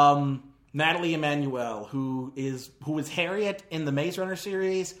is Natalie Emmanuel, who is Harriet in the Maze Runner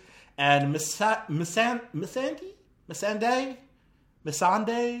series, and Missandei,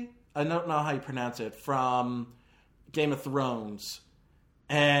 I don't know how you pronounce it, from Game of Thrones.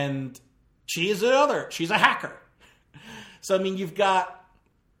 And she's a hacker. So, I mean, you've got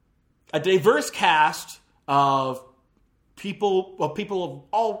a diverse cast of people of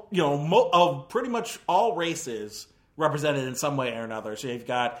all, of pretty much all races represented in some way or another. So you've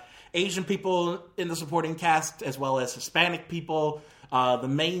got Asian people in the supporting cast as well as Hispanic people. The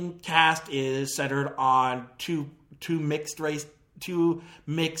main cast is centered on two mixed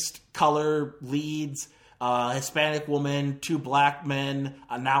color leads. Hispanic woman, 2 black men,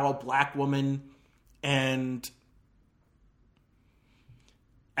 now a black woman, and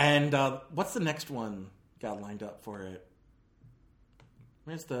what's the next one got lined up for it?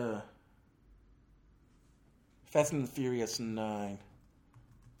 Where's the Fast and the Furious 9?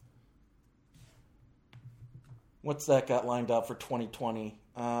 What's that got lined up for 2020?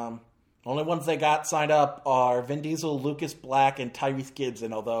 Only ones they got signed up are Vin Diesel, Lucas Black, and Tyrese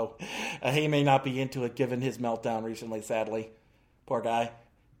Gibson, although he may not be into it given his meltdown recently, sadly. Poor guy.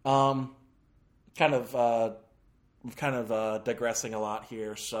 Kind of digressing a lot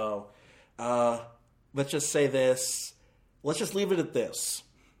here, so let's just say this. Let's just leave it at this.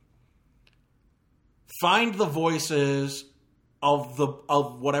 Find the voices of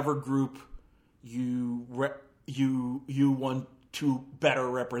whatever group you want to better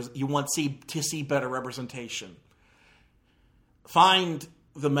represent. You want to see better representation. Find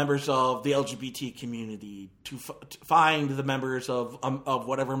the members of the LGBT community. To find the members of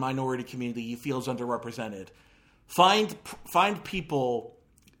whatever minority community you feel is underrepresented. Find people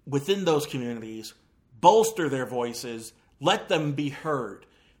within those communities. Bolster their voices. Let them be heard.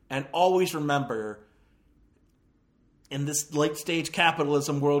 And always remember, in this late stage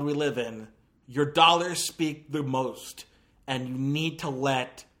capitalism world we live in, your dollars speak the most. And you need to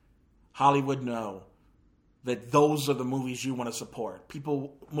let Hollywood know that those are the movies you want to support.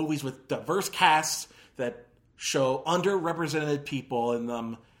 Movies with diverse casts that show underrepresented people in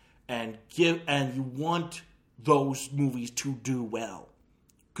them, and you want those movies to do well.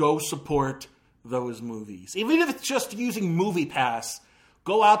 Go support those movies. Even if it's just using MoviePass,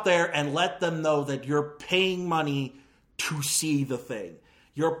 go out there and let them know that you're paying money to see the thing.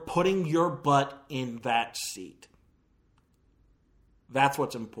 You're putting your butt in that seat. That's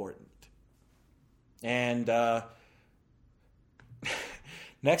what's important. And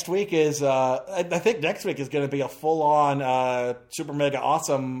next week is, I think next week is going to be a full-on super mega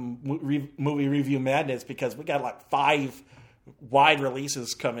awesome movie review madness, because we got like 5 wide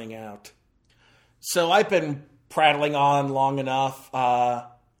releases coming out. So I've been prattling on long enough.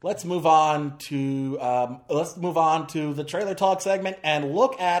 Let's move on to the trailer talk segment and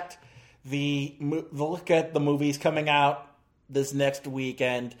look at the movies coming out this next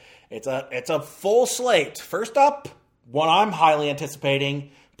weekend. It's a full slate. First up, one I'm highly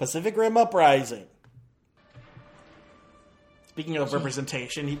anticipating, Pacific Rim Uprising. Speaking of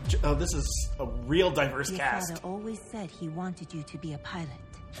representation, this is a real diverse cast. Your father always said he wanted you to be a pilot.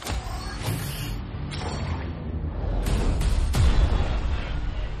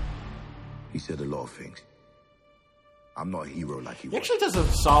 He said a lot of things. I'm not a hero like he was. He actually does a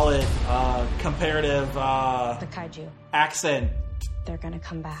solid comparative the kaiju accent. They're gonna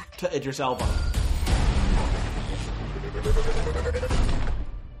come back to Idris Elba.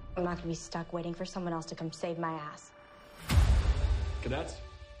 I'm not gonna be stuck waiting for someone else to come save my ass. Cadets,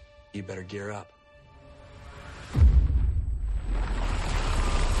 you better gear up.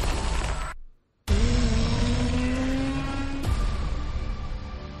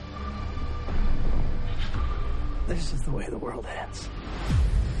 This is the way the world ends.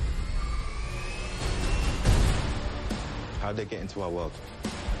 How'd they get into our world?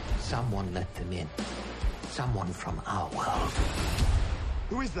 Someone let them in. Someone from our world.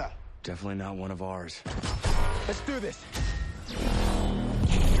 Who is that? Definitely not one of ours. Let's do this.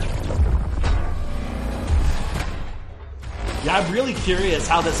 Yeah, I'm really curious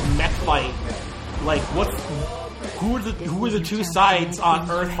how this mech fight, like, who are the two sides on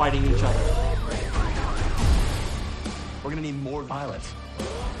Earth fighting each other? We're gonna need more pilots.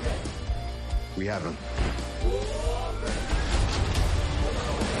 We have them.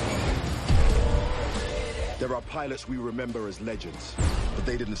 There are pilots we remember as legends, but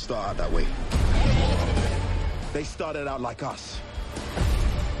they didn't start out that way. They started out like us.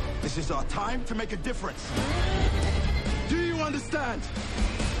 This is our time to make a difference. Do you understand?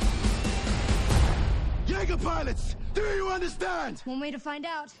 Jaeger pilots, do you understand? One way to find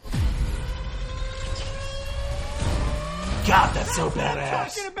out. God, that's so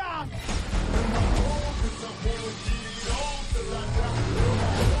badass. Talking about.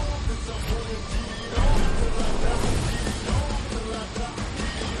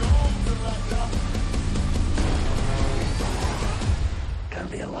 Gonna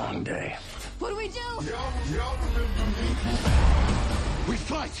be a long day. What do we do? We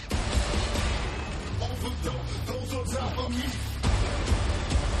fight.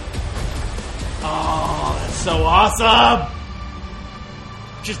 Oh, that's so awesome!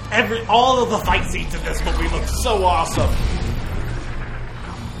 Just all of the fight scenes in this movie look so awesome.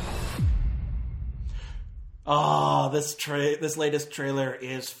 Oh, this latest trailer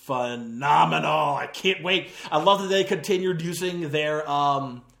is phenomenal. I can't wait. I love that they continued using their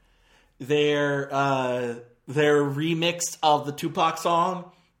remix of the Tupac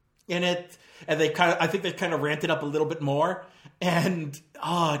song in it, and I think they kind of ramped it up a little bit more. And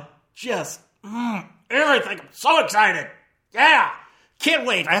everything. I'm so excited. Yeah, can't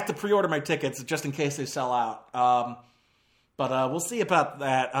wait. I have to pre-order my tickets just in case they sell out. But we'll see about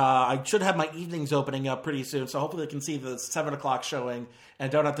that. I should have my evenings opening up pretty soon, so hopefully I can see the 7 o'clock showing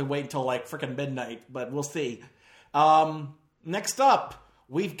and don't have to wait until like freaking midnight, but we'll see. Next up,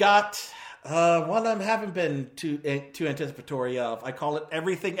 we've got one I haven't been too anticipatory of. I call it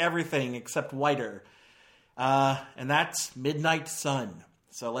Everything Except Whiter. And that's Midnight Sun.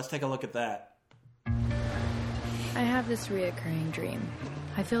 So let's take a look at that. I have this reoccurring dream.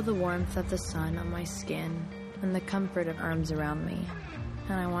 I feel the warmth of the sun on my skin and the comfort of arms around me,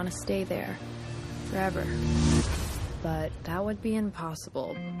 and I want to stay there forever. But that would be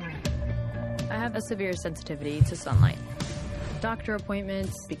impossible. I have a severe sensitivity to sunlight. Doctor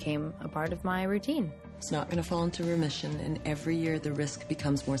appointments became a part of my routine. It's not going to fall into remission, and every year the risk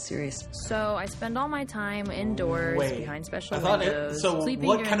becomes more serious. So I spend all my time indoors, behind special windows, so sleeping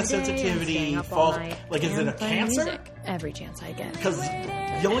what during kind of the day sensitivity and falls? night, Like, is it a playing cancer? Music every chance I get. Because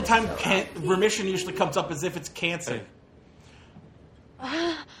the only time remission usually comes up is if it's cancer.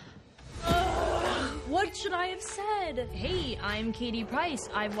 What should I have said? Hey, I'm Katie Price.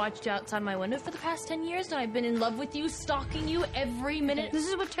 I've watched you outside my window for the past 10 years, and I've been in love with you, stalking you every minute. This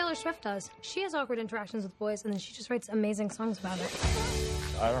is what Taylor Swift does. She has awkward interactions with boys, and then she just writes amazing songs about it.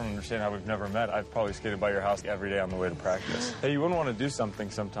 I don't understand how we've never met. I've probably skated by your house every day on the way to practice. Hey, you wouldn't want to do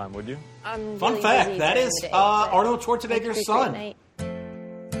something sometime, would you? Fun fact, that is Arnold Schwarzenegger's son.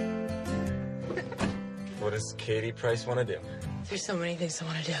 What does Katie Price want to do? There's so many things I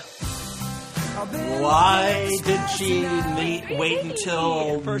want to do. Why did she wait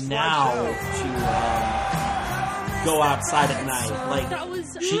until now to go outside at night? Like,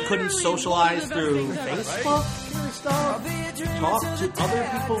 she couldn't socialize through Facebook? Talk to other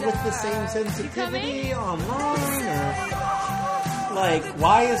people with the same sensitivity online? Or, like,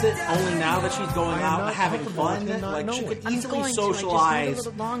 why is it only now that she's going out and having fun? Like, she could easily socialize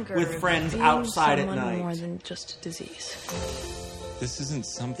with friends outside at night. More than just a disease. This isn't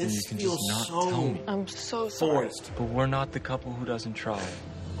something This you can feels just not so tell me. I'm so sorry. forced. But we're not the couple who doesn't try.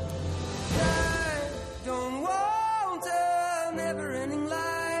 Don't want a never-ending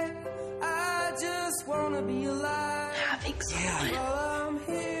life. I just wanna be alive. Having someone. While I'm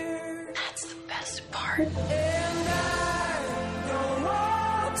here. That's the best part. And I don't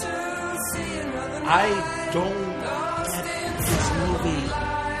want to see another I don't get this movie.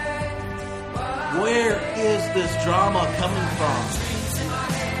 Where is this drama coming from?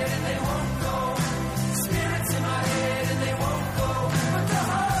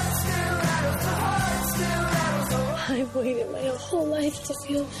 I've waited my whole life to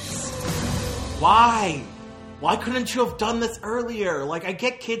feel this. Why? Why couldn't you have done this earlier? Like, I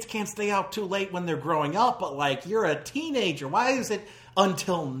get kids can't stay out too late when they're growing up, but, like, you're a teenager. Why is it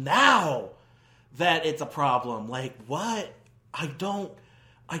until now that it's a problem. Like, what? I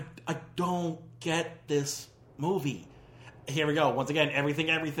don't get this movie. Here we go. Once again,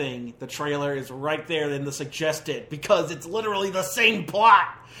 everything. The trailer is right there in the suggested because it's literally the same plot.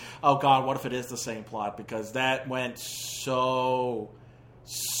 Oh God, what if it is the same plot? Because that went so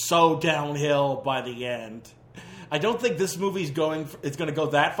downhill by the end. I don't think this movie's going to go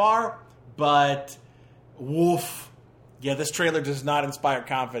that far, but woof. Yeah, this trailer does not inspire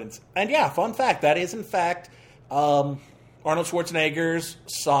confidence. And yeah, fun fact, that is in fact Arnold Schwarzenegger's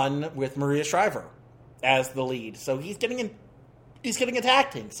son with Maria Shriver as the lead. So he's getting into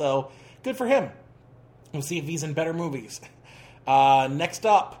acting. So good for him. We'll see if he's in better movies. Next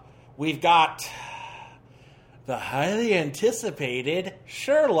up, we've got the highly anticipated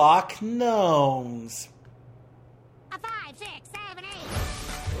Sherlock Gnomes. 5, 6, 7,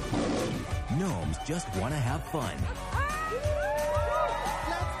 8. Gnomes just want to have fun.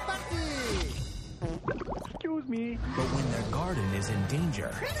 Excuse me. But when their garden is in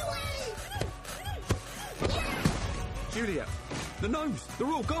danger... Julia, the gnomes, they're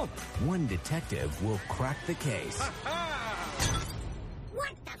all gone. One detective will crack the case.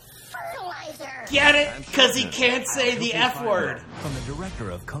 What the fertilizer? Get it? Because he can't say the F word. From the director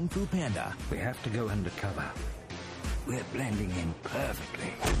of Kung Fu Panda. We have to go undercover. We're blending in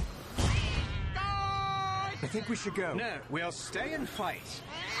perfectly. I think we should go. No, we'll stay and fight.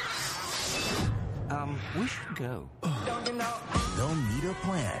 We should go. They'll need a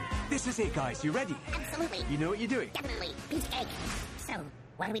plan. This is it, guys. You ready? Absolutely. You know what you're doing? Definitely. Beefcake. So,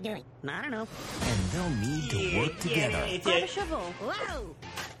 what are we doing? I don't know. And they'll need to work together. Grab a shovel. Whoa!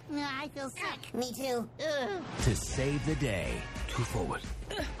 I feel sick. Me too. Ugh. To save the day. 2 forward.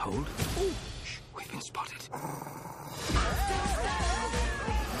 Hold. Shh, we've been spotted.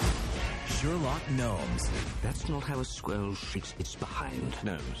 Sherlock Gnomes. That's not how a squirrel shakes its behind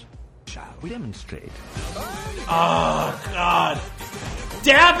nose. Shall we demonstrate? Oh, God.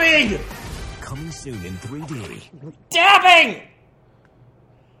 Dabbing! Coming soon in 3D. Dabbing!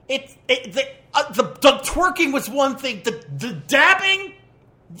 The twerking was one thing. The dabbing?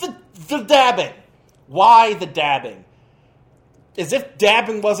 The dabbing. Why the dabbing? As if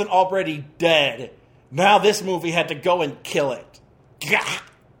dabbing wasn't already dead. Now this movie had to go and kill it.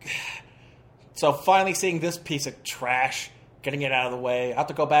 So finally seeing this piece of trash, getting it out of the way. I have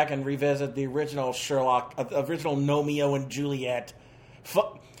to go back and revisit the original Sherlock, original Romeo and Juliet.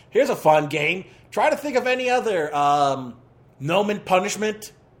 Here's a fun game. Try to think of any other Gnome and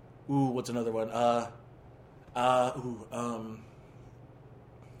Punishment. Ooh, what's another one?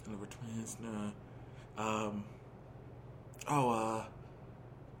 Twins.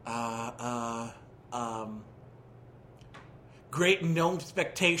 Great Gnome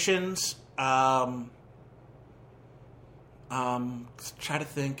Expectations. Try to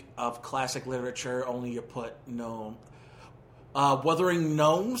think of classic literature, only you put gnome. Wuthering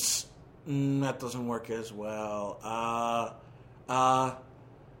Gnomes? That doesn't work as well.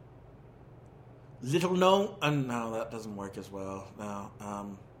 Little Gnome? No, that doesn't work as well.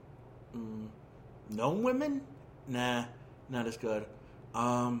 No. Gnome Women? Nah, not as good.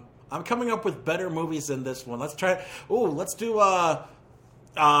 I'm coming up with better movies than this one. Let's try. Ooh, let's do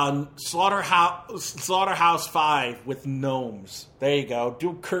Slaughterhouse 5 with gnomes. There you go.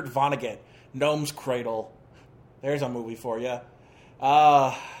 Do Kurt Vonnegut. Gnome's Cradle. There's a movie for you.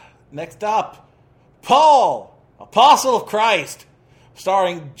 Next up, Paul, Apostle of Christ,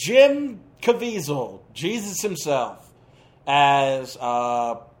 starring Jim Caviezel, Jesus himself, as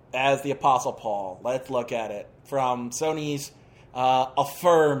the Apostle Paul. Let's look at it from Sony's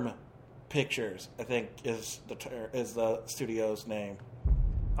Affirm Pictures. I think is the studio's name.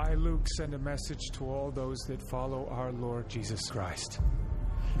 I, Luke, send a message to all those that follow our Lord Jesus Christ.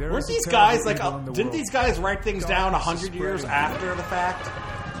 Weren't these guys didn't these guys write things down 100 years after the fact?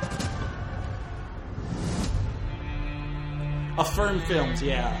 Affirm Films,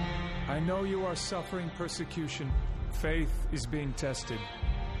 yeah. I know you are suffering persecution. Faith is being tested.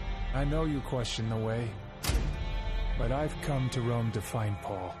 I know you question the way. But I've come to Rome to find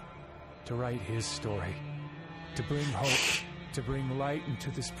Paul, to write his story, to bring hope, to bring light into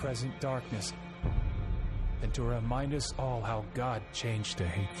this present darkness, and to remind us all how God changed a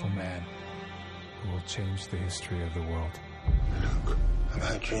hateful man who will change the history of the world. Luke, am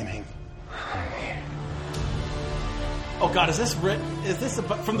I dreaming? Oh God, is this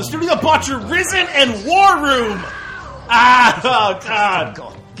from the studio Butcher, Risen and War Room? Oh God.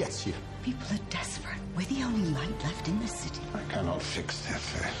 God gets you. People are desperate with the only light left in the city. I cannot fix their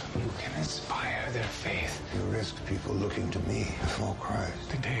faith. You can inspire their faith. You risk people looking to me for Christ.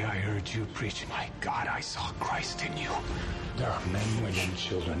 The day I heard you preach, my God, I saw Christ in you. There are men, women,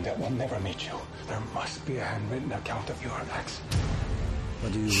 children that will never meet you. There must be a handwritten account of your acts.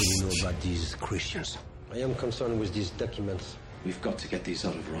 What do you really know about these Christians? I am concerned with these documents. We've got to get these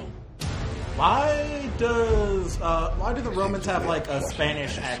out of Rome. Why do the Romans have like a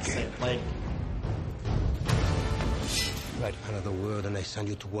Spanish accent? Like, Write another word and I send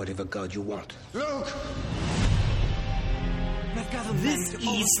you to whatever god you want. Look! This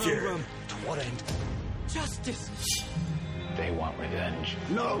Easter. To what end? Justice. They want revenge.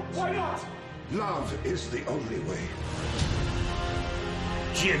 No! Why not? Love is the only way.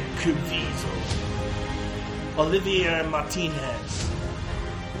 Jim Caviezel, Olivia Martinez,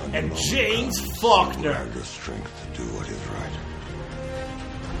 and James Faulkner. The strength to do what is right.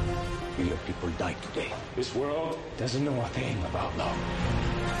 We let people die today. This world doesn't know a thing about love.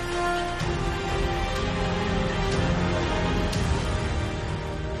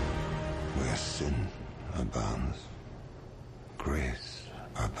 Where sin abounds, grace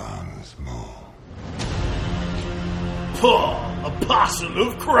abounds more. Paul, Apostle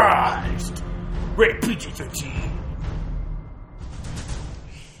of Christ. Rated PG-13.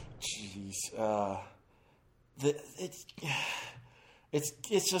 Jeez,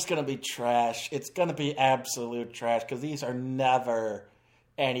 it's just gonna be trash. It's gonna be absolute trash because these are never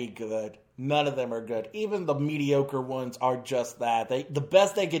any good. None of them are good. Even the mediocre ones are just that. The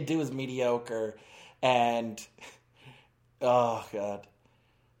best they could do is mediocre, and oh god.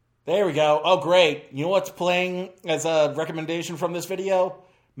 There we go. Oh, great. You know what's playing as a recommendation from this video?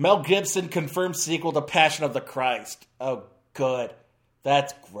 Mel Gibson confirmed sequel to Passion of the Christ. Oh, good.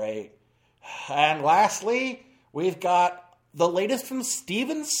 That's great. And lastly, we've got the latest from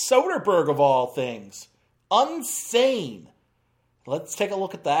Steven Soderbergh, of all things. Unsane. Let's take a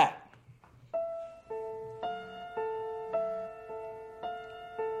look at that.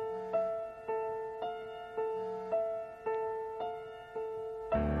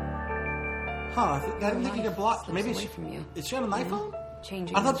 Huh, I didn't think you could block. Maybe she, from you. Is she on an iPhone?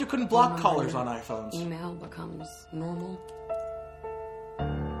 Changing. I thought you couldn't block callers on iPhones. Email becomes normal.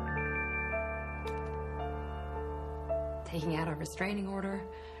 Taking out a restraining order,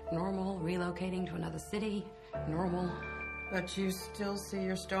 normal. Relocating to another city, normal. But you still see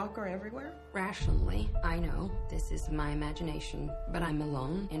your stalker everywhere? Rationally, I know this is my imagination, but I'm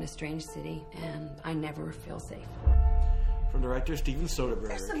alone in a strange city, and I never feel safe. From director Steven Soderbergh.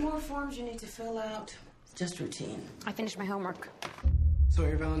 There's some more forms you need to fill out. It's just routine. I finished my homework.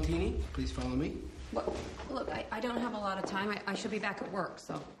 Sawyer Valentini, please follow me. Well, look, I don't have a lot of time. I should be back at work,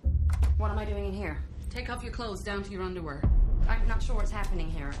 so what am I doing in here? Take off your clothes down to your underwear. I'm not sure what's happening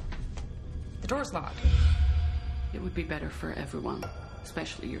here. The door's locked. It would be better for everyone,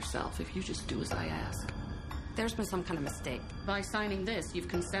 especially yourself, if you just do as I ask. There's been some kind of mistake. By signing this, you've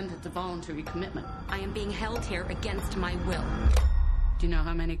consented to voluntary commitment. I am being held here against my will. Do you know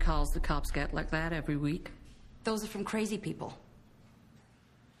how many calls the cops get like that every week? Those are from crazy people.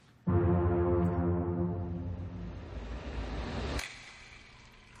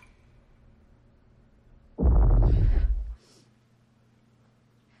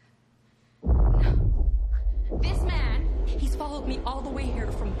 This man, he's followed me all the way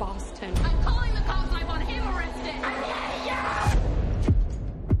here from Boston. I'm calling the cops. I want him arrested.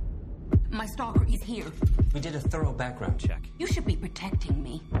 My stalker is here. We did a thorough background check. You should be protecting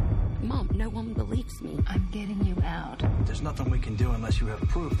me. Mom, no one believes me. I'm getting you out. There's nothing we can do unless you have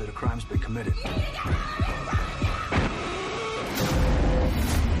proof that a crime's been committed.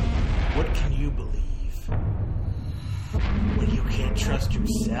 What can you believe when you can't trust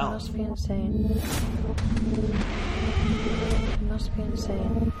yourself? Must be insane. Must be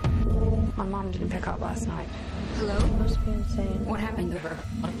insane. My mom didn't pick up last night. Hello? Must be insane. What happened to her?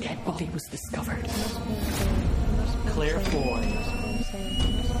 A dead body was discovered. Claire Foy.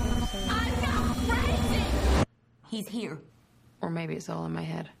 I'm not crazy! He's here. Or maybe it's all in my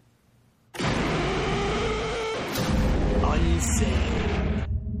head. Unsane.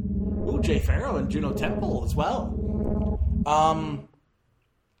 Ooh, Jay Farrow and Juno Temple as well.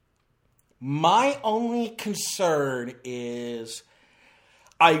 My only concern is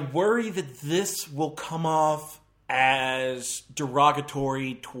I worry that this will come off as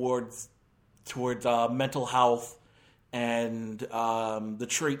derogatory towards mental health and the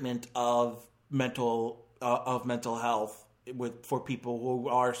treatment of mental health for people who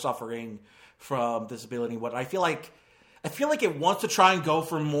are suffering from disability. What I feel like it wants to try and go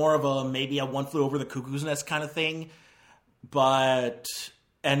for more of maybe a One Flew Over the Cuckoo's Nest kind of thing, but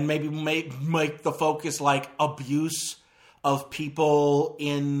and maybe make the focus like abuse of people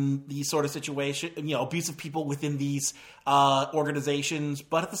in these sort of situations, abuse of people within these organizations.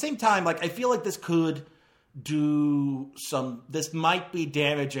 But at the same time, like, I feel like this might be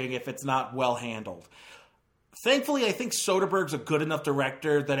damaging if it's not well handled. Thankfully, I think Soderbergh's a good enough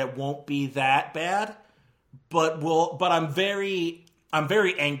director that it won't be that bad. But I'm very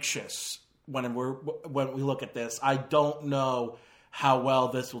anxious when we look at this. I don't know how well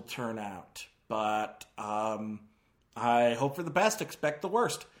this will turn out, but I hope for the best, expect the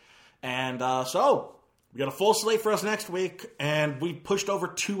worst. And so we got a full slate for us next week, and we pushed over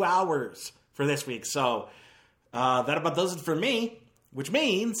 2 hours for this week. So that about does it for me, which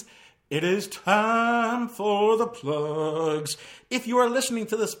means it is time for the plugs. If you are listening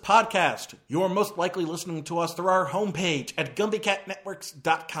to this podcast, you are most likely listening to us through our homepage at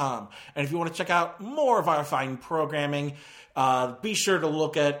GumbyCatNetworks.com. And if you want to check out more of our fine programming, be sure to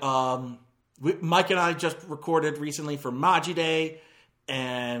look at... Mike and I just recorded recently for Maji Day,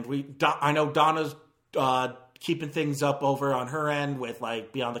 and I know Donna's keeping things up over on her end with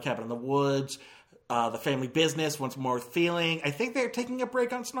like Beyond the Cabin in the Woods, The Family Business, Once More Feeling. I think they're taking a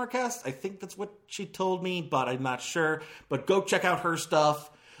break on Snarkcast. I think that's what she told me, but I'm not sure. But go check out her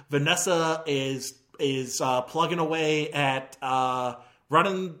stuff. Vanessa is plugging away at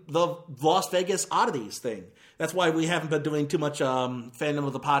running the Las Vegas Oddities thing. That's why we haven't been doing too much fandom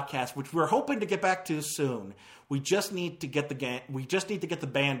of the podcast, which we're hoping to get back to soon. We just need to get the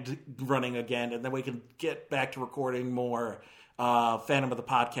band running again, and then we can get back to recording more fandom of the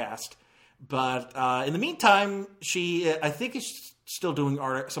podcast. But in the meantime, I think is still doing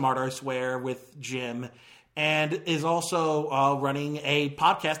some art, I swear, with Jim, and is also running a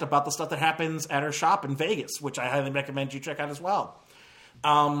podcast about the stuff that happens at her shop in Vegas, which I highly recommend you check out as well.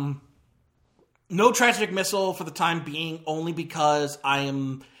 No Tragic Missile for the time being, only because I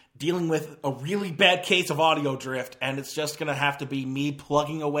am dealing with a really bad case of audio drift, and it's just going to have to be me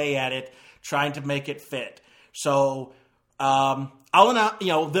plugging away at it, trying to make it fit. So, I'll announce,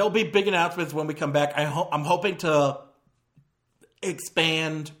 there'll be big announcements when we come back. I'm hoping to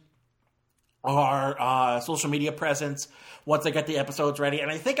expand our social media presence once I get the episodes ready, and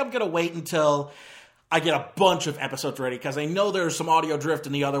I think I'm going to wait until I get a bunch of episodes ready, because I know there's some audio drift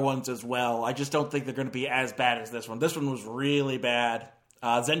in the other ones as well. I just don't think they're going to be as bad as this one. This one was really bad.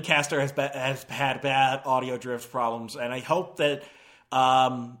 Zencastr has had bad audio drift problems, and I hope that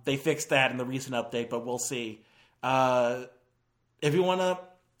they fixed that in the recent update, but we'll see. If you want to...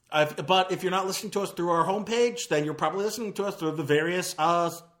 But if you're not listening to us through our homepage, then you're probably listening to us through the various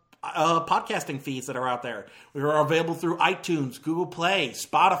podcasting feeds that are out there. We are available through iTunes, Google Play,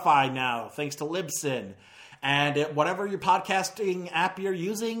 Spotify now, thanks to Libsyn. And whatever your podcasting app you're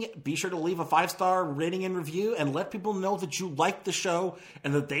using, be sure to leave a 5-star rating and review and let people know that you like the show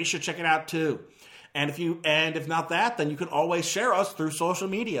and that they should check it out too. And if not that, then you can always share us through social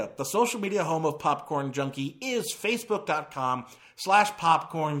media. The social media home of Popcorn Junkie is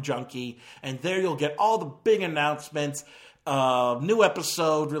facebook.com/Popcorn Junkie, and there you'll get all the big announcements, new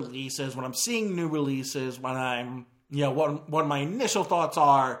episode releases, when I'm seeing new releases, when I'm, what my initial thoughts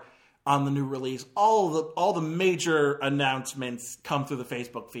are on the new release. All the major announcements come through the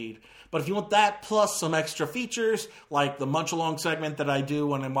Facebook feed. But if you want that plus some extra features, like the Munch Along segment that I do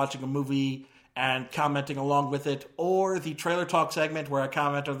when I'm watching a movie and commenting along with it, or the Trailer Talk segment where I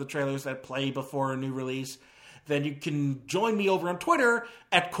comment on the trailers that play before a new release, then you can join me over on Twitter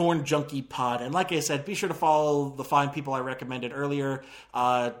at CornJunkiePod. And like I said, be sure to follow the fine people I recommended earlier.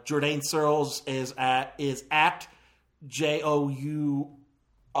 Jordan Searles is at JOURDAYEN,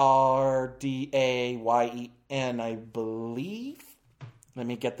 I believe. Let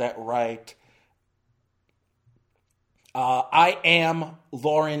me get that right. I am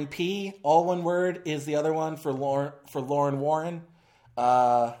Lauren P. All one word is the other one for Lauren Warren.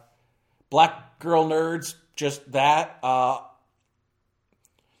 Black Girl Nerds, just that.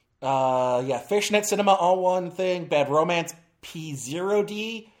 Fishnet Cinema, all one thing. Bad Romance,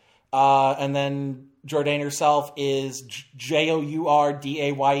 P0D. And then Jordan herself is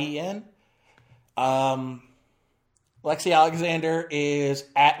JOURDAYEN. Lexi Alexander is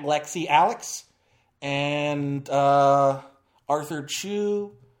at Lexi Alex. And Arthur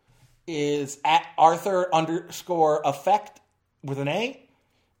Chu is at Arthur_effect with an A.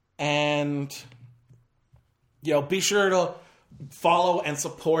 And, be sure to follow and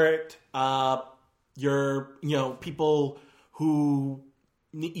support your, people who,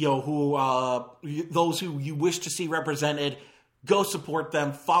 those who you wish to see represented. Go support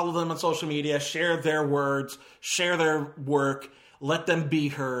them, follow them on social media, share their words, share their work, let them be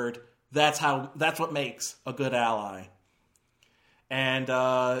heard. That's what makes a good ally. And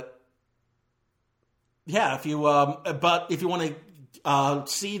if you want to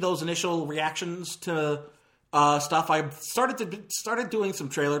see those initial reactions to stuff, I started doing some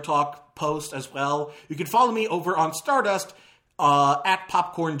trailer talk posts as well. You can follow me over on Stardust at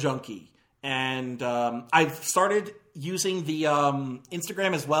Popcorn Junkie, and I've started using the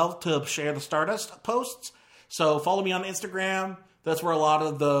Instagram as well to share the Stardust posts. So follow me on Instagram. That's where a lot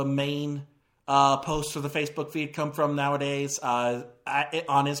of the main posts for the Facebook feed come from nowadays. On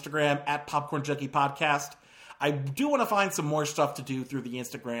Instagram at Popcorn Junkie Podcast. I do want to find some more stuff to do through the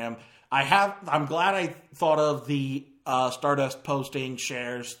Instagram. I'm glad I thought of the Stardust posting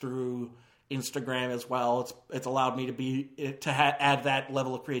shares through Instagram as well. It's allowed me to add that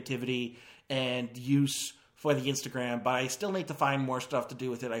level of creativity and use for the Instagram, but I still need to find more stuff to do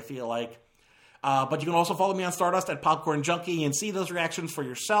with it, I feel like. But you can also follow me on Stardust at Popcorn Junkie and see those reactions for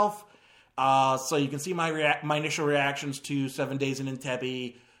yourself. So you can see my initial reactions to 7 Days in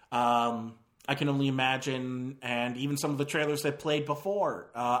Entebbe. I Can Only Imagine, and even some of the trailers that played before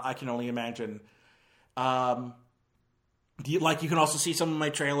I Can Only Imagine. You can also see some of my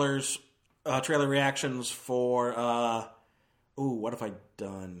trailer reactions for, what have I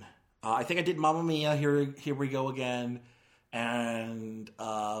done? I think I did Mamma Mia, Here We Go Again, and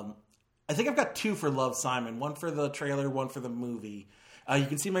I think I've got 2 for Love, Simon. 1 for the trailer, 1 for the movie. You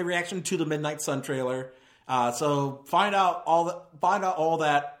can see my reaction to the Midnight Sun trailer. So find all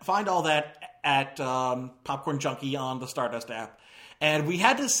that at Popcorn Junkie on the Stardust app. And we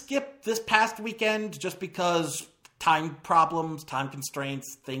had to skip this past weekend just because time problems, time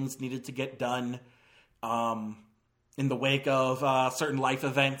constraints, things needed to get done in the wake of certain life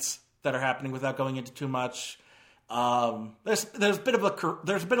events that are happening without going into too much. There's a bit of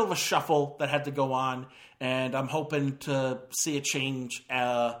a shuffle that had to go on, and I'm hoping to see a change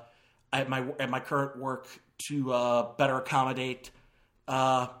at my current work to better accommodate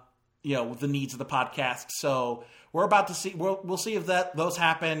the needs of the podcast. So we're about to see. We'll see if those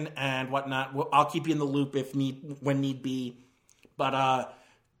happen and whatnot. I'll keep you in the loop when need be. But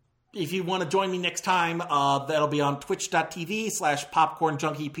if you want to join me next time, that'll be on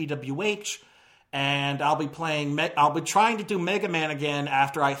twitch.tv/popcornjunkiepwh. And I'll be trying to do Mega Man again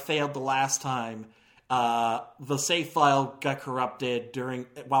after I failed the last time. The save file got corrupted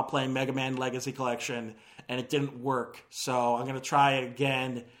while playing Mega Man Legacy Collection, and it didn't work. So I'm gonna try it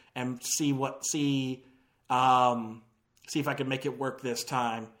again and see if I can make it work this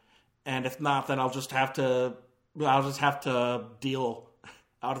time. And if not, then I'll just have to deal.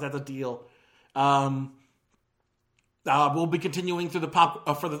 We'll be continuing through the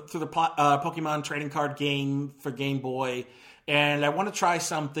Pokemon trading card game for Game Boy, and I want to try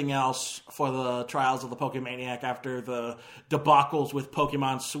something else for the Trials of the Pokemaniac after the debacles with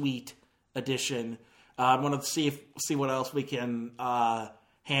Pokemon Sweet Edition. I want to see what else we can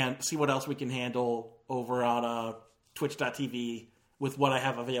handle over on Twitch.tv with what I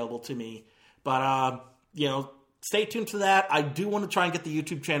have available to me. But stay tuned to that. I do want to try and get the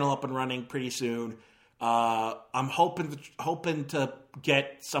YouTube channel up and running pretty soon. I'm hoping to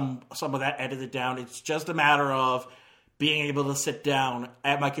get some of that edited down. It's just a matter of being able to sit down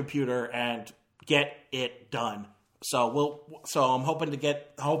at my computer and get it done. So I'm hoping to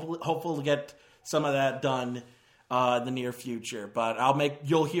get hopeful to get some of that done in the near future. But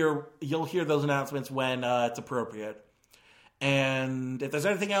you'll hear those announcements when it's appropriate. And if there's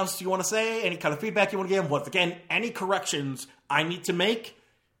anything else you want to say, any kind of feedback you want to give, once again, any corrections I need to make,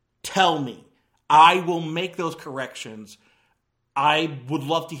 tell me. I will make those corrections. I would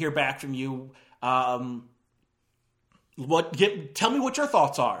love to hear back from you. Tell me what your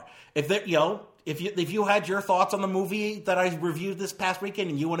thoughts are. If you had your thoughts on the movie that I reviewed this past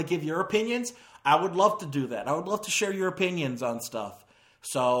weekend and you want to give your opinions, I would love to do that. I would love to share your opinions on stuff.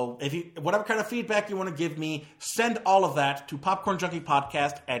 So whatever kind of feedback you want to give me, send all of that to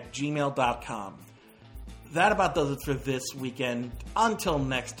popcornjunkiepodcast@gmail.com. That about does it for this weekend. Until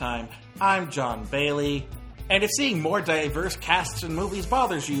next time, I'm John Bailey. And if seeing more diverse casts and movies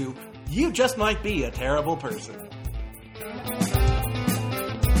bothers you, you just might be a terrible person.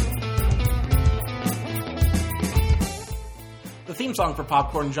 The theme song for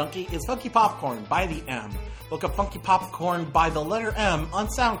Popcorn Junkie is Funky Popcorn by the M. Look up Funky Popcorn by the letter M on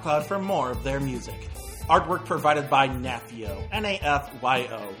SoundCloud for more of their music. Artwork provided by Nafyo,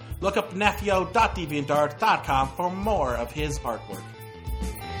 Nafyo. Look up nafyo.deviantart.com for more of his artwork.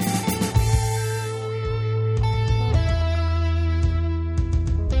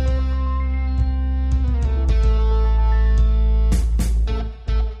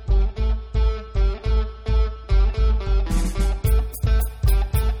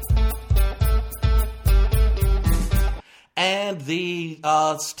 And the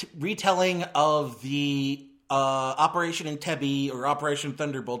retelling of the Operation Entebbe or Operation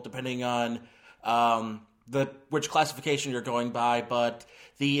Thunderbolt, depending on which classification you're going by, but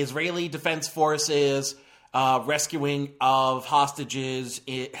the Israeli Defense Forces rescuing of hostages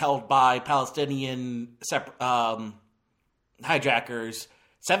held by Palestinian hijackers,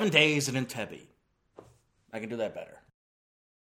 7 days in Entebbe. I can do that better.